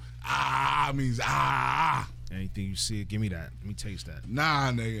telling people? Means Anything you see, give me that. Let me taste that.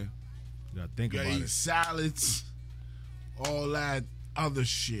 Nah, nigga. You gotta think about eat it. Salads, all that other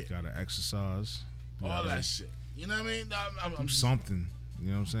shit. Gotta exercise. All that shit. You know what I mean? I'm do something. You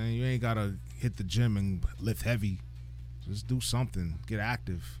know what I'm saying? You ain't gotta hit the gym and lift heavy. Just do something. Get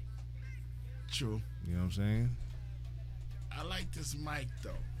active. True. You know what I'm saying? I like this mic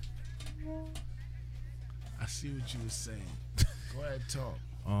though. I see what you were saying. Go ahead, talk.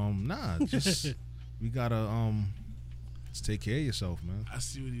 Nah, just we gotta just take care of yourself, man. I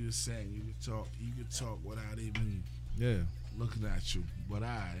see what you were saying. You could talk without even looking at you. But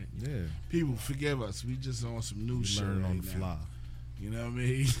people forgive us. We just on some new shit. Learning on the now. fly. You know what I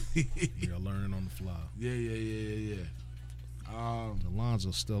mean? You're learning on the fly. Yeah. The lines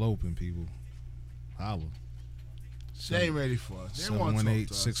are still open, people. Holla. They ain't ready for us. They want to talk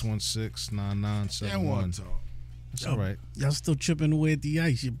to us. 718-616-9971. They want to talk. That's all right. Y'all still chipping away at the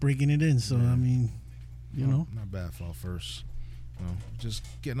ice. You're breaking it in. So, I mean, you know. Not bad for our first. You know, just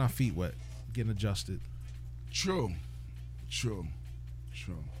getting our feet wet. Getting adjusted. True. Shit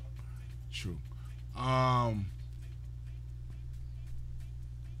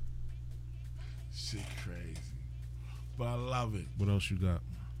crazy. But I love it. What else you got?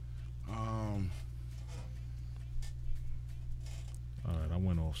 Alright, I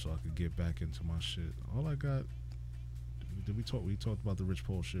went off so I could get back into my shit. All I got. We talked about the Rich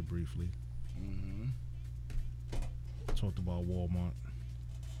Paul shit briefly. Talked about Walmart.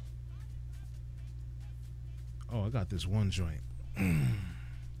 Oh, I got this one joint.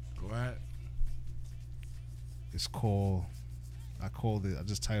 Go ahead. It's I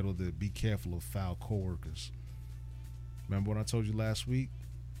just titled it "Be Careful of Foul Coworkers." Remember what I told you last week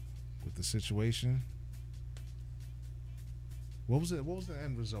with the situation? What was it? What was the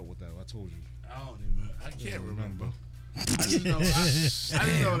end result with that? I told you. I can't remember. I didn't know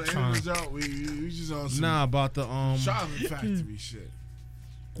the end result. We just on some about the shopping factory shit.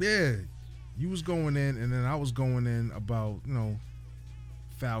 Yeah, you was going in, and then I was going in about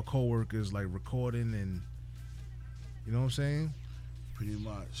foul coworkers like recording and you know what I'm saying. Pretty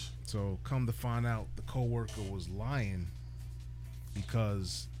much. So come to find out, the coworker was lying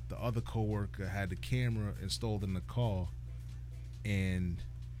because the other coworker had the camera installed in the car, and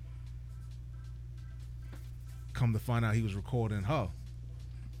come to find out he was recording her.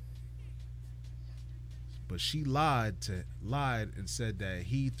 But she lied and said that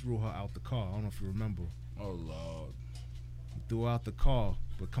he threw her out the car. I don't know if you remember. Oh Lord. threw out the car,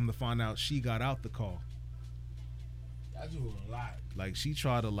 but come to find out she got out the car. I do a lot. Like she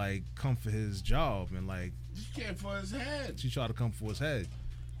tried to like come for his job and like She came for his head. she tried to come for his head.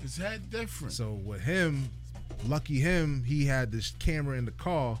 His head different. So with him, lucky him, he had this camera in the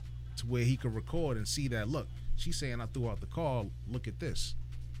car to where he could record and see that. Look, she's saying I threw out the car. Look at this.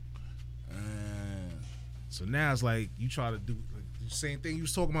 So now it's like you try to do the same thing you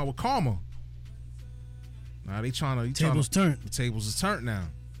was talking about with Karma. Now they trying to Tables turned. The tables is turned now.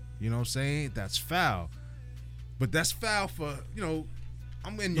 You know what I'm saying? That's foul. But that's foul for, you know,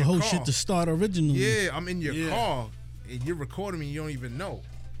 I'm in your car. The whole car. shit to start originally. Yeah, I'm in your car and you're recording me and you don't even know.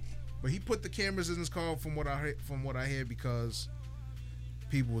 But he put the cameras in his car from what I hear because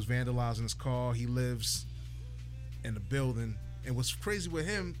people was vandalizing his car. He lives in the building. And what's crazy with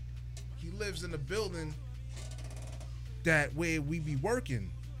him, he lives in the building that way we be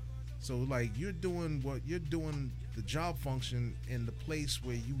working. So like you're doing the job function in the place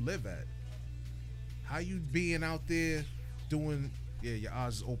where you live at. How you being out there doing your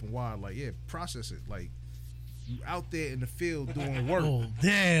eyes is open wide, like process it. Like you out there in the field doing work. Oh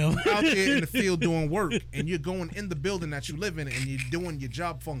damn. You out there in the field doing work and you're going in the building that you live in and you're doing your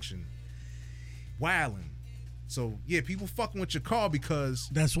job function. Wilding. So people fucking with your car because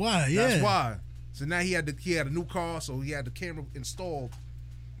that's why. That's why. So now he had a new car, so he had the camera installed.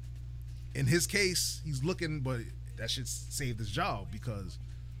 In his case, he's looking, but that shit saved his job because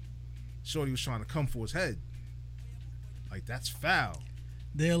Shorty was trying to come for his head. Like that's foul.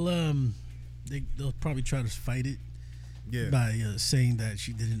 They'll probably try to fight it. By saying that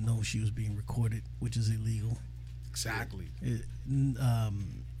she didn't know she was being recorded, which is illegal. Exactly.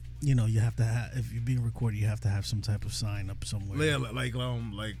 You know, you have to have, if you're being recorded, you have to have some type of sign up somewhere. Yeah, like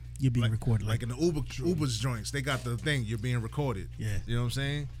you're being recorded. Like in the Uber's joints, they got the thing, you're being recorded. Yeah. You know what I'm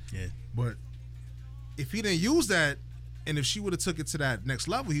saying? Yeah. But if he didn't use that, and if she would have took it to that next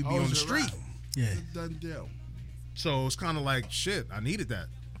level, he'd be on the street. Yeah. Done deal. So it's kind of like, shit, I needed that.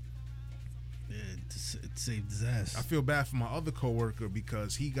 Yeah, it saved his ass. I feel bad for my other coworker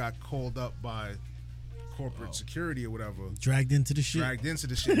because he got called up by corporate security or whatever. Dragged into the shit.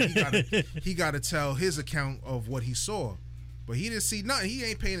 He got to tell his account of what he saw. But he didn't see nothing. He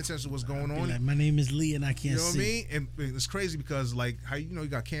ain't paying attention to what's going on. Like, my name is Lee and I can't see. You know what I mean? And it's crazy because like how you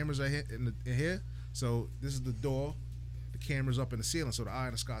got cameras in here. So this is the door. The camera's up in the ceiling, so the eye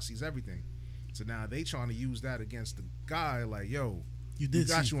in the sky sees everything. So now they trying to use that against the guy. Like, yo, we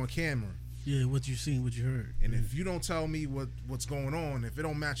got you on camera. Yeah, what you seen, what you heard. And if you don't tell me what's going on, if it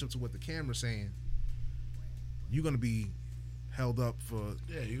don't match up to what the camera's saying, you're gonna be held up for.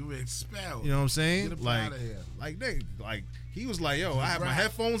 Yeah, you expelled. You know what I'm saying? Get up like, out of here. Like he was like, yo, I have my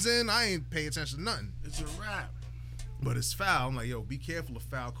headphones in. I ain't pay attention to nothing. It's a wrap. But it's foul. I'm like, yo, be careful of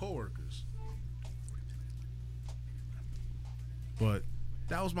foul coworkers. But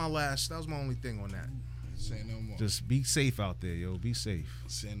that was my only thing on that. Say no more. Just be safe out there, yo. Be safe.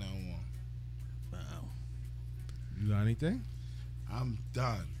 Say no more. Wow. You got anything? I'm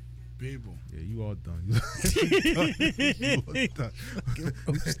done. People. Yeah, you all done. You all done.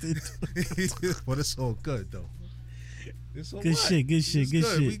 But it's all good though. It's all good right. Shit. Good shit.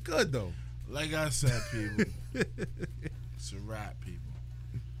 We good though. Like I said, people. It's a wrap, people.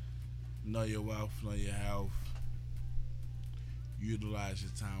 Know your wealth, know your health. Utilize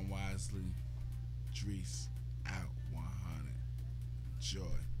your time wisely. Drees out 100. Joy.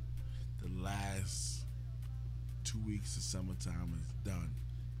 The last 2 weeks of summertime is done.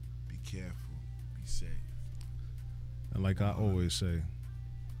 Be careful. Be safe. And like I always say,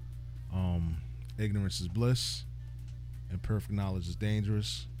 ignorance is bliss, and perfect knowledge is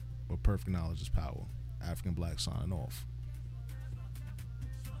dangerous, but perfect knowledge is power. African Black signing off.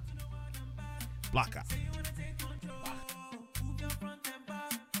 Block out.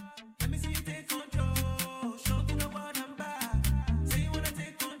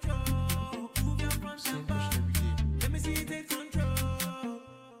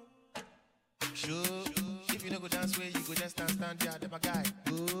 Just stand there, them a guy.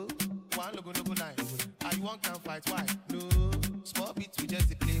 Go, one logo no go line. Are you want can fight? Why? No, small beats we just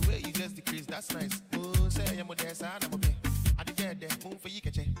the play where you just decrease. That's nice. Oh, say I'm there, son, I'm okay. I did get there, move for you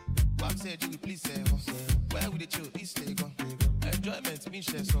catch it. What said you please say? Where would the chill? East stay gone. Enjoyment means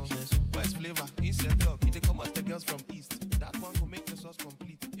share song. West flavor, East and dog. You come out the girls from East.